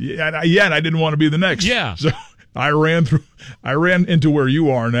somebody? Yeah, and I didn't want to be the next. Yeah. So I ran into where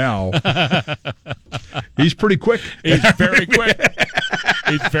you are now. He's pretty quick. He's very quick.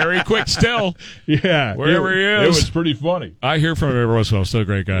 He's very quick still. Yeah. Wherever he is. It was pretty funny. I hear from him every once in a while. Still a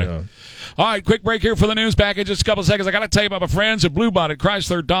great guy. Yeah. All right, quick break here for the news package. Just a couple of seconds. I got to tell you about my friends at Blue Bonnet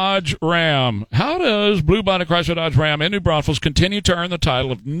Chrysler Dodge Ram. How does Blue Bonnet Chrysler Dodge Ram in New Braunfels continue to earn the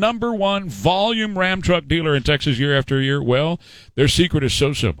title of #1 volume Ram truck dealer in Texas year after year? Well, their secret is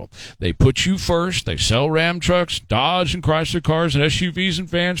so simple. They put you first. They sell Ram trucks, Dodge and Chrysler cars, and SUVs and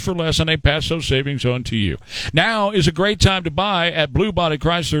vans for less, and they pass those savings on to you. Now is a great time to buy at Blue Bonnet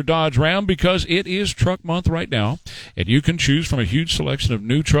Chrysler Dodge Ram because it is truck month right now, and you can choose from a huge selection of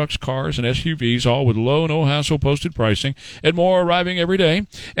new trucks, cars, and SUVs, all with low, no-hassle posted pricing, and more arriving every day.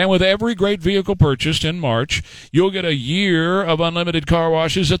 And with every great vehicle purchased in March, you'll get a year of unlimited car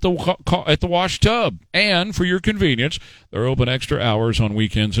washes at the wash tub. And for your convenience, they're open extra hours on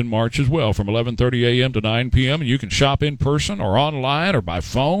weekends in March as well, from 11:30 a.m. to 9 p.m. And you can shop in person or online or by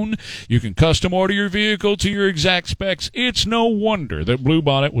phone. You can custom order your vehicle to your exact specs. It's no wonder that Blue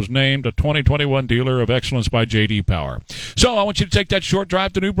Bonnet was named a 2021 Dealer of Excellence by J.D. Power. So I want you to take that short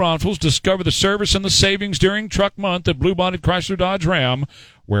drive to New Braunfels, discover the service and the savings during truck month at Blue Bonnet Chrysler Dodge Ram,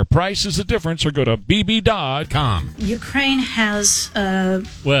 where price is the difference, or go to bb.com. Ukraine has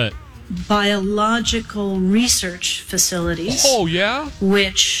What? biological research facilities. Oh, yeah?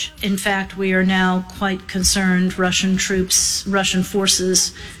 Which, in fact, we are now quite concerned Russian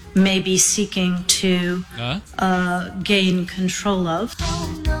forces may be seeking to gain control of.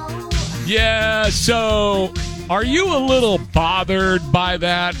 Yeah, so are you a little bothered by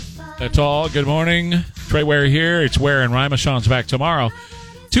that? That's all. Good morning. Trey Ware here. It's Ware and Rima. Sean's back tomorrow.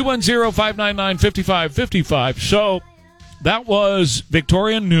 210-599-5555. So that was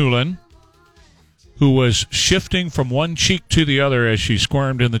Victoria Newland, who was shifting from one cheek to the other as she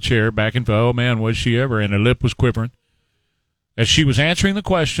squirmed in the chair back and forth. Oh, man, was she ever. And her lip was quivering as she was answering the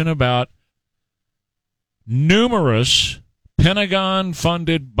question about numerous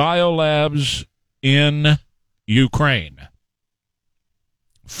Pentagon-funded biolabs in Ukraine.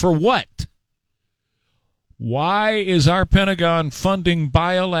 For what? Why is our Pentagon funding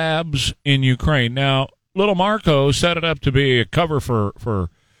biolabs in Ukraine? Now, little Marco set it up to be a cover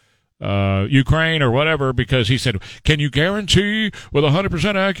for Ukraine or whatever, because he said, "Can you guarantee with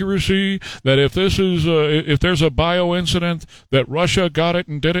 100% accuracy that if this is if there's a bio incident that Russia got it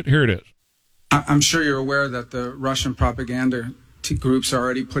and did it?" Here it is. I'm sure you're aware that the Russian propaganda groups are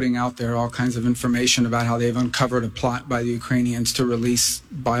already putting out there all kinds of information about how they've uncovered a plot by the Ukrainians to release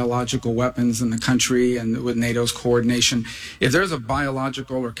biological weapons in the country, and with NATO's coordination. If there's a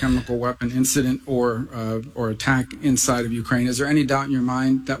biological or chemical weapon incident or attack inside of Ukraine, is there any doubt in your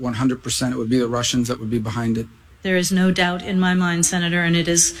mind that 100% it would be the Russians that would be behind it? There is no doubt in my mind, Senator, and it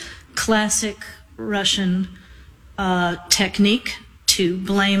is classic Russian technique to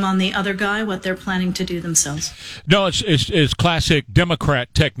blame on the other guy what they're planning to do themselves. No, it's classic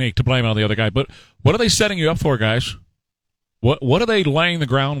Democrat technique to blame on the other guy. But what are they setting you up for, guys? What are they laying the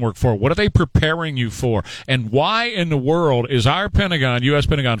groundwork for? What are they preparing you for? And why in the world is our Pentagon, U.S.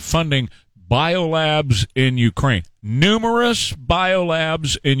 Pentagon, funding biolabs in Ukraine? Numerous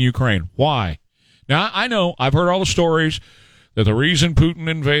biolabs in Ukraine. Why? Now, I know, I've heard all the stories that the reason Putin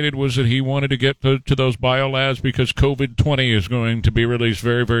invaded was that he wanted to get to those biolabs because COVID-20 is going to be released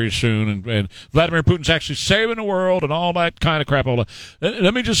very, very soon, and Vladimir Putin's actually saving the world and all that kind of crap.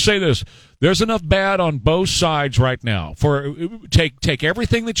 Let me just say this. There's enough bad on both sides right now. Take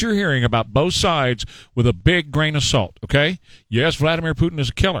everything that you're hearing about both sides with a big grain of salt, okay? Yes, Vladimir Putin is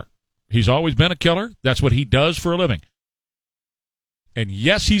a killer. He's always been a killer. That's what he does for a living. And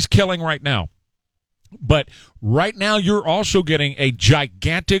yes, he's killing right now. But right now, you're also getting a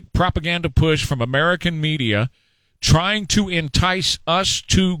gigantic propaganda push from American media trying to entice us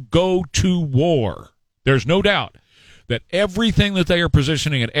to go to war. There's no doubt that everything that they are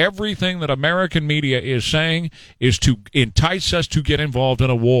positioning and everything that American media is saying is to entice us to get involved in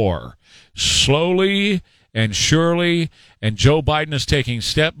a war. Slowly and surely, and Joe Biden is taking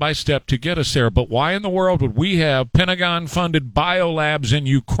step by step to get us there. But why in the world would we have Pentagon-funded biolabs in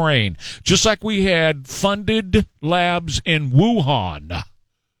Ukraine, just like we had funded labs in Wuhan?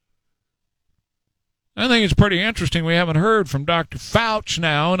 I think it's pretty interesting we haven't heard from Dr. Fauci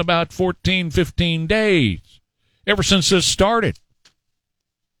now in about 14, 15 days, ever since this started.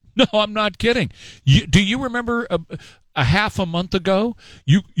 No, I'm not kidding. Do you remember a half a month ago,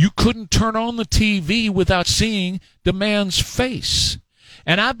 you couldn't turn on the TV without seeing the man's face?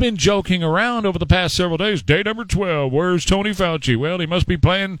 And I've been joking around over the past several days. Day number 12, where's Tony Fauci? Well, he must be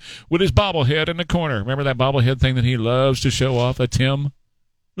playing with his bobblehead in the corner. Remember that bobblehead thing that he loves to show off? That's him.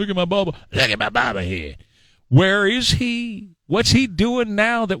 Look at my bobblehead. Where is he? What's he doing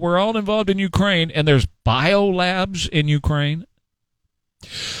now that we're all involved in Ukraine and there's biolabs in Ukraine?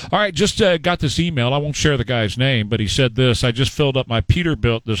 All right, just got this email. I won't share the guy's name, but he said this: I just filled up my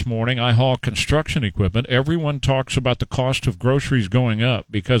Peterbilt this morning. I haul construction equipment. Everyone talks about the cost of groceries going up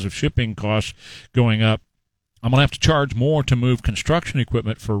because of shipping costs going up. I'm going to have to charge more to move construction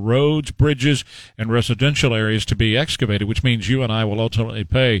equipment for roads, bridges, and residential areas to be excavated, which means you and I will ultimately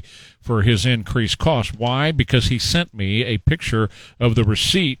pay for his increased cost. Why? Because he sent me a picture of the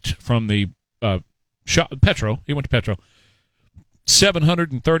receipt from the Petro. He went to Petro.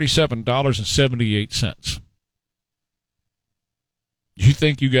 $737.78. You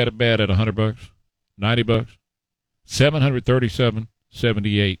think you got it bad at $100, $90?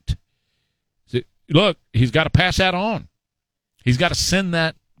 $737.78. Look, he's got to pass that on. He's got to send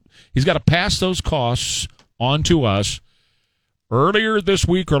that. He's got to pass those costs on to us. Earlier this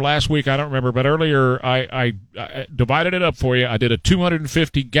week or last week, I don't remember, but earlier I divided it up for you. I did a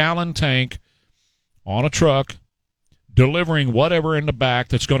 250-gallon tank on a truck, delivering whatever in the back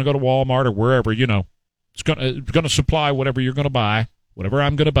that's going to go to Walmart or wherever, you know. It's going to supply whatever you're going to buy, whatever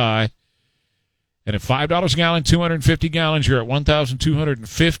I'm going to buy. And at $5 a gallon, 250 gallons, you're at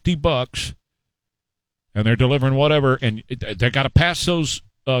 $1,250, and they're delivering whatever, and they got to pass those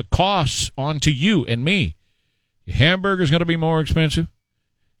costs on to you and me. Your hamburger's going to be more expensive.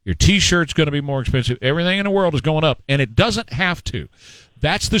 Your T-shirt's going to be more expensive. Everything in the world is going up, and it doesn't have to.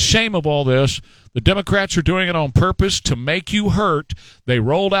 That's the shame of all this. The Democrats are doing it on purpose to make you hurt. They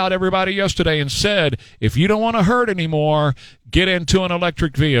rolled out everybody yesterday and said, if you don't want to hurt anymore, get into an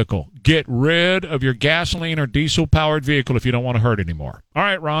electric vehicle. Get rid of your gasoline or diesel-powered vehicle if you don't want to hurt anymore. All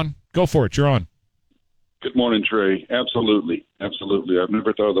right, Ron, go for it. You're on. Good morning, Trey. Absolutely. Absolutely. I've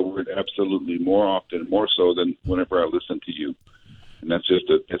never thought of the word absolutely more often, more so than whenever I listen to you. And that's just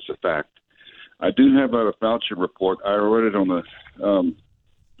it's a fact. I do have a Fauci report. I read it on the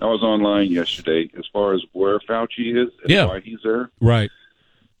I was online yesterday as far as where Fauci is and why he's there. Right.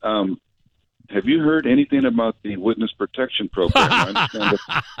 have you heard anything about the witness protection program? I understand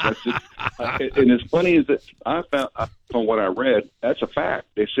that's just, and as funny as that, I found from what I read, that's a fact.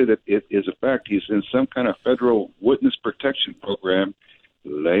 They said that it is a fact. He's in some kind of federal witness protection program,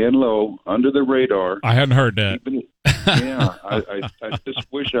 laying low under the radar. I hadn't heard that. Yeah, I just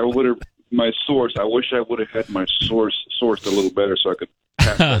wish I would have my source. I wish I would have had my source sourced a little better so I could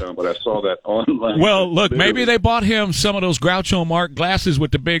pass that on. But I saw that online. Well, look, maybe they bought him some of those Groucho Marx glasses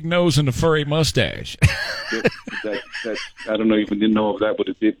with the big nose and the furry mustache. I don't know, even didn't know if that would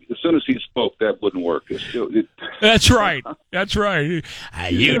have did. As soon as he spoke, that wouldn't work. That's right. That's right.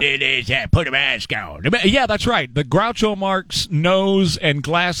 You did this. Put a mask on. Yeah, that's right. The Groucho Marx nose and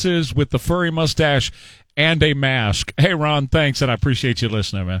glasses with the furry mustache and a mask. Hey, Ron, thanks, and I appreciate you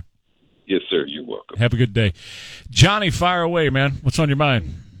listening, man. Yes, sir. You're welcome. Have a good day. Johnny, fire away, man. What's on your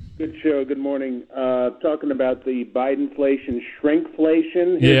mind? Good show. Good morning. Talking about the Bidenflation,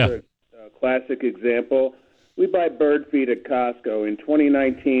 shrinkflation. Yeah. Here's a classic example. We buy bird feed at Costco in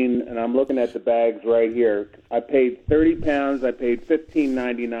 2019, and I'm looking at the bags right here. I paid 30 pounds. I paid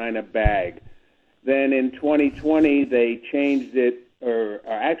 $15.99 a bag. Then in 2020, they changed it, or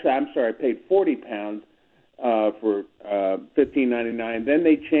actually, I'm sorry, I paid 40 pounds for $15.99. Then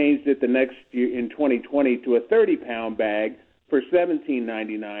they changed it the next year in 2020 to a 30-pound bag for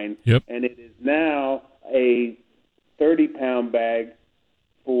 $17.99. Yep. And it is now a 30-pound bag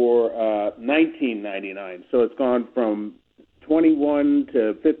for $19.99. So it's gone from 21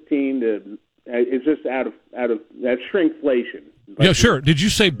 to 15 to it's just out of that's shrinkflation. Yeah, sure. Did you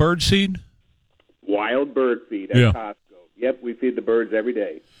say bird seed? Wild bird feed at Costco. Yep, we feed the birds every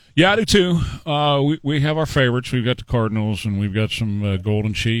day. Yeah, I do too. We have our favorites. We've got the cardinals, and we've got some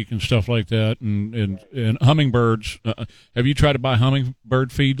golden cheek and stuff like that, and hummingbirds. Have you tried to buy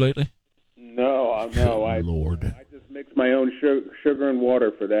hummingbird feed lately? No. Lord. I just mix my own sugar and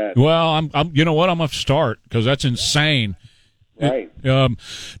water for that. Well, I'm. You know what? I'm gonna start because that's insane. Right. No,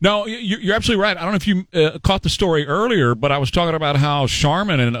 you're absolutely right. I don't know if you caught the story earlier, but I was talking about how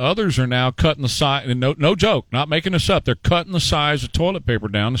Charmin and others are now cutting the size. And no joke, not making this up. They're cutting the size of toilet paper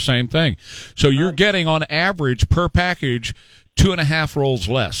down. The same thing. So you're getting on average per package 2.5 rolls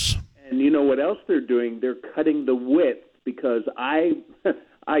less. And you know what else they're doing? They're cutting the width because I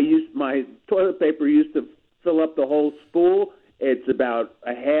used my toilet paper used to fill up the whole spool. It's about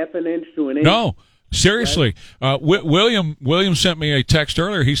a half an inch to an inch. No. Seriously, William sent me a text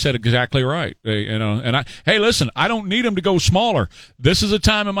earlier. He said exactly right. And hey, listen, I don't need them to go smaller. This is a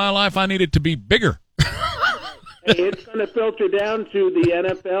time in my life I need it to be bigger. It's going to filter down to the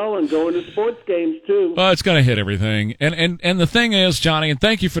NFL and go into sports games too. Well, it's going to hit everything. And the thing is, Johnny, and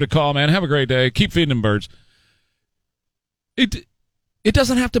thank you for the call, man. Have a great day. Keep feeding them birds. It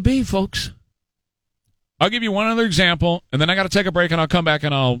doesn't have to be, folks. I'll give you one other example, and then I got to take a break, and I'll come back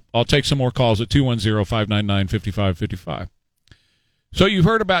and I'll take some more calls at 210-599-5555. So you've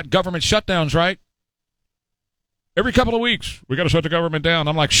heard about government shutdowns, right? Every couple of weeks, we got to shut the government down.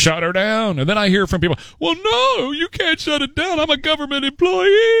 I'm like, shut her down. And then I hear from people, well, no, you can't shut it down. I'm a government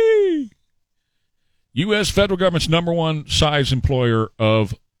employee. U.S. federal government's number one size employer on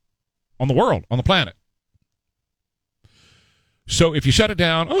the world, on the planet. So if you shut it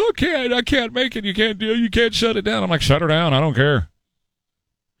down, okay, I can't make it. You can't shut it down. I'm like, shut her down. I don't care.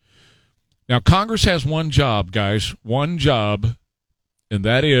 Now, Congress has one job, guys, one job, and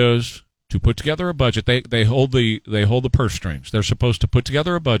that is to put together a budget. They hold the purse strings. They're supposed to put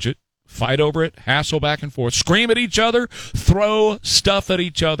together a budget, fight over it, hassle back and forth, scream at each other, throw stuff at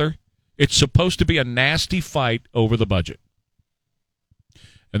each other. It's supposed to be a nasty fight over the budget.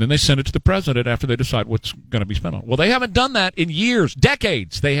 And then they send it to the president after they decide what's going to be spent on. Well, they haven't done that in years,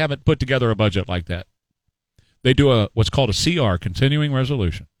 decades. They haven't put together a budget like that. They do what's called a CR, continuing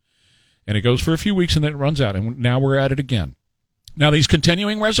resolution. And it goes for a few weeks and then it runs out. And now we're at it again. Now, these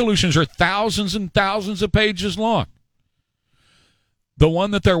continuing resolutions are thousands and thousands of pages long. The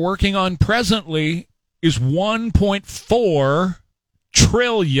one that they're working on presently is $1.4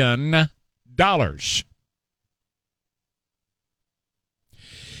 trillion.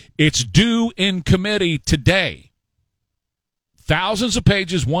 It's due in committee today. Thousands of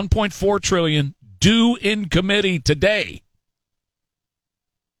pages, $1.4 trillion, due in committee today.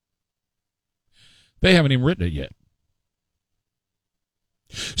 They haven't even written it yet.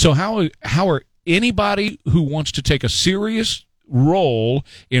 So how are anybody who wants to take a serious role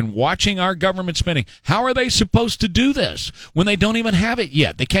in watching our government spending, how are they supposed to do this when they don't even have it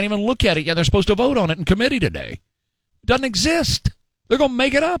yet? They can't even look at it yet. They're supposed to vote on it in committee today. It doesn't exist. They're going to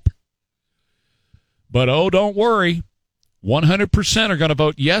make it up. But, don't worry. 100% are going to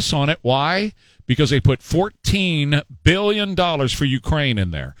vote yes on it. Why? because they put $14 billion for Ukraine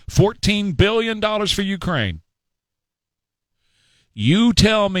in there. $14 billion for Ukraine. You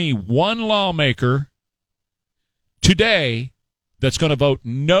tell me one lawmaker today that's going to vote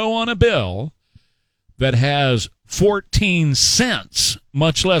no on a bill that has 14 cents,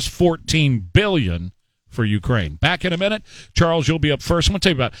 much less 14 billion for Ukraine. Back in a minute. Charles, you'll be up first. I'm going to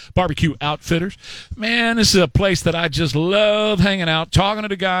tell you about Barbecue Outfitters. Man, this is a place that I just love hanging out, talking to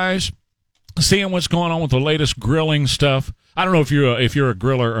the guys, seeing what's going on with the latest grilling stuff. I don't know if you're a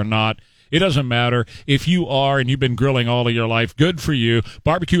griller or not. It doesn't matter. If you are and you've been grilling all of your life, good for you.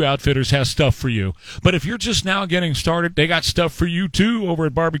 Barbecue Outfitters has stuff for you. But if you're just now getting started, they got stuff for you too over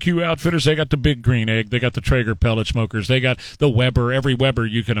at Barbecue Outfitters. They got the Big Green Egg. They got the Traeger pellet smokers. They got the Weber, every Weber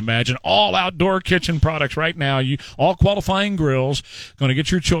you can imagine. All outdoor kitchen products right now. All qualifying grills. Going to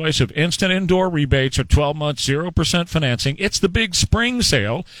get your choice of instant indoor rebates or 12 months, 0% financing. It's the big spring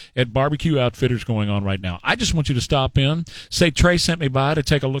sale at Barbecue Outfitters going on right now. I just want you to stop in, say Trey sent me by to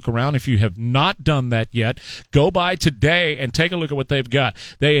take a look around. If you have not done that yet, go by today and take a look at what they've got.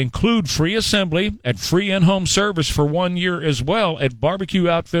 They include free assembly and free in-home service for 1 year as well at Barbecue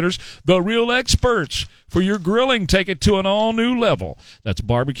Outfitters, the real experts for your grilling. Take it to an all-new level. That's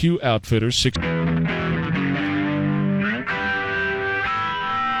Barbecue Outfitters. All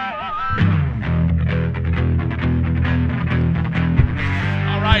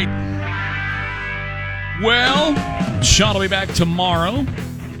right. Well, Sean will be back tomorrow.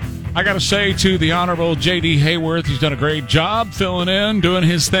 I got to say to the Honorable J.D. Hayworth, he's done a great job filling in, doing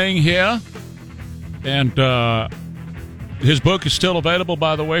his thing here. And his book is still available,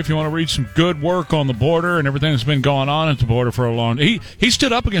 by the way, if you want to read some good work on the border and everything that's been going on at the border for a long time. He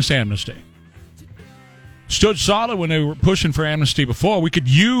stood up against amnesty. Stood solid when they were pushing for amnesty before. We could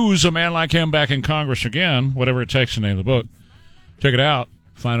use a man like him back in Congress again, whatever it takes to name the book. Check it out.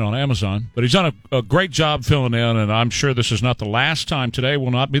 Find it on Amazon. But he's done a great job filling in, and I'm sure this is not the last time. Today will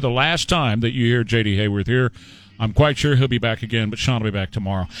not be the last time that you hear J.D. Hayworth here. I'm quite sure he'll be back again, but Sean will be back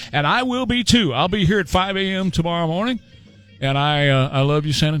tomorrow. And I will be, too. I'll be here at 5 a.m. tomorrow morning, and I love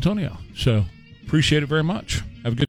you, San Antonio. So appreciate it very much.